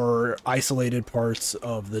more isolated parts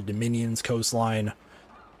of the Dominion's coastline,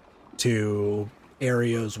 to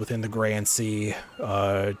areas within the Grand Sea,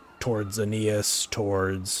 towards Aeneas,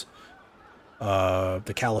 towards the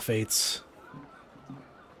Caliphates,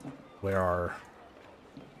 where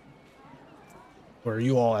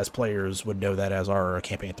you all as players would know that as our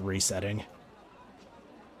Campaign 3 setting,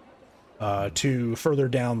 to further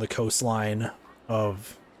down the coastline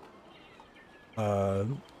of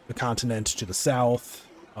the continent to the south,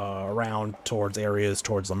 around towards areas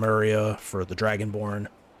towards Lemuria for the Dragonborn.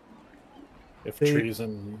 If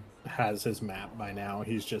Treason has his map by now,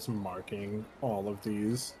 he's just marking all of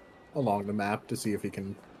these along the map to see if he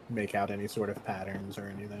can make out any sort of patterns or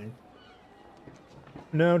anything.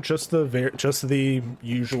 No, just the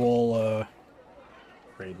usual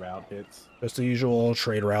Trade route hits. just the usual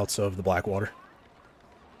trade routes of the Blackwater.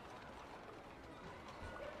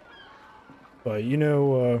 But you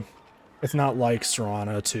know, it's not like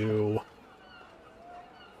Serana to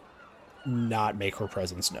not make her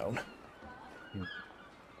presence known.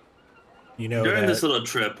 You know, During that, this little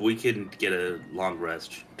trip, we can get a long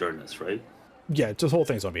rest during this, right? yeah, this whole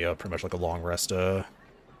thing's gonna be pretty much like a long rest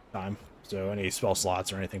time. So any spell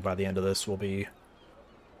slots or anything by the end of this will be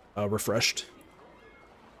refreshed.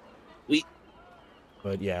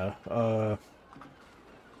 But yeah,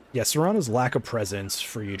 Serana's lack of presence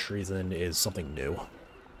for you, Treason, is something new.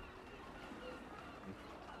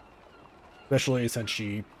 Especially since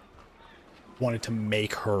she wanted to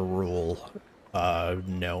make her rule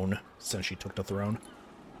known since she took the throne.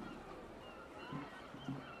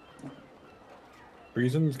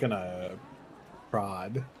 Treason's gonna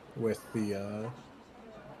prod with the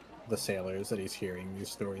sailors that he's hearing these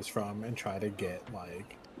stories from and try to get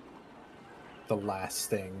like the last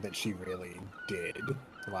thing that she really did,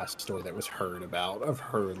 the last story that was heard about of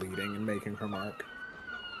her leading and making her mark.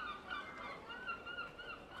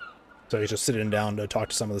 So he's just sitting down to talk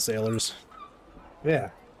to some of the sailors.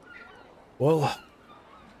 Yeah. Well,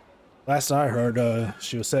 last I heard,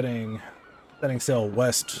 she was setting sail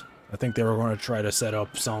west. I think they were going to try to set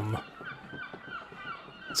up some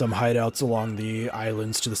hideouts along the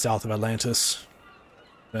islands to the south of Atlantis.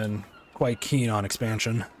 Been quite keen on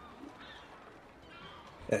expansion.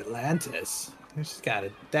 Atlantis. She's got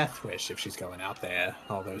a death wish if she's going out there.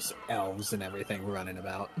 All those elves and everything running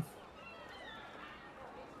about.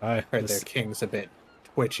 Heard their king's a bit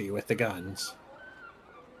twitchy with the guns.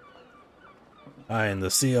 And the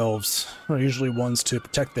sea elves are usually ones to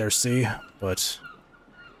protect their sea, but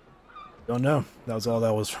don't know. That was all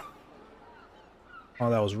that was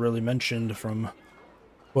really mentioned from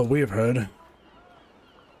what we have heard.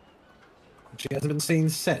 She hasn't been seen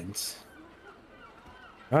since.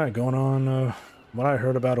 Alright, going on what I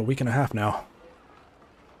heard about a week and a half now.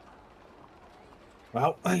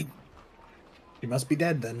 Well, she must be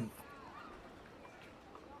dead then.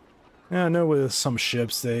 Yeah, I know with some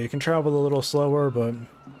ships they can travel a little slower, but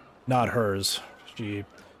not hers. They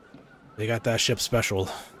got that ship special.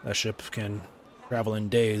 That ship can travel in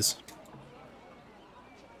days.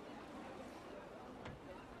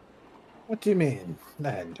 What do you mean? I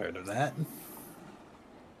hadn't heard of that.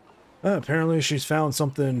 Apparently she's found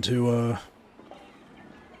something to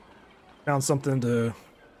found something to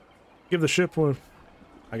give the ship what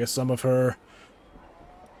I guess some of her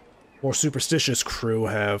more superstitious crew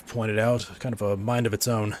have pointed out, kind of a mind of its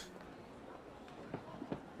own.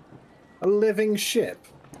 A living ship.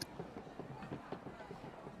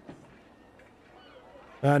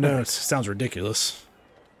 I know it sounds ridiculous,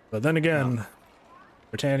 but then again,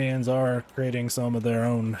 Britannians are creating some of their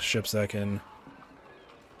own ships that can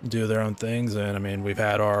do their own things, and I mean, we've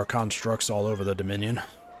had our constructs all over the Dominion.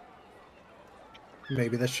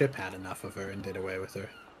 Maybe the ship had enough of her and did away with her.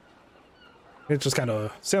 It just kind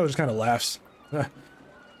of, sailor just kind of laughs.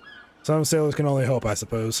 Some sailors can only hope, I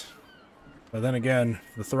suppose. But then again,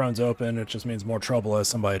 if the throne's open, it just means more trouble as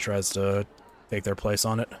somebody tries to take their place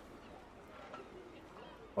on it.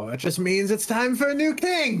 Well, it just means it's time for a new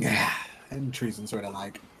king. And Treason sort of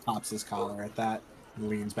like pops his collar at that and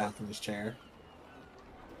leans back in his chair.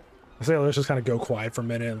 The sailors just kind of go quiet for a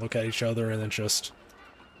minute and look at each other and then just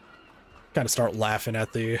kind of start laughing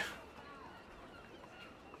at the...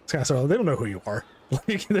 It's kind of sort of, they don't know who you are.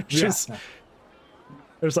 Like, they're just...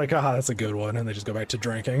 They're just like, ah, that's a good one, and they just go back to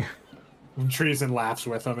drinking. And Treason laughs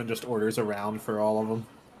with them and just orders a round for all of them.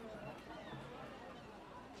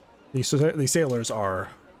 These sailors are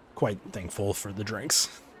quite thankful for the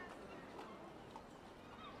drinks.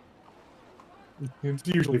 It's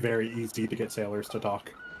usually very easy to get sailors to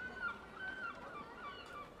talk.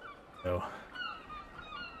 So,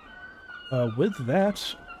 with that,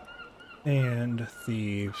 and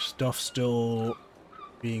the stuff still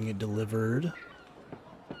being delivered,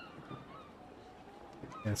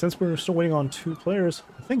 and since we're still waiting on 2 players,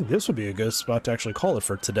 I think this would be a good spot to actually call it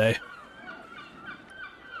for today.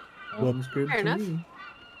 Sounds good Fair to enough. me.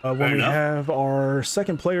 When we have our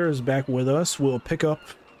second players back with us, we'll pick up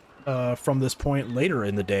from this point later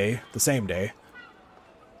in the day, the same day.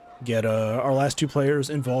 Get our last 2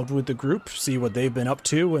 players involved with the group, see what they've been up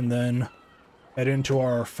to, and then head into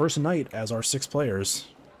our first night as our 6 players.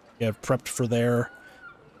 We have prepped for their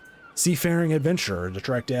seafaring adventure to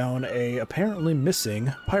track down a apparently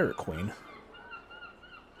missing pirate queen.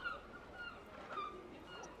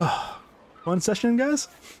 Fun session, guys?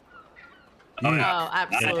 Oh, yeah. Oh,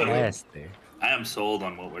 absolutely. Fantastic. I am sold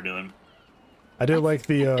on what we're doing. I did like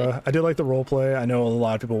the role play. I know a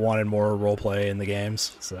lot of people wanted more role play in the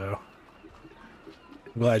games, so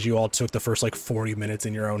I'm glad you all took the first like 40 minutes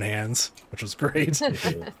in your own hands, which was great.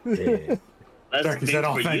 Yeah. That's Darky things said,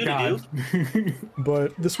 "Oh, for thank you God." to do.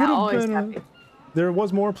 But this would have Always been happy. there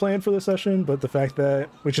was more planned for the session, but the fact that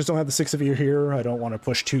we just don't have the 6 of you here, I don't want to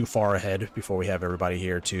push too far ahead before we have everybody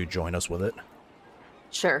here to join us with it.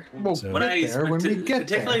 Sure. We'll So- What get I there when we get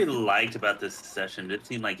particularly there. liked about this session, it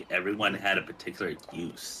seemed like everyone had a particular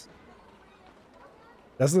use.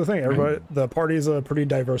 That's the thing. Everybody, the party is a pretty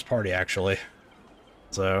diverse party, actually.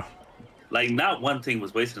 So Like, not one thing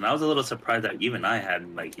was wasted. And I was a little surprised that even I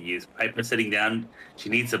had, like, a use. Piper sitting down, she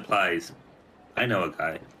needs supplies. I know a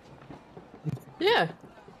guy. Yeah.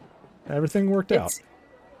 everything worked out.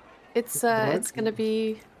 It's gonna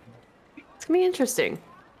be interesting.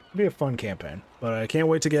 It'll be a fun campaign, but I can't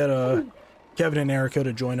wait to get Kevin and Erica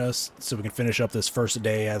to join us so we can finish up this first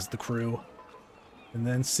day as the crew, and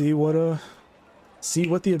then see what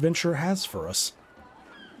the adventure has for us.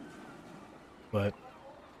 But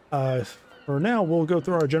for now, we'll go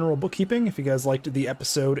through our general bookkeeping. If you guys liked the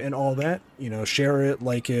episode and all that, share it,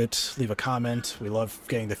 like it, leave a comment. We love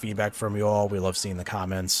getting the feedback from you all. We love seeing the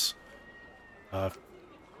comments.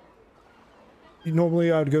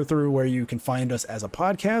 Normally, I would go through where you can find us as a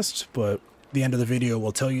podcast, but the end of the video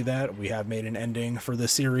will tell you that. We have made an ending for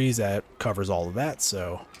this series that covers all of that,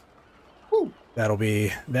 so that'll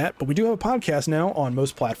be that. But we do have a podcast now on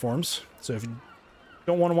most platforms, so if you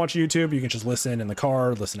don't want to watch YouTube, you can just listen in the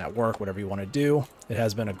car, listen at work, whatever you want to do. It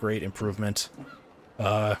has been a great improvement.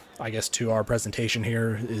 I guess to our presentation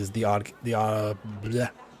here is the audio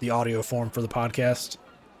form for the podcast.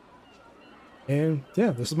 And yeah,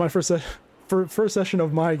 this is my first session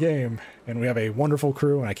of my game, and we have a wonderful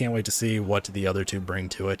crew, and I can't wait to see what the other 2 bring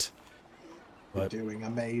to it. You're doing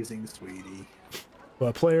amazing, sweetie.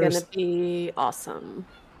 But players, Gonna be awesome.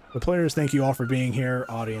 thank you all for being here.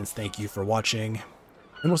 Audience, thank you for watching,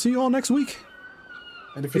 and we'll see you all next week.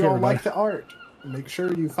 And if Okay, you all everybody. like the art, make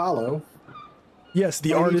sure you follow. Yes, the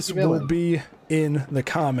Mighty artist will Villain. be in the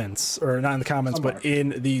comments, or not in the comments, Somewhere. but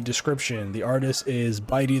in the description. The artist is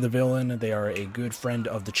Bitey the Villain. They are a good friend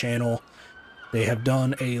of the channel. They have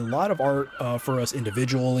done a lot of art for us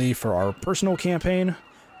individually for our personal campaign,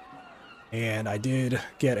 and I did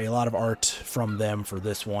get a lot of art from them for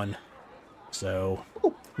this one. So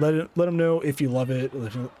let them know if you love it.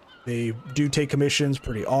 They do take commissions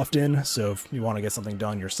pretty often, so if you want to get something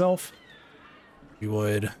done yourself, we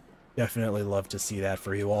would definitely love to see that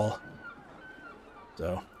for you all.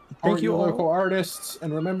 So Support thank you your all. local artists,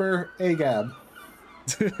 and remember AGAB.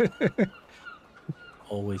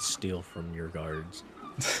 Always steal from your guards.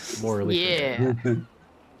 Morally Yeah.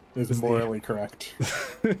 Is morally correct.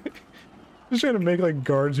 Just trying to make like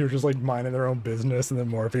guards who are just like minding their own business, and then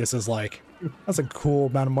Morpheus is like, "That's a cool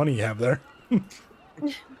amount of money you have there."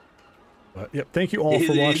 But yep, thank you all for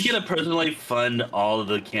He's watching. gonna personally fund all of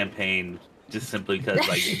the campaign just simply because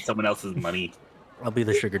like it's someone else's money. I'll be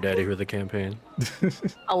the sugar daddy for the campaign.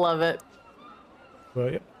 I love it.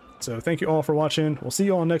 But yep, so thank you all for watching. We'll see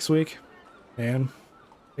you all next week, and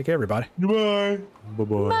take care, everybody. Goodbye.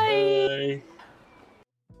 Bye-bye. Bye.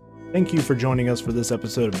 Thank you for joining us for this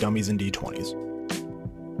episode of Dummies and D20s.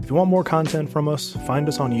 If you want more content from us, find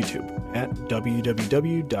us on YouTube at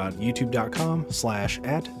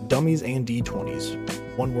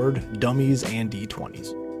www.youtube.com/@dummiesandD20s. One word, Dummies and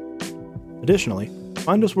D20s. Additionally,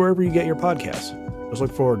 find us wherever you get your podcasts. Just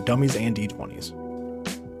look for Dummies and D20s.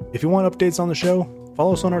 If you want updates on the show,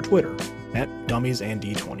 follow us on our Twitter at Dummies and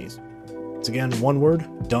D20s. It's again one word,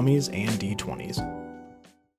 Dummies and D20s.